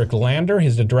CIA, Eric Lander,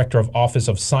 he's the Director of Office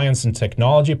of Science and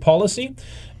Technology Policy,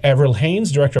 Avril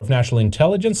Haines, Director of National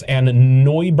Intelligence, and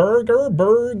Neuberger,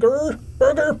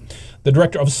 the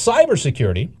Director of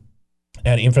Cybersecurity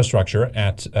and Infrastructure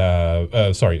at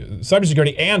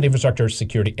Cybersecurity and Infrastructure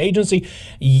Security Agency,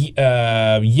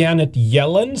 Janet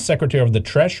Yellen, Secretary of the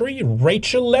Treasury,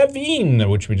 Rachel Levine,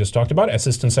 which we just talked about,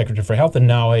 Assistant Secretary for Health and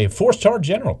now a 4-star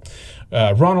general,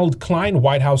 Ronald Klein,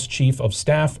 White House Chief of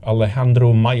Staff,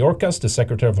 Alejandro Mayorkas, the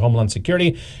Secretary of Homeland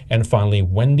Security, and finally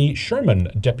Wendy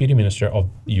Sherman, Deputy Minister of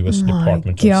U.S.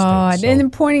 Department of State. So and then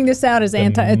pointing this out as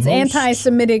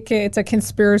anti-Semitic, it's a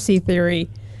conspiracy theory.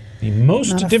 The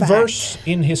most diverse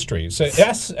in history. So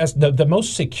as the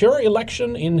most secure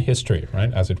election in history,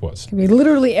 right, as it was. I mean,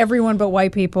 literally everyone but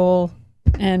white people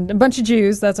and a bunch of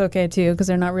Jews. That's okay, too, because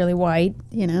they're not really white,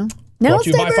 you know. Now brought to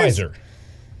you by Pfizer.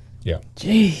 Yeah.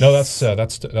 Jeez. No,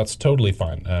 that's totally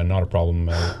fine. Not a problem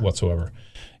whatsoever.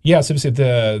 Yeah, so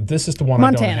this is the one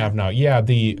Montana. I don't have now. Yeah,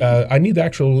 I need the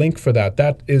actual link for that.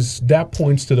 That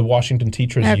points to the Washington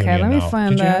Teachers Union now. Okay, let me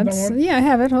find that. Yeah, I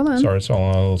have it. Hold on. Sorry, it's all a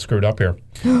little screwed up here.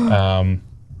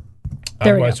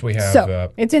 There otherwise we have...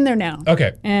 So, it's in there now.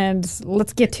 Okay. And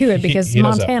let's get to it because he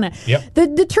Montana. Yep.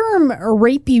 The term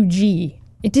refugee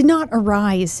It did not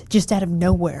arise just out of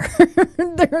nowhere.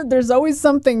 There's always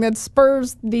something that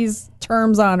spurs these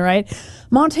terms on, right?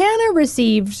 Montana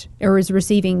received or is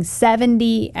receiving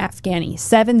 70 Afghanis,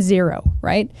 70,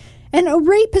 right? And a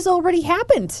rape has already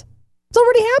happened. It's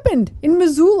already happened in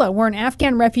Missoula, where an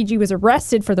Afghan refugee was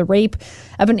arrested for the rape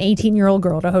of an 18-year-old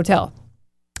girl at a hotel.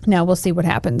 Now, we'll see what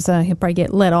happens. He'll probably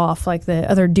get let off like the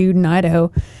other dude in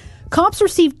Idaho. Cops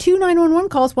received 2 911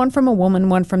 calls, one from a woman,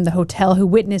 one from the hotel who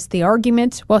witnessed the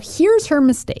argument. Well, here's her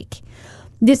mistake.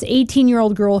 This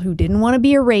 18-year-old girl who didn't want to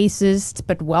be a racist,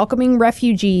 but welcoming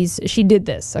refugees, she did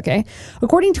this, okay?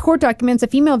 According to court documents, a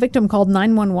female victim called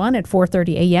 911 at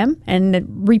 4:30 a.m.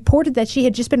 and reported that she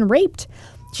had just been raped.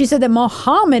 She said that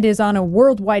Mohammed is on a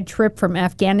worldwide trip from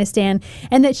Afghanistan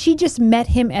and that she just met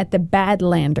him at the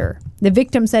Badlander. The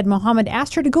victim said Mohammed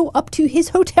asked her to go up to his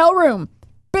hotel room.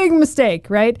 Big mistake,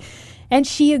 right? And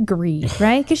she agreed,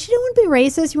 right? Because she didn't want to be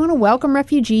racist. You want to welcome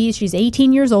refugees. She's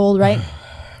 18 years old, right?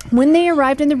 When they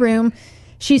arrived in the room,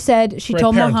 she said she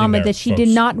told Mohammed that she did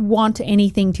not want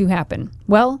anything to happen.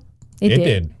 Well, it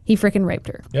did. He freaking raped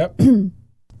her. Yep.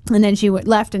 And then she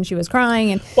left and she was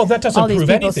crying. And well, that doesn't prove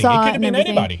anything. It could have been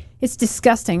anybody. It's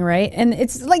disgusting, right? And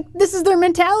it's like, this is their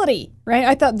mentality, right?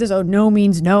 I thought this, no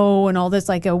means no and all this,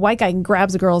 like a white guy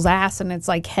grabs a girl's ass and it's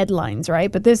like headlines,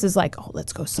 right? But this is like,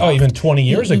 let's go soft. Oh, even 20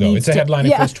 years ago. It's a headline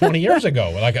it was 20 years ago.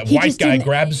 Like a white guy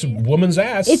grabs a woman's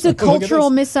ass. It's a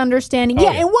cultural misunderstanding. Oh,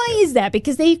 and why is that?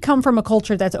 Because they come from a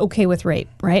culture that's okay with rape,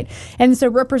 right? And so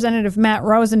Representative Matt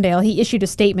Rosendale, he issued a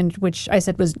statement, which I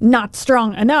said was not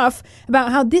strong enough,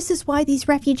 about how this is why these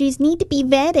refugees need to be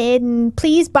vetted. And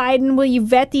please, Biden, will you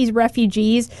vet these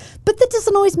refugees? But that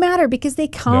doesn't always matter because they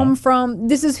come from,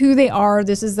 this is who they are.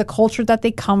 This is the culture that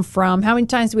they come from. How many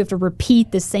times do we have to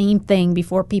repeat the same thing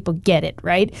before people get it,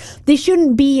 right? They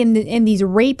shouldn't be in these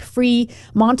rape-free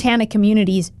Montana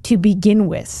communities to begin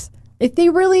with. If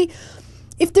there really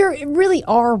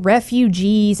are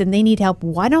refugees and they need help,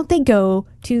 why don't they go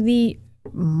to the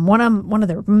one of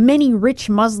the many rich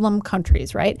Muslim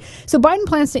countries, right? So Biden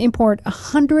plans to import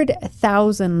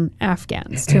 100,000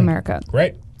 Afghans to America.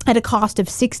 Great. At a cost of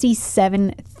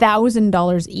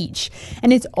 $67,000 each.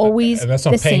 And it's always and that's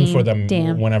not the paying same for them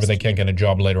damn whenever they can't get a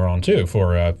job later on, too,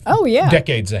 for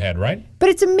decades ahead, right? But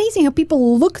it's amazing how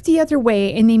people look the other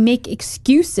way and they make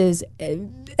excuses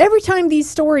every time these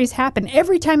stories happen,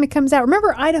 every time it comes out.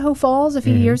 Remember Idaho Falls a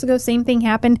few years ago? Same thing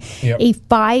happened. Yep. A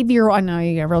 5-year-old, I know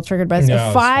you got real triggered by this,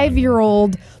 a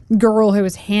 5-year-old girl who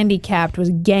was handicapped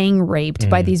was gang raped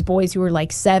by these boys who were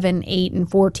like 7, 8, and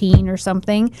 14 or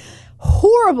something.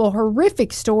 Horrible,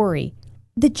 horrific story.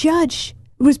 The judge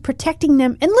was protecting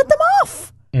them and let them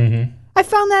off. Mm-hmm. I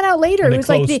found that out later. It was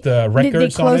like they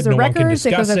closed the records.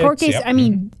 It was a court case. Yep. I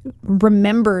mean,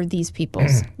 remember these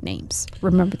people's names.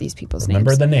 Remember these people's names.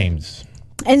 Remember the names.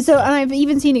 And I've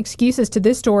even seen excuses to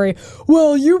this story.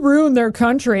 Well, you ruined their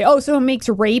country. Oh, so it makes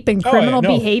rape and criminal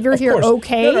behavior here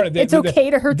okay? It's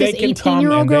okay to hurt this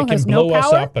 18-year-old girl who has no power? They can blow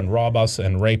us up and rob us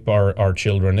and rape our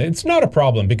children. It's not a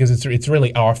problem because it's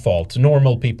really our fault.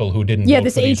 Normal people who didn't vote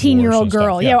this for these 18-year-old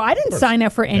girl. I didn't sign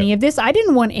up for any of this. I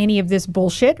didn't want any of this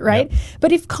bullshit, right? Yep.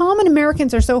 But if common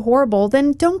Americans are so horrible,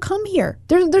 then don't come here.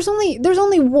 There's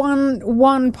only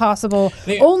one possible,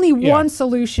 one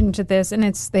solution to this, and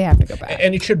it's they have to go back.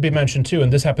 And it should be mentioned too,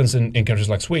 and this happens in countries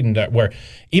like Sweden, that where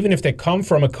even if they come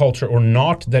from a culture or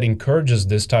not that encourages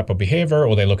this type of behavior,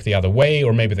 or they look the other way,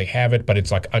 or maybe they have it, but it's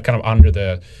like kind of under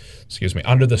the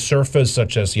surface,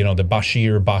 such as, the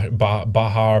Bashir,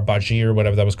 Bahar, Bajir,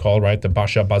 whatever that was called, right? The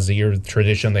Basha Bazir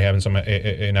tradition they have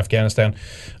in Afghanistan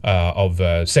of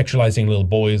sexualizing little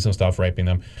boys and stuff, raping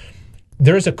them.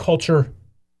 There is a culture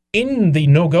in the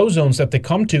no-go zones that they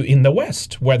come to in the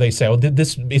West, where they say,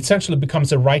 this essentially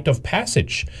becomes a rite of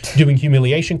passage, doing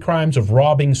humiliation crimes of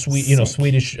robbing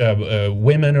Swedish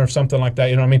women or something like that.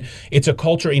 You know what I mean? It's a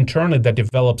culture internally that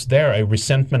develops there, a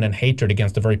resentment and hatred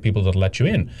against the very people that let you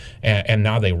in. And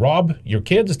now they rob your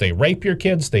kids, they rape your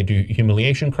kids, they do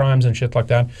humiliation crimes and shit like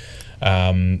that.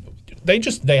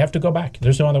 They have to go back.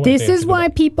 There's no other way. This is why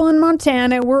people in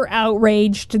Montana were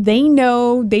outraged. They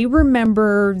know, they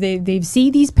remember, they see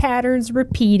these patterns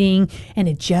repeating, and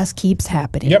it just keeps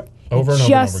happening. Yep, over and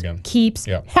over again. Keeps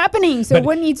happening. So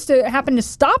what needs to happen to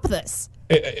stop this?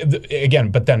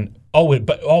 Again, but then,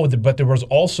 but there was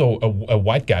also a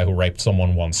white guy who raped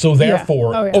someone once. So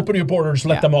therefore, open your borders,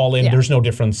 let them all in. Yeah. There's no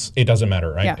difference. It doesn't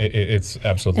matter, right? Yeah. It's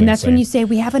absolutely And that's insane. when you say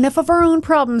we have enough of our own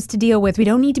problems to deal with. We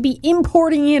don't need to be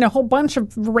importing in a whole bunch of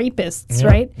rapists,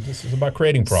 right? This is about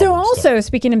creating problems. So also,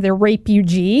 speaking of the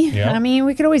rapugee, I mean,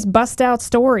 we could always bust out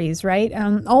stories, right?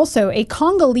 Also, a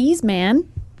Congolese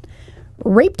man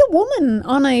raped a woman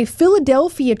on a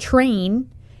Philadelphia train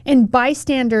and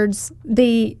bystanders,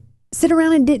 they sit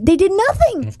around and they did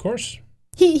nothing. Of course.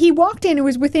 He walked in. It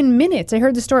was within minutes. I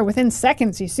heard the story. Within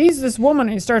seconds, he sees this woman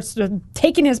and he starts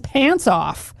taking his pants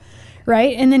off,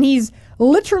 right? And then he's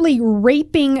literally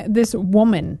raping this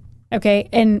woman, okay,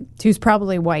 and who's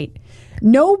probably white.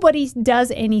 Nobody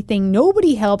does anything.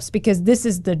 Nobody helps because this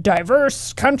is the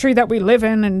diverse country that we live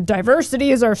in, and diversity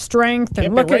is our strength.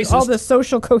 And look at all the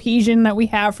social cohesion that we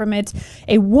have from it.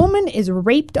 A woman is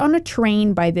raped on a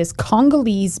train by this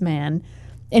Congolese man,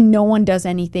 and no one does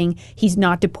anything. He's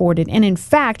not deported. And in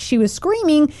fact, she was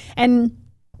screaming, and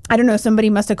I don't know, somebody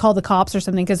must have called the cops or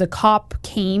something, because a cop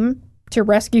came to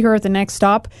rescue her at the next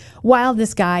stop while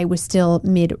this guy was still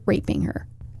mid-raping her.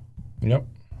 Yep.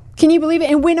 Can you believe it?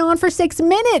 It went on for 6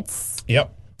 minutes.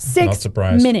 Yep. 6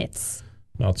 minutes.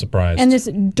 Not surprised. And this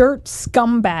dirt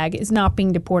scumbag is not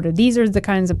being deported. These are the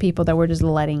kinds of people that we're just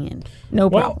letting in. No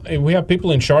problem. Well, we have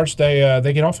people in charge. They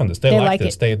get off on this. They like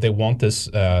this. They want this.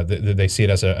 They see it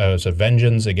as a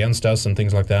vengeance against us and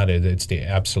things like that. It's the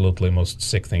absolutely most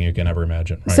sick thing you can ever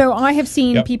imagine. Right? So I have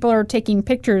seen people are taking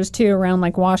pictures too around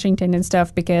like Washington and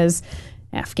stuff because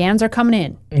Afghans are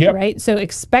coming in, right? So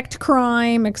expect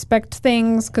crime, expect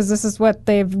things, because this is what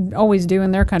they've always do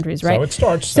in their countries, right? So it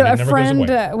starts. So a friend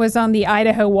was on the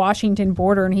Idaho-Washington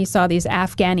border, and he saw these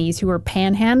Afghanis who were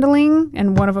panhandling,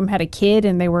 and one of them had a kid,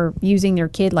 and they were using their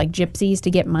kid like gypsies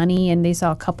to get money, and they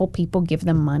saw a couple people give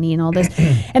them money and all this.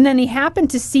 And then he happened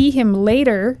to see him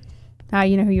later.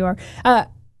 You know who you are.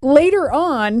 Later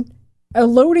on,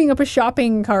 loading up a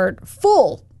shopping cart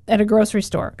full at a grocery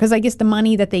store, because I guess the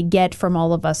money that they get from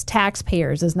all of us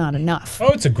taxpayers is not enough.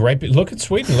 Oh, it's a great look at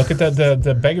Sweden. Look at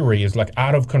the beggary is like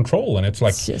out of control, and it's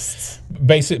like just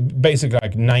basic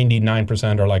like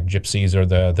 99% are like gypsies or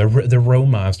the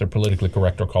Roma, as they're politically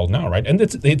correct are called now, right? And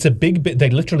it's a big bit.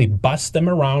 They literally bus them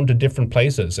around to different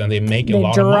places, and they make a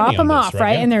lot of money. They drop them off,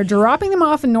 right? And they're dropping them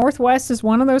off. And Northwest is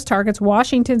one of those targets.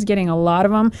 Washington's getting a lot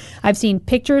of them. I've seen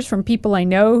pictures from people I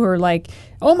know who are like,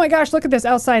 oh my gosh, look at this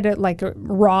outside at like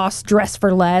Ross, Dress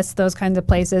for Less, those kinds of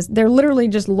places. They're literally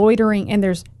just loitering, and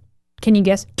there's, can you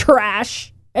guess,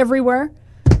 trash everywhere.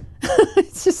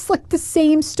 It's just like the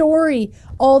same story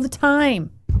all the time.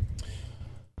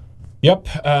 Yep.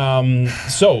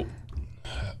 So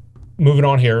moving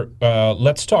on here,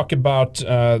 let's talk about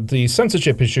the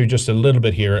censorship issue just a little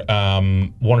bit here.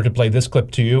 Wanted to play this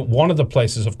clip to you. One of the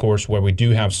places, of course, where we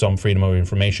do have some freedom of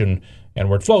information and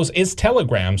where it flows is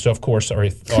Telegram. So, of course,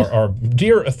 our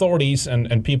dear authorities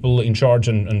and people in charge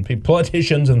and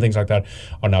politicians and things like that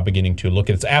are now beginning to look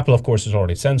at it. Apple, of course, is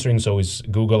already censoring. So is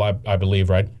Google, I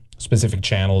believe, right? Specific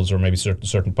channels or maybe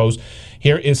certain posts.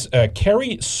 Here is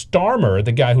Kerry Starmer,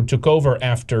 the guy who took over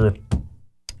after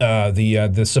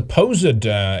the supposed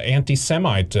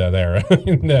anti-Semite there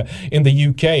in the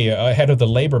UK, head of the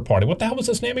Labour Party. What the hell was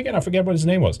his name again? I forget what his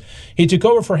name was. He took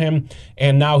over for him,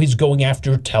 and now he's going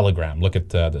after Telegram. Look at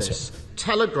this.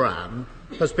 Telegram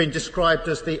has been described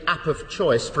as the app of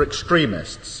choice for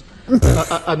extremists. And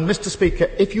Mr. Speaker,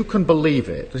 if you can believe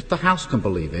it, if the House can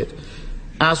believe it,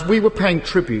 as we were paying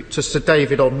tribute to Sir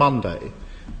David on Monday,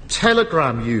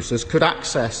 Telegram users could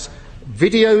access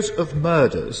videos of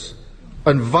murders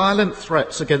and violent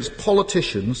threats against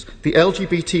politicians, the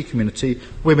LGBT community,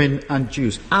 women and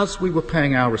Jews, as we were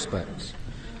paying our respects.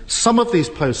 Some of these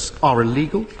posts are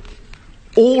illegal,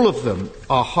 all of them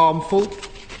are harmful,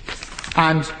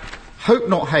 and Hope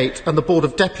Not Hate and the Board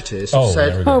of Deputies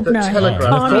said that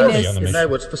Telegram, in their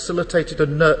words, facilitated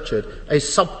and nurtured a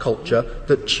subculture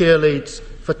that cheerleads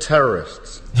for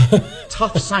terrorists.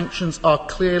 Tough sanctions are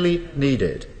clearly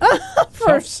needed.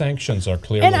 Tough sanctions are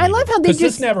clearly needed. And I love how they just...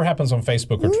 this never happens on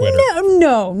Facebook or Twitter.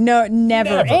 No,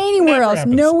 never. Anywhere else.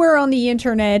 Happens. Nowhere on the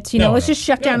internet. Let's just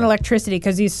shut down electricity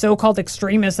because these so-called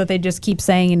extremists that they just keep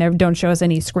saying and don't show us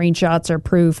any screenshots or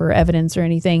proof or evidence or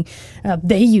anything.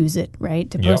 They use it, right,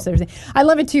 to post everything. I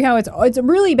love it, too, how it's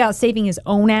really about saving his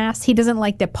own ass. He doesn't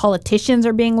like that politicians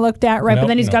are being looked at, right? But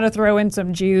then he's got to throw in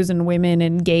some Jews and women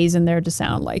and gays in there to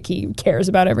sound like he cares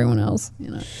about everyone else,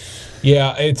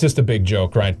 Yeah, it's just a big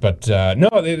joke, right? But no,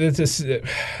 this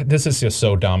is just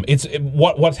so dumb.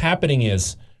 What's happening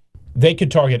is they could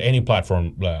target any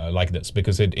platform like this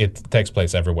because it takes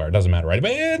place everywhere. It doesn't matter, right?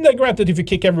 But granted, if you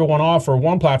kick everyone off or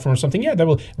one platform or something, they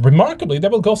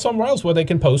will go somewhere else where they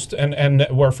can post and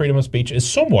where freedom of speech is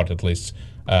somewhat, at least,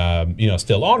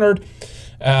 still honored.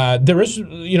 There is,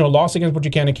 laws against what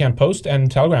you can and can't post, and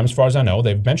Telegram, as far as I know,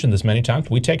 they've mentioned this many times,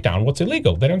 we take down what's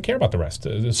illegal. They don't care about the rest,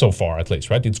 so far at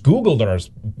least, right? It's Google that are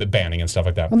banning and stuff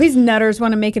like that. Well, these nutters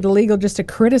want to make it illegal just to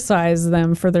criticize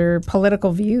them for their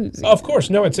political views. Of course.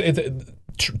 No,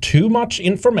 too much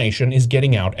information is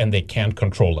getting out and they can't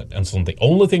control it. And so the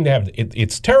only thing they have,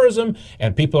 it's terrorism,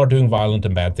 and people are doing violent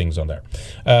and bad things on there.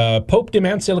 Pope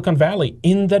demands Silicon Valley,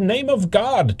 in the name of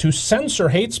God, to censor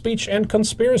hate speech and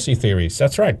conspiracy theories.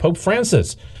 That's right. Pope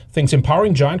Francis thinks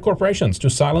empowering giant corporations to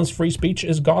silence free speech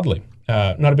is godly.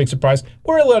 Not a big surprise.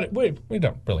 We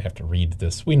don't really have to read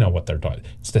this. We know what they're doing.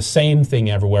 It's the same thing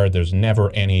everywhere. There's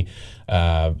never any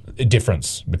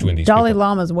difference between these Dalai people.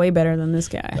 Lama's way better than this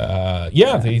guy.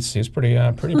 He's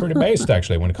pretty based,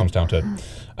 actually, when it comes down to it.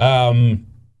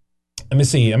 Let me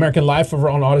see. American Life over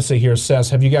on Odyssey here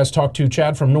says, have you guys talked to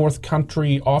Chad from North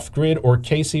Country Off-Grid or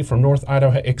Casey from North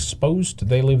Idaho Exposed?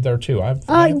 They live there too.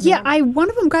 One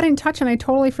of them got in touch and I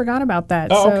totally forgot about that.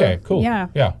 Oh, okay, cool. Yeah.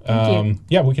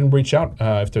 We can reach out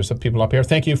if there's some people up here.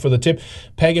 Thank you for the tip.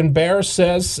 Pagan Bear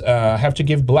says, have to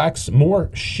give blacks more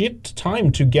shit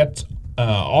time to get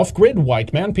off-grid,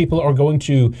 white man. People are going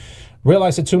to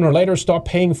realize it sooner or later, stop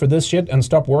paying for this shit and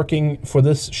stop working for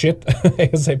this shit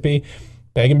ASAP.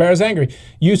 Pagan Bear is angry.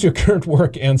 Use your current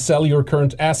work and sell your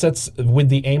current assets with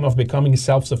the aim of becoming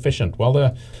self-sufficient. Well,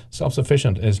 the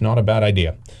self-sufficient is not a bad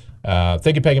idea.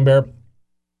 Thank you, Pagan Bear.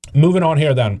 Moving on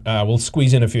here then. We'll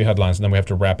squeeze in a few headlines and then we have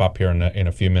to wrap up here in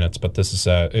a few minutes. But this is,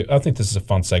 I think this is a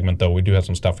fun segment though. We do have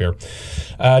some stuff here.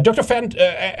 Dr.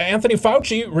 Anthony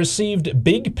Fauci received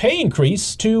big pay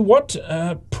increase to what?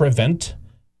 Prevent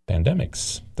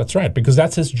pandemics. That's right, because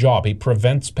that's his job. He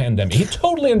prevents pandemics. He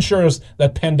totally ensures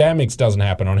that pandemics doesn't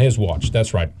happen on his watch.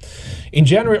 That's right. In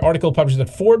January, article published at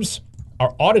Forbes,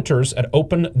 our auditors at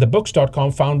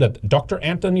openthebooks.com found that Dr.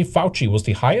 Anthony Fauci was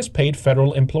the highest paid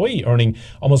federal employee, earning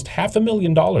almost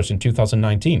 $500,000 in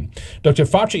 2019. Dr.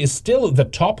 Fauci is still the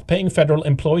top paying federal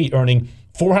employee, earning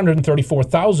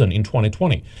 $434,000 in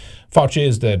 2020. Fauci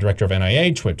is the director of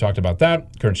NIH. We've talked about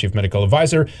that. Current chief medical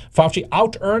advisor. Fauci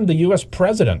out-earned the U.S.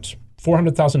 president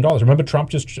 $400,000. Remember Trump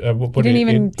just put it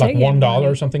in like $1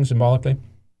 or something symbolically?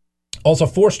 Also,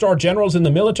 4-star generals in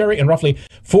the military and roughly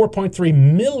 4.3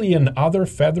 million other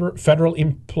federal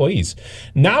employees.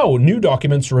 Now, new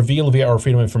documents reveal via our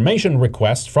Freedom of Information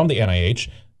request from the NIH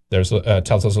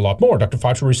tells us a lot more. Dr.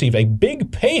 Fauci received a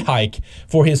big pay hike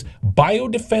for his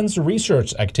biodefense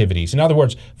research activities. In other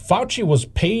words, Fauci was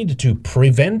paid to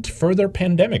prevent further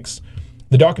pandemics.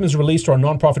 The documents released to our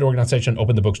nonprofit organization,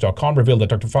 openthebooks.com, revealed that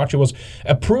Dr. Fauci was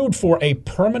approved for a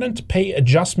permanent pay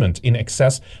adjustment in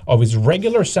excess of his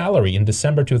regular salary in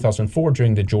December 2004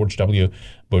 during the George W.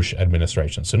 Bush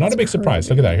administration. So not a big surprise.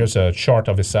 Look at that. Here's a chart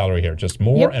of his salary here. Just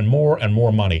more and more and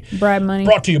more money. Bribe money.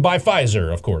 Brought to you by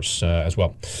Pfizer, of course, as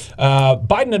well.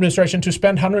 Biden administration to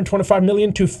spend $125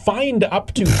 million to find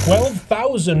up to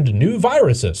 12,000 new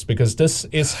viruses, because this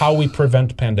is how we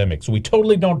prevent pandemics. We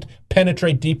totally don't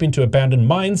penetrate deep into abandoned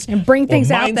mines and bring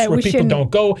things out that where people don't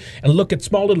go and look at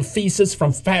small little feces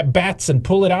from fat bats and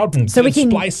pull it out and so we can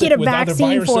splice get it with other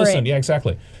viruses. For it. Yeah,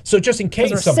 exactly. So just in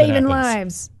case we're something saving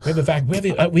happens,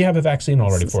 lives. we have a vaccine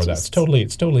already for that. It's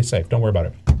totally safe. Don't worry about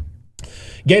it.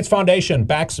 Gates Foundation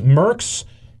backs Merck's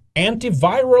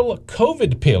antiviral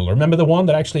COVID pill. Remember the one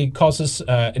that actually causes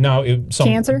some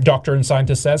cancer? Doctor and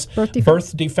scientist says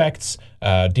birth defects,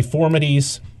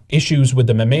 deformities, issues with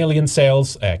the mammalian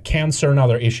cells, cancer and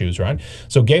other issues, right?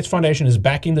 So Gates Foundation is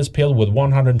backing this pill with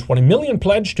 $120 million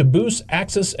pledge to boost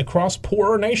access across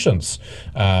poorer nations.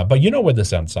 But you know where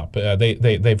this ends up.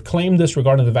 They've claimed this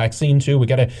regarding the vaccine too. We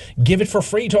got to give it for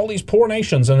free to all these poor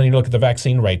nations. And then you look at the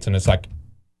vaccine rates and it's like,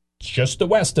 it's just the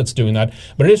West that's doing that.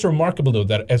 But it is remarkable though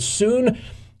that as soon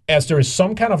as there is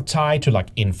some kind of tie to like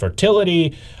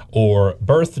infertility or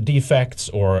birth defects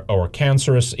or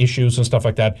cancerous issues and stuff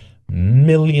like that,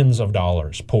 millions of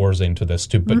dollars pours into this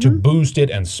to boost it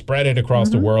and spread it across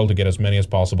the world to get as many as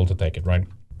possible to take it, right?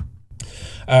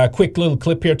 Quick little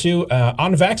clip here too.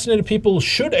 Unvaccinated people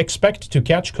should expect to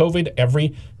catch COVID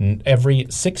every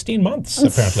 16 months,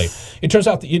 apparently. It turns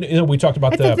out that, we talked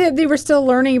about they were still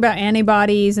learning about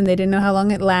antibodies and they didn't know how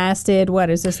long it lasted. What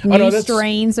is this? New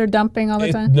strains they're dumping all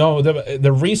the time? No,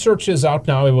 the research is out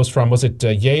now. It was from,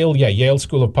 Yale? Yeah, Yale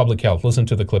School of Public Health. Listen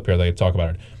to the clip here. They talk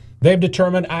about it. They've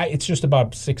determined it's just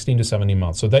about 16 to 17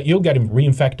 months, so that you'll get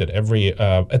reinfected every,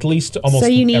 at least almost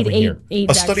every year. So you need eight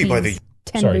vaccines, study by the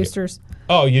 10 boosters.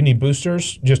 Oh, you need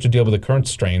boosters just to deal with the current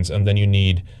strains, and then you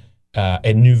need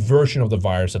a new version of the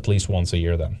virus at least once a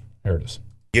year then. Here it is.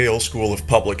 Yale School of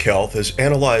Public Health has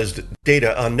analyzed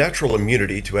data on natural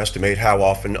immunity to estimate how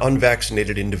often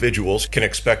unvaccinated individuals can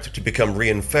expect to become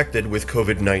reinfected with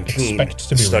COVID-19.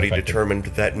 The study determined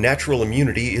that natural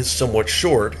immunity is somewhat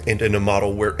short, and in a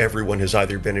model where everyone has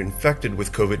either been infected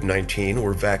with COVID-19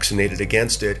 or vaccinated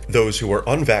against it, those who are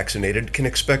unvaccinated can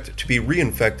expect to be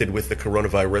reinfected with the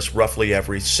coronavirus roughly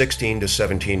every 16 to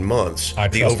 17 months.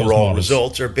 The overall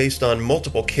results are based on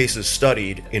multiple cases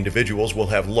studied. Individuals will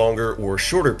have longer or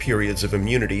shorter periods of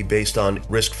immunity based on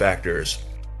risk factors.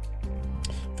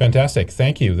 Fantastic.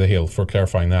 Thank you, The Hill, for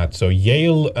clarifying that. So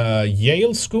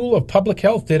Yale School of Public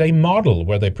Health did a model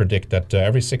where they predict that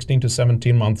every 16 to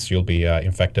 17 months you'll be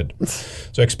infected.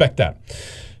 So expect that.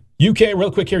 UK, real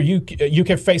quick here,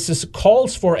 UK faces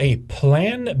calls for a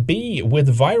Plan B with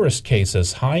virus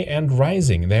cases, high and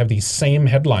rising. They have these same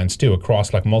headlines, too,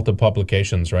 across like multiple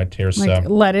publications, right? Here's like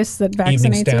lettuce that vaccinates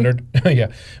Evening Standard.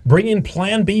 Yeah. Bring in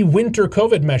Plan B winter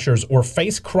COVID measures or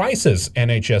face crisis,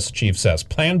 NHS chief says.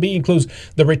 Plan B includes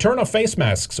the return of face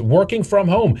masks, working from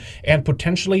home, and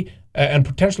potentially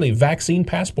vaccine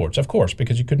passports, of course,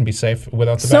 because you couldn't be safe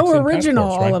without the vaccine passports. So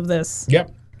original, right? all of this.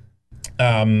 Yep.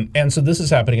 And so this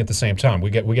is happening at the same time. We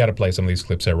got to play some of these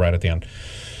clips here right at the end.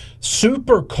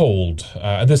 Super cold.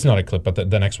 This is not a clip, but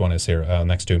the next one is here,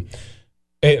 next to.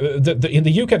 In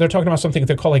the UK, they're talking about something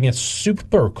they're calling it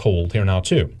super cold here now,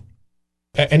 too.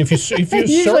 And if you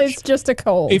usually search, it's just a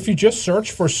cold. If you just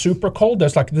search for super cold,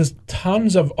 there's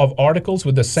tons of articles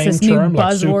with the same term,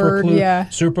 like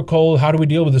super cold. How do we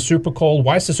deal with the super cold?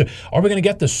 Why is this? Are we going to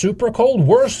get the super cold?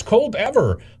 Worst cold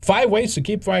ever. 5 ways to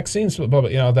keep vaccines.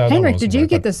 Henrik, did you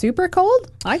get the super cold?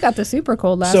 I got the super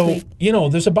cold last week. So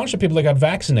there's a bunch of people that got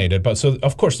vaccinated, but so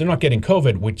of course they're not getting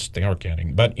COVID, which they are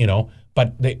getting. But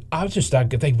But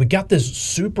we got this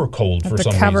super cold for some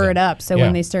reason. To cover it up, so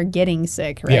when they start getting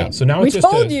sick, right? Yeah, so now it's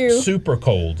just super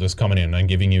cold is coming in and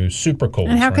giving you super cold.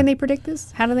 And how can they predict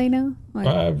this? How do they know?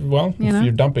 If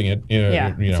you're dumping it,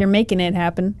 if you're making it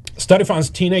happen. Study finds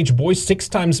teenage boys 6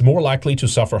 times more likely to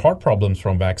suffer heart problems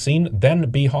from vaccine than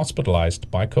be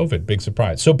hospitalized by COVID. Big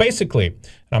surprise. So basically,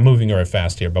 I'm moving very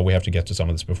fast here, but we have to get to some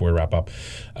of this before we wrap up.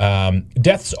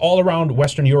 Deaths all around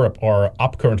Western Europe are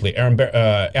up currently.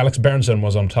 Alex Berenson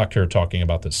was on Tucker talking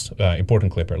about this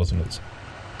important clip here. Listen to this.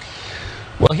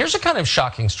 Well, here's a kind of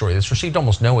shocking story that's received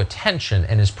almost no attention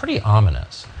and is pretty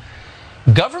ominous.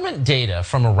 Government data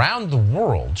from around the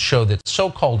world show that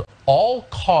so-called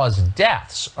all-cause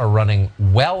deaths are running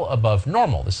well above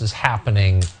normal. This is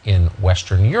happening in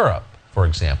Western Europe, for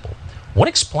example. What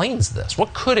explains this?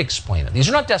 What could explain it? These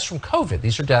are not deaths from COVID.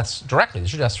 These are deaths directly.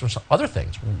 These are deaths from some other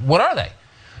things. What are they?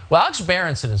 Well, Alex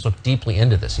Berenson has looked deeply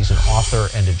into this. He's an author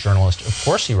and a journalist. Of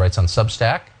course, he writes on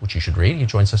Substack, which you should read. He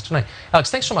joins us tonight. Alex,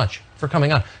 thanks so much for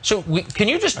coming on. So can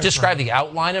you just describe the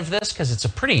outline of this? Because it's a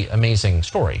pretty amazing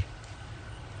story.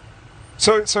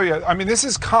 So yeah, I mean, this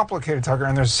is complicated, Tucker,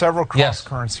 and there's several cross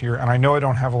currents here, and I know I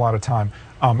don't have a lot of time.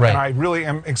 And I really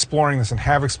am exploring this and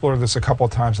have explored this a couple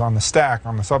of times on the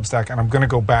Substack, and I'm going to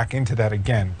go back into that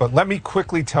again. But let me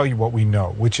quickly tell you what we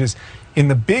know, which is in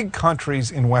the big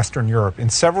countries in Western Europe, in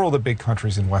several of the big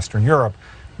countries in Western Europe,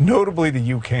 notably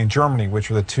the UK and Germany, which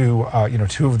are the two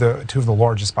of the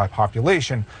largest by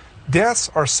population, deaths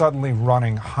are suddenly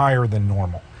running higher than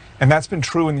normal. And that's been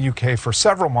true in the UK for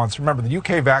several months. Remember, the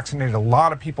UK vaccinated a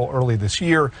lot of people early this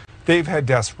year. They've had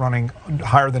deaths running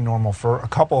higher than normal for a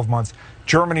couple of months.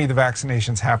 Germany, the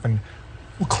vaccinations happened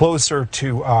closer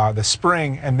to the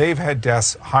spring, and they've had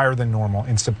deaths higher than normal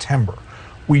in September.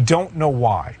 We don't know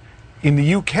why. In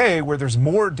the UK, where there's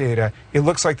more data, it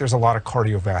looks like there's a lot of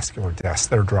cardiovascular deaths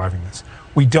that are driving this.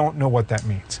 We don't know what that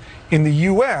means. In the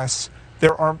US,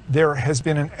 there has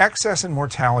been an excess in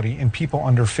mortality in people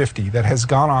under 50 that has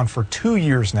gone on for 2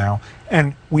 years now,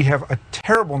 and we have a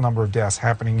terrible number of deaths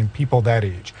happening in people that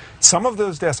age. Some of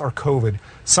those deaths are COVID.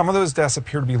 Some of those deaths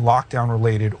appear to be lockdown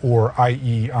related, or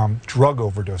i.e. Drug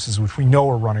overdoses, which we know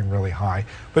are running really high.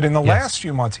 But in the last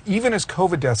few months, even as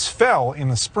COVID deaths fell in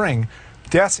the spring,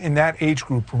 deaths in that age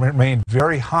group remained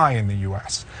very high in the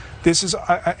U.S. This is,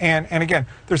 and again,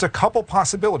 there's a couple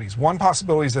possibilities. One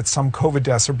possibility is that some COVID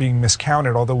deaths are being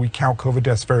miscounted, although we count COVID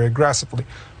deaths very aggressively.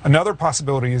 Another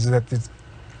possibility is that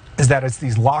it's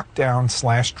these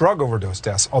lockdown/drug overdose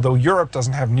deaths, although Europe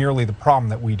doesn't have nearly the problem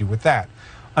that we do with that.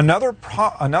 Another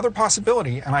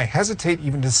possibility, and I hesitate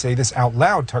even to say this out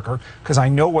loud, Tucker, because I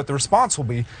know what the response will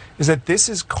be, is that this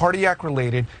is cardiac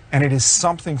related and it is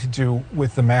something to do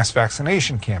with the mass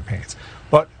vaccination campaigns.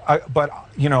 But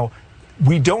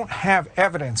we don't have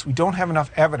evidence. We don't have enough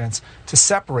evidence to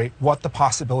separate what the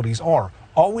possibilities are.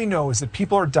 All we know is that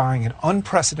people are dying at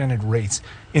unprecedented rates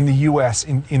in the U.S.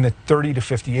 in the 30 to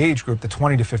 50 age group, the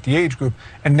 20 to 50 age group,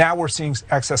 and now we're seeing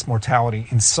excess mortality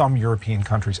in some European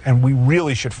countries, and we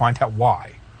really should find out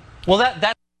why. Well,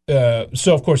 that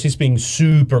so of course he's being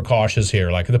super cautious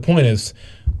here. Like the point is,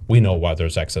 we know why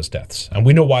there's excess deaths, and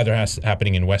we know why they're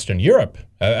happening in Western Europe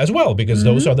as well, because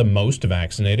those are the most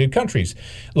vaccinated countries.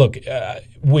 Look,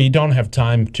 we don't have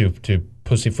time to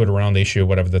pussyfoot around the issue,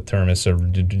 whatever the term is, or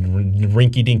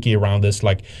rinky-dinky around this.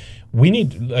 Like, we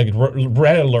need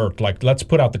red alert. Like, let's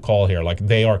put out the call here. Like,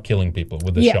 they are killing people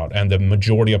with the shot, and the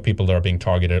majority of people that are being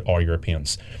targeted are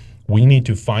Europeans. We need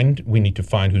to find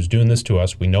who's doing this to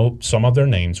us. We know some of their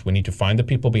names. We need to find the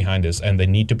people behind this, and they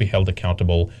need to be held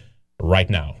accountable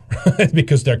right now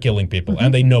because they're killing people,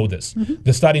 and they know this.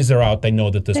 The studies are out. They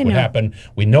know that this would happen.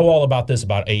 We know all about this,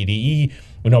 about ADE.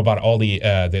 We know about all the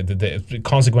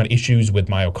consequent issues with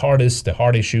myocarditis, the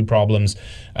heart issue problems.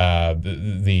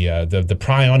 The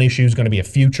prion issue is going to be a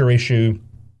future issue.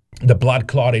 The blood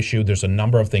clot issue, there's a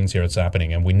number of things here that's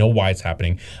happening, and we know why it's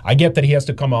happening. I get that he has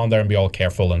to come on there and be all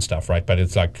careful and stuff, right? But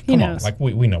it's like, come on, like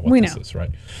we know what this is, right?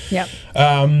 Yep.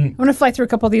 I want to fly through a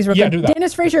couple of these real quick. Do that.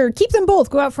 Dennis Frazier, keep them both.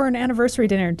 Go out for an anniversary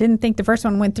dinner. Didn't think the first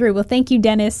one went through. Well, thank you,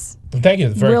 Dennis. Thank you.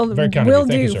 Very kind of you. Will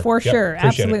Thank do, you, sir. for Yep, sure.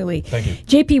 Absolutely. It. Thank you.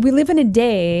 JP, we live in a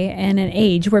day and an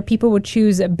age where people would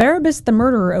choose Barabbas the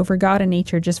murderer over God and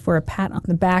nature just for a pat on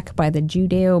the back by the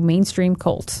Judeo-mainstream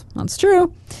cult. That's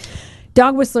true.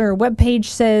 Dog Whistler webpage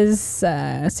says,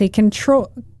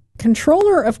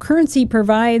 Controller of Currency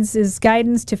provides his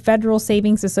guidance to Federal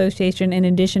Savings Association in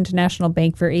addition to National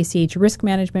Bank for ACH risk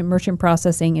management, merchant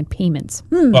processing, and payments.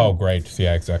 Oh, great.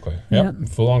 Yeah, exactly. Yep.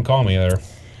 Full on call me there.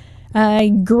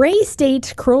 Gray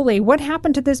State Crowley, what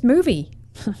happened to this movie?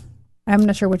 I'm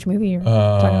not sure which movie you're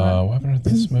talking about. What happened to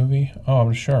this movie? Oh,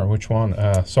 I'm sure. Which one?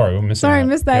 Sorry, we're missing Sorry, I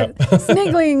missed that. Yep.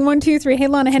 Snigling123. Hey,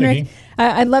 Lana Henrik.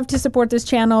 I'd love to support this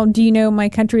channel. Do you know my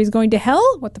country is going to hell?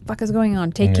 What the fuck is going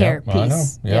on? Take care. Peace. I know.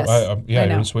 Yeah, yes, you're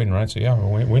in Sweden, right? So, yeah,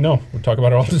 we know. We talk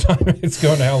about it all the time. It's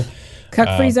going to hell.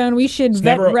 Cuck-free zone. We should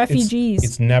vet refugees.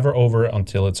 It's never over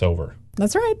until it's over.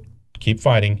 That's right. Keep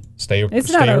fighting. Stay around.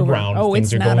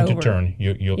 Things are going to turn.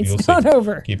 You'll see. It's not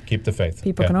over. Keep the faith.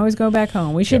 People can always go back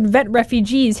home. We should vet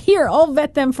refugees. Here, I'll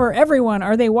vet them for everyone.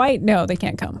 Are they white? No, they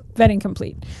can't come. Vetting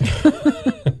complete.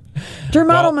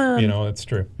 Dermodelman. Well, that's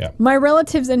true. Yeah. My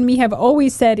relatives and me have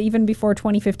always said, even before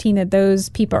 2015, that those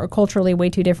people are culturally way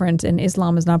too different, and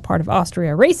Islam is not part of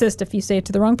Austria. Racist if you say it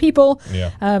to the wrong people.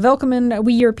 Yeah. Velkommen,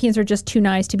 we Europeans are just too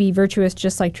nice to be virtuous,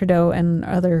 just like Trudeau and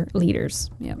other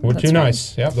leaders. Yeah, we're too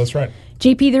nice. Yeah, that's right.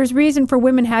 JP, there's reason for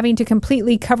women having to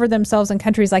completely cover themselves in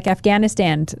countries like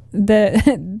Afghanistan.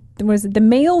 The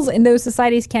males in those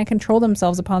societies can't control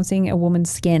themselves upon seeing a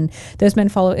woman's skin. Those men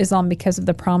follow Islam because of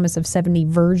the promise of 70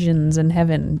 virgins in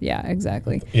heaven. Yeah,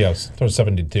 exactly. Yes, there's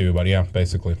 72, but yeah,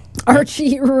 basically.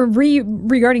 Archie,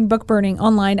 regarding book burning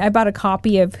online, I bought a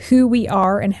copy of Who We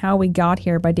Are and How We Got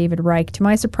Here by David Reich. To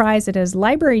my surprise, it has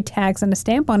library tags and a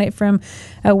stamp on it from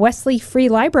Wesley Free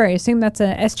Library. I assume that's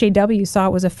a SJW, saw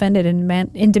it was offended and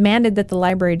demanded that the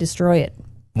library destroy it.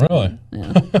 Really?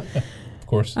 Yeah. Of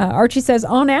course. Archie says,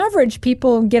 on average,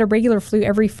 people get a regular flu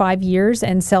every 5 years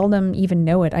and seldom even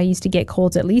know it. I used to get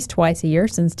colds at least twice a year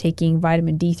since taking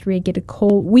vitamin D3. I get a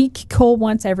weak cold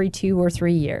once every 2 or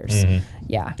 3 years. Mm-hmm.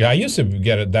 Yeah. Yeah, I used to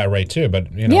get it that rate too, but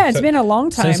it's been a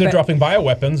long time. Since they're dropping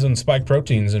bioweapons and spike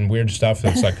proteins and weird stuff,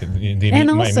 it's like my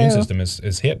immune system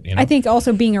is hit. I think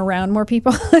also being around more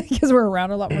people because we're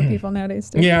around a lot more people nowadays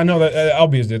too. Yeah, no,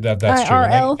 obviously that's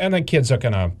true. And then kids are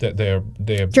kind of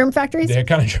they're germ factories. They're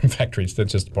kind of germ factories.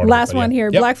 That's just part Last of it. one here.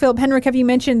 Yep. Black Phillip Henrik, have you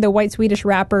mentioned the white Swedish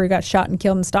rapper who got shot and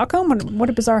killed in Stockholm? What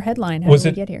a bizarre headline. How did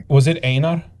we get here? Was it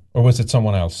Einar or was it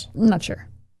someone else? I'm not sure.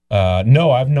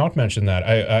 No, I've not mentioned that.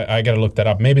 I got to look that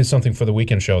up. Maybe it's something for the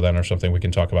weekend show then or something we can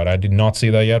talk about. I did not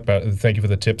see that yet, but thank you for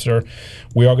the tip, sir.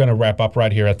 We are going to wrap up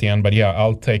right here at the end, but yeah,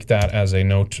 I'll take that as a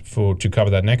note to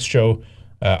cover that next show.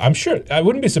 I'm sure, I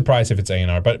wouldn't be surprised if it's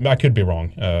A&R, but I could be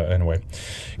wrong anyway.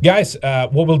 Guys,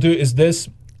 what we'll do is this.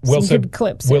 We'll say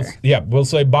clips. We'll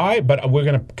say bye, but we're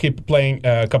going to keep playing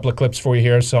a couple of clips for you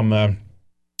here. Some of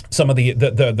the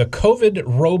COVID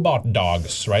robot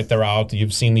dogs, right? They're out.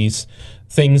 You've seen these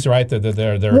things, right?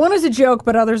 They're one is a joke,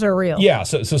 but others are real. Yeah.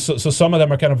 So some of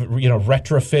them are kind of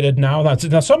retrofitted now.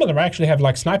 Now some of them actually have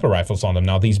like sniper rifles on them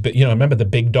now. These remember the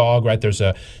big dog, right? There's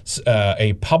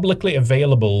a publicly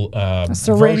available a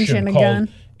syringe version and a called gun.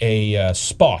 A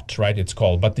Spot, right? It's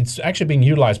called, but it's actually being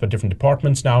utilized by different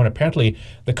departments now, and apparently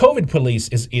the COVID police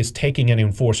is taking and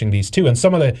enforcing these too. And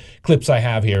some of the clips I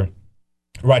have here,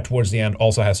 right towards the end,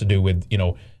 also has to do with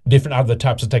different other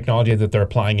types of technology that they're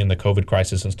applying in the COVID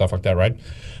crisis and stuff like that, right?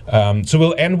 So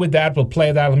we'll end with that. We'll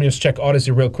play that. Let me just check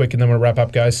Odyssey real quick, and then we'll wrap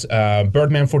up, guys.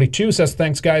 Birdman42 says,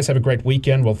 thanks, guys. Have a great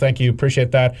weekend. Well, thank you.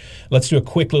 Appreciate that. Let's do a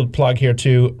quick little plug here,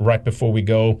 too, right before we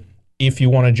go. If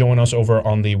you want to join us over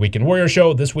on the Weekend Warrior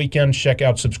Show this weekend, check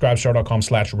out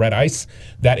subscribestar.com/redice.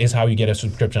 That is how you get a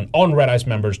subscription on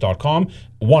redicemembers.com.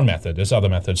 One method. There's other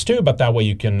methods too, but that way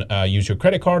you can use your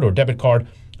credit card or debit card.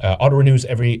 Auto renews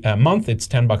every month. It's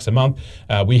 $10 a month.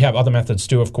 We have other methods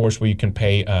too, of course, where you can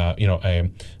pay,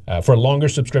 for a longer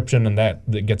subscription, and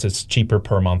that gets us cheaper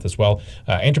per month as well.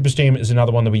 Enterprise is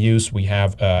another one that we use. We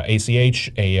have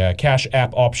ACH, a Cash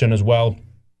App option as well.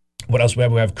 What else we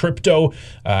have? We have crypto,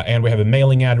 and we have a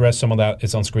mailing address. Some of that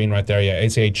is on screen right there. Yeah,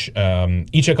 ACH,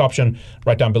 e-check option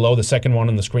right down below, the second one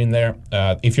on the screen there.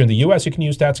 If you're in the U.S., you can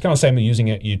use that. It's kind of the same as using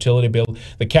a utility bill.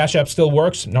 The Cash App still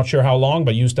works. Not sure how long,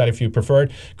 but use that if you prefer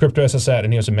it. Crypto, as I said,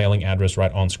 and here's a mailing address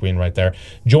right on screen right there.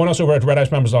 Join us over at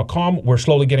redicemembers.com. We're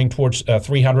slowly getting towards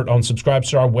 300 on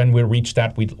Subscribestar. When we reach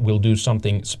that, we'll do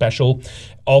something special.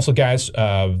 Also, guys,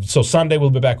 so Sunday we'll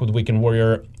be back with Weekend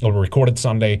Warrior. We'll record it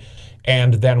Sunday.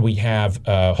 And then we have,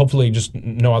 hopefully, just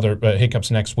no other hiccups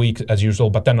next week as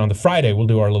usual. But then on the Friday, we'll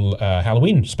do our little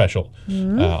Halloween special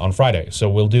on Friday. So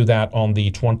we'll do that on the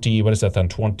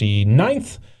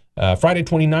 29th? Friday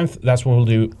 29th, that's when we'll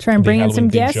do Try and bring in some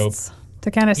guests show. To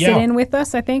kind of sit in with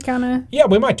us, I think, on a... Yeah,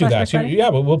 we might do that. Yeah,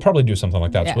 we'll probably do something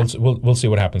like that. Yeah. So we'll see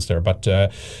what happens there. But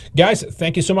guys,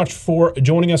 thank you so much for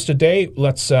joining us today.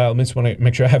 Let me just want to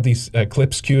make sure I have these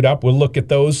clips queued up. We'll look at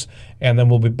those, and then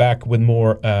we'll be back with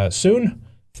more soon.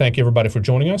 Thank you, everybody, for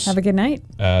joining us. Have a good night.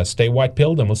 Stay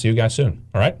white-pilled, and we'll see you guys soon.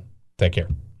 All right? Take care.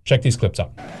 Check these clips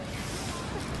out.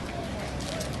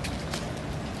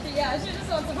 Yeah, she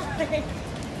just wants to play.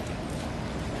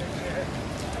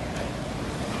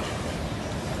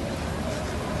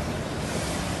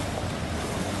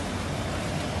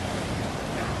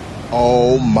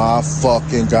 Oh my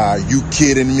fucking God. You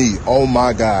kidding me? Oh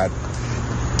my God.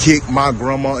 Kick my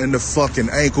grandma in the fucking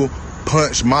ankle,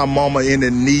 punch my mama in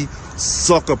the knee,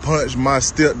 sucker punch my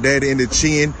stepdaddy in the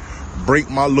chin, break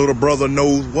my little brother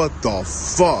nose. What the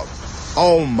fuck?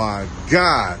 Oh my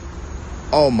God.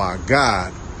 Oh my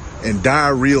God. And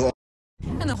diarrhea.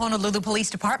 And the Honolulu Police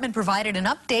Department provided an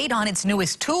update on its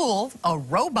newest tool, a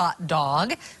robot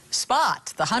dog.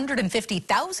 Spot, the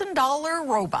 $150,000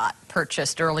 robot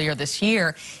purchased earlier this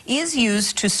year, is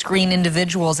used to screen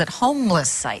individuals at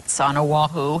homeless sites on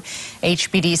Oahu.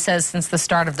 HPD says since the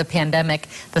start of the pandemic,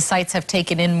 the sites have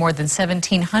taken in more than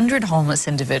 1,700 homeless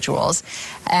individuals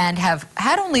and have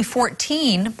had only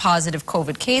 14 positive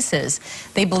COVID cases.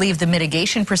 They believe the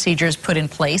mitigation procedures put in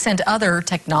place and other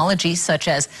technologies such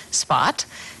as Spot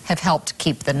have helped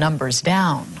keep the numbers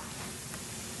down.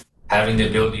 Having the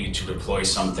ability to deploy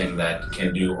something that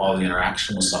can do all the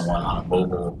interaction with someone on a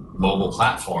mobile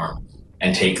platform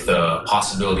and take the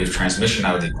possibility of transmission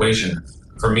out of the equation,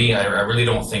 for me, I really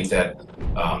don't think that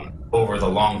over the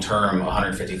long term,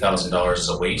 $150,000 is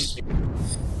a waste.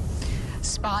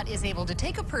 Spot is able to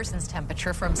take a person's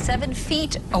temperature from 7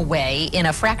 feet away in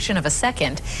a fraction of a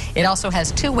second. It also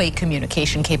has two-way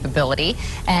communication capability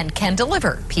and can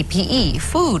deliver PPE,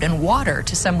 food, and water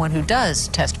to someone who does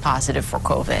test positive for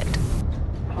COVID.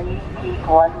 Please keep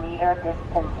 1 meter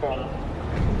distancing.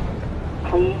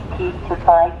 Please keep to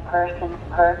 5 persons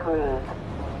per group.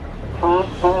 Please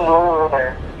see your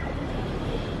litter.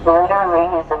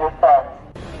 Littering is an offense.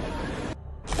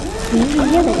 您预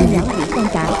约的是2组送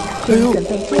宅，正准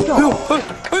备接种。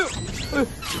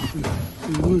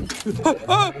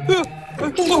正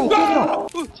在接种，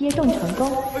接种成功，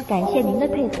感谢您的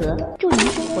配合，祝您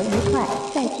生活愉快，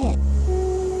再见。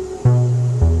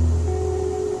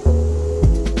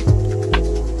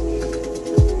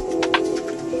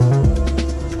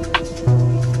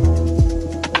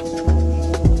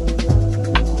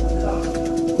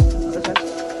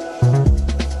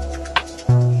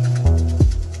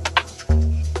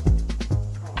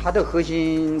它的核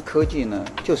心科技呢，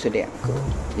就是2个，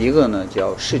一个呢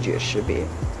叫视觉识别，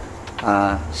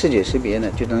视觉识别呢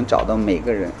就能找到每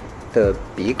个人的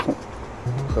鼻孔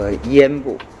和咽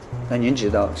部。那您知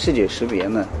道，视觉识别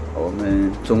呢，我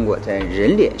们中国在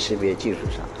人脸识别技术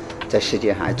上，在世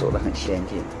界还走得很先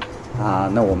进，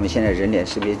那我们现在人脸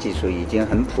识别技术已经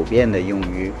很普遍的用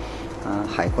于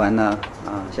海关呐，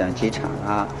像机场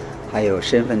还有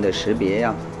身份的识别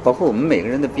呀，包括我们每个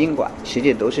人的宾馆，实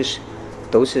际都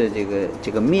是这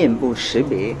个面部识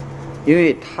别，因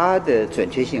为它的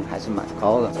准确性还是蛮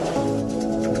高的。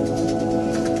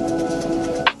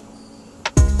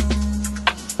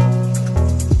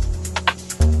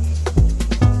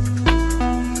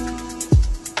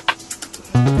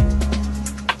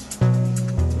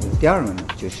第二个呢，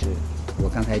就是我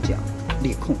刚才讲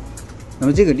力控。那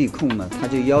么这个力控呢，它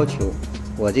就要求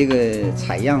我这个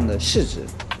采样的试纸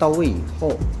到位以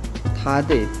后，它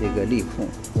的这个力控，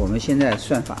我们现在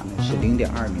算法呢是0.2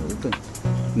牛顿。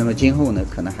那么今后呢，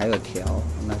可能还要调，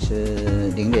那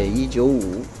是0.195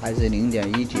还是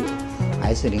0.19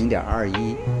还是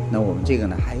0.21？那我们这个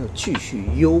呢还要继续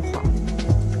优化。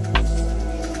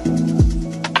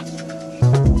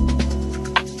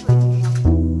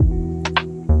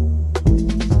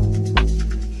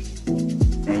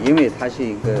因为它是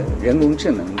一个人工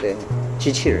智能的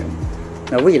机器人，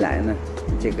那未来呢，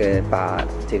这个把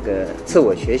这个自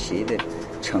我学习的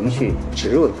程序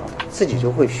植入的话，自己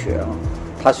就会学了。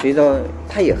它随着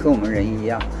它也和我们人一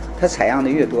样，它采样的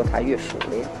越多，它越熟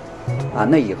练啊。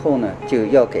那以后呢，就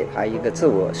要给它一个自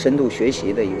我深度学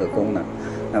习的一个功能，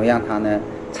那么让它呢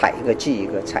采一个记一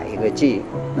个，采一个记一个，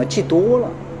那记多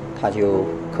了，它就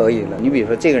可以了。你比如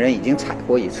说这个人已经采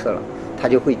过一次了，他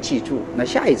就会记住，那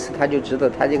下一次他就知道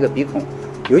他这个鼻孔，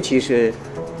尤其是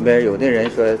有的人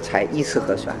说采1次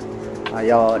核酸啊，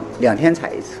要2天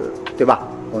采1次，对吧？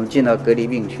我们进到隔离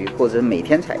病区，或者每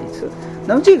天采1次，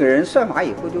那么这个人算法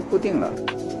以后就固定了。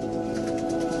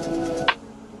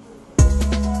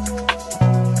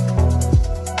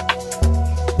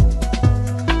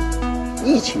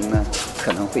疫情呢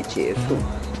可能会结束，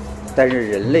但是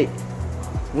人类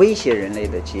威胁人类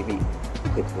的疾病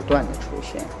会不断的出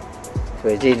现。所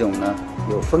以这种呢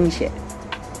有风险，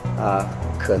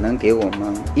可能给我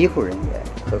们医护人员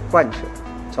和患者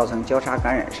造成交叉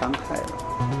感染伤害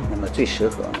了。那么最适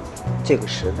合呢这个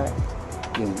时代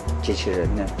用机器人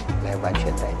呢来完全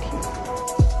代替。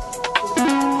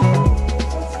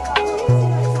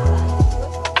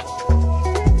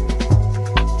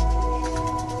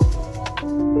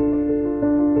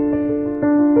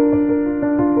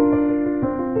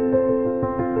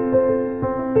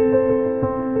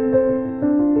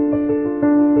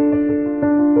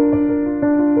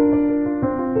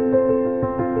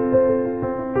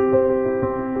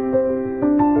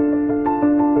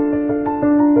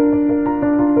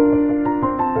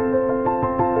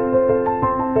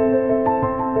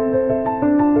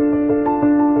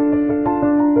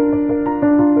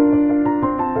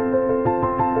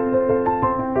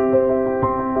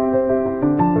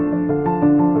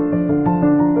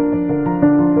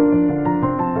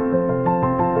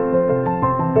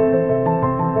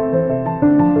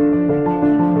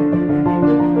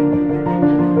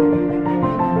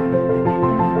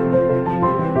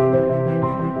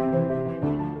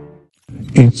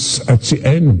It's at the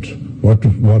end, what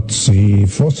the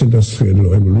fourth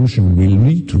industrial revolution will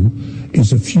lead to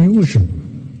is a fusion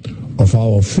of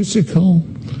our physical,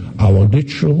 our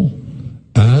digital,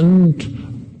 and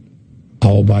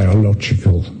our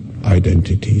biological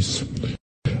identities.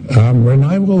 When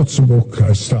I wrote the book,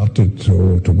 I started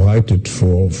to write it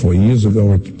 4 years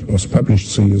ago. It was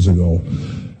published 3 years ago.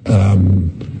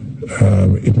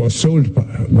 It was sold,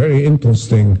 very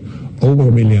interesting, over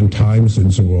 1 million times in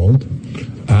the world.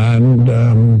 And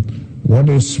what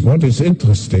is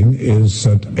interesting is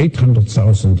that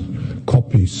 800,000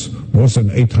 copies, more than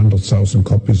 800,000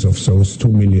 copies of those 2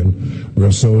 million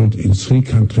were sold in 3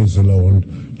 countries alone: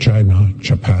 China,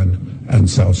 Japan, and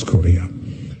South Korea.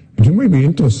 And you may be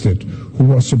interested, who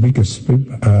was the biggest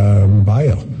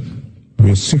buyer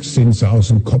with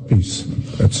 16,000 copies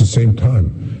at the same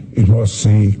time? It was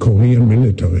the Korean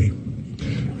military.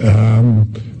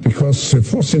 Because the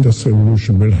fourth industrial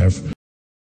revolution will have...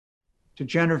 To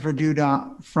Jennifer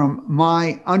Duda from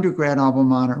my undergrad alma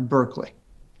mater, Berkeley,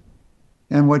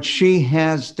 and what she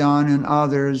has done and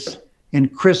others in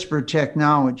CRISPR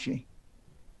technology.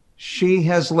 She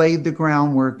has laid the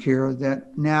groundwork here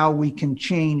that now we can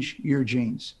change your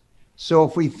genes. So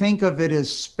if we think of it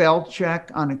as spell check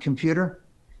on a computer,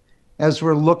 as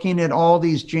we're looking at all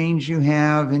these genes you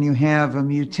have and you have a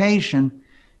mutation,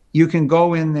 you can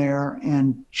go in there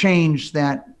and change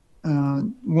that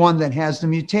one that has the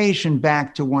mutation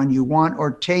back to one you want,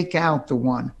 or take out the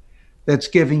one that's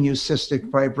giving you cystic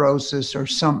fibrosis or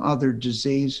some other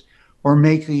disease, or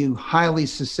making you highly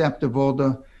susceptible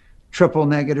to triple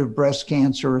negative breast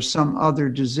cancer or some other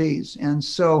disease. And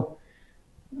so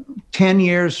 10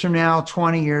 years from now,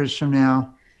 20 years from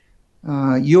now,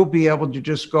 you'll be able to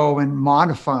just go and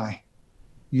modify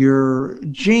your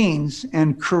genes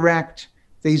and correct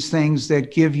these things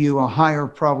that give you a higher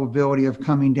probability of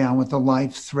coming down with a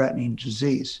life-threatening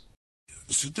disease.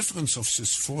 The difference of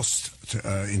this fourth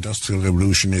industrial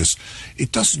revolution is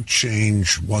it doesn't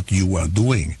change what you are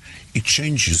doing. It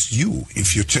changes you.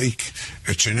 If you take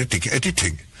genetic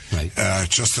editing, right.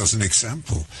 Just as an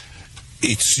example,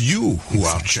 it's you who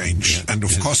are changed. And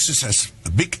of course, this has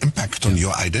a big impact on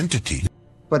your identity.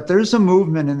 But there's a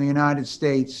movement in the United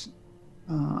States,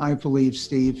 I believe,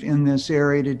 Steve, in this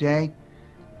area today.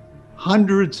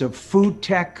 Hundreds of food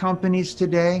tech companies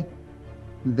today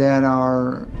that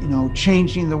are,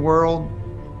 changing the world.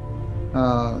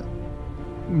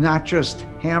 Not just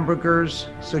hamburgers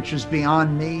such as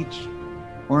Beyond Meat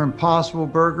or Impossible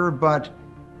Burger, but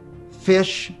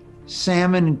fish,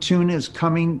 salmon, and tuna is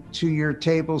coming to your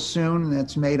table soon.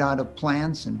 That's made out of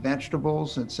plants and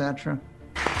vegetables, etc.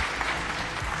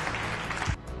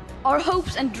 Our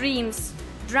hopes and dreams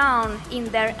drown in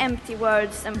their empty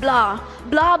words and blah,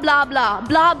 blah, blah, blah,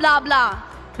 blah, blah, blah,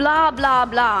 blah, blah,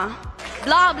 blah,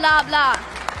 blah, blah, blah.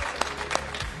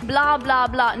 Blah, blah,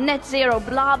 blah, net zero,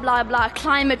 blah, blah, blah,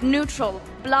 climate neutral,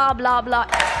 blah, blah, blah.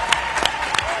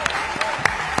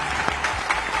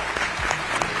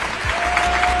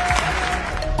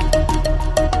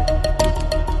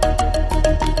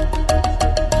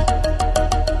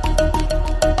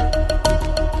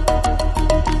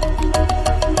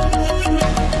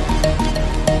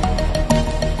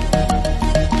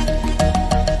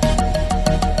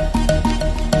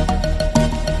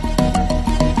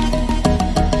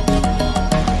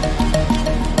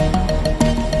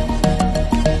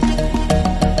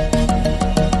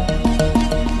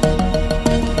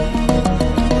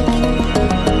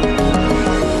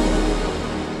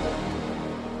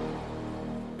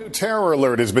 Terror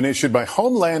alert has been issued by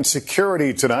Homeland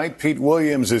Security tonight. Pete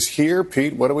Williams is here.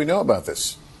 Pete, what do we know about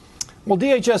this? Well,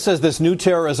 DHS says this new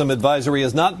terrorism advisory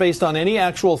is not based on any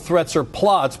actual threats or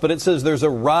plots, but it says there's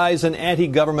a rise in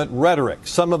anti-government rhetoric.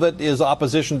 Some of it is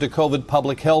opposition to COVID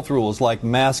public health rules like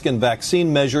mask and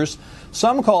vaccine measures.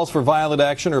 Some calls for violent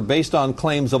action are based on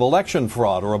claims of election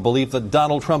fraud or a belief that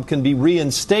Donald Trump can be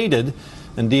reinstated.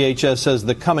 And DHS says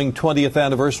the coming 20th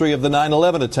anniversary of the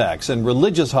 9/11 attacks and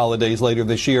religious holidays later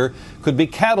this year could be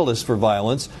catalysts for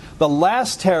violence. The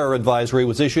last terror advisory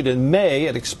was issued in May.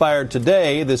 It expired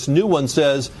today. This new one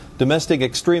says domestic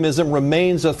extremism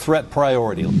remains a threat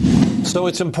priority. So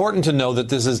it's important to know that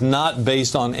this is not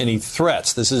based on any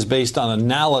threats. This is based on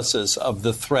analysis of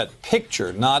the threat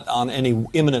picture, not on any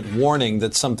imminent warning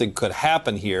that something could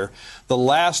happen here. The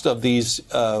last of these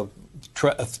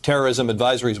terrorism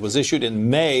advisories was issued in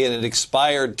May and it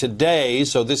expired today.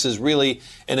 So this is really,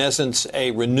 in essence,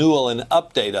 a renewal and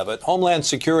update of it. Homeland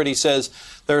Security says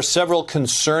there are several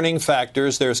concerning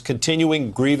factors. There's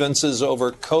continuing grievances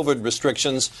over COVID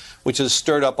restrictions, which has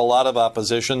stirred up a lot of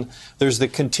opposition. There's the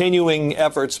continuing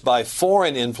efforts by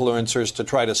foreign influencers to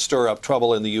try to stir up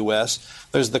trouble in the U.S.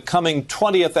 There's the coming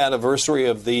 20th anniversary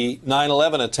of the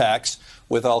 9/11 attacks,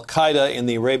 with al-Qaeda in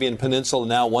the Arabian Peninsula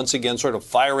now once again sort of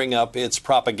firing up its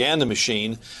propaganda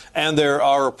machine. And there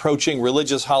are approaching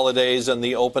religious holidays and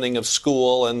the opening of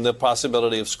school and the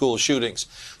possibility of school shootings.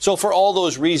 So for all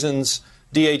those reasons,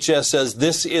 DHS says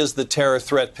this is the terror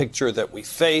threat picture that we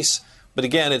face. But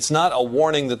again, it's not a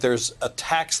warning that there's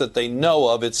attacks that they know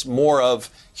of. It's more of,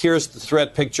 here's the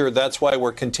threat picture. That's why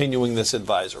we're continuing this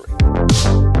advisory.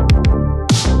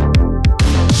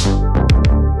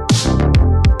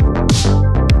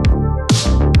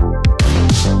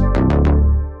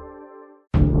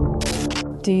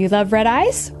 Do you love Red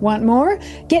Ice? Want more?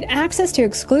 Get access to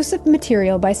exclusive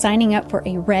material by signing up for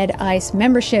a Red Ice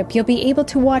membership. You'll be able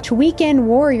to watch Weekend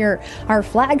Warrior, our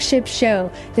flagship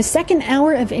show, the second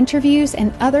hour of interviews,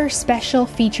 and other special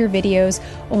feature videos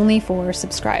only for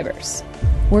subscribers.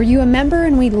 Were you a member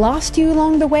and we lost you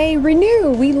along the way?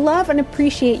 Renew! We love and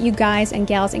appreciate you guys and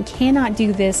gals and cannot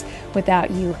do this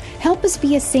without you. Help us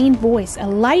be a sane voice, a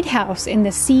lighthouse in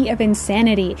the sea of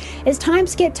insanity. As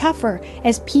times get tougher,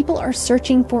 as people are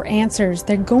searching for answers,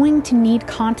 they're going to need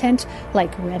content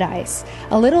like Red Ice.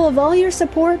 A little of all your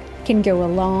support can go a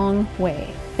long way.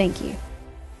 Thank you.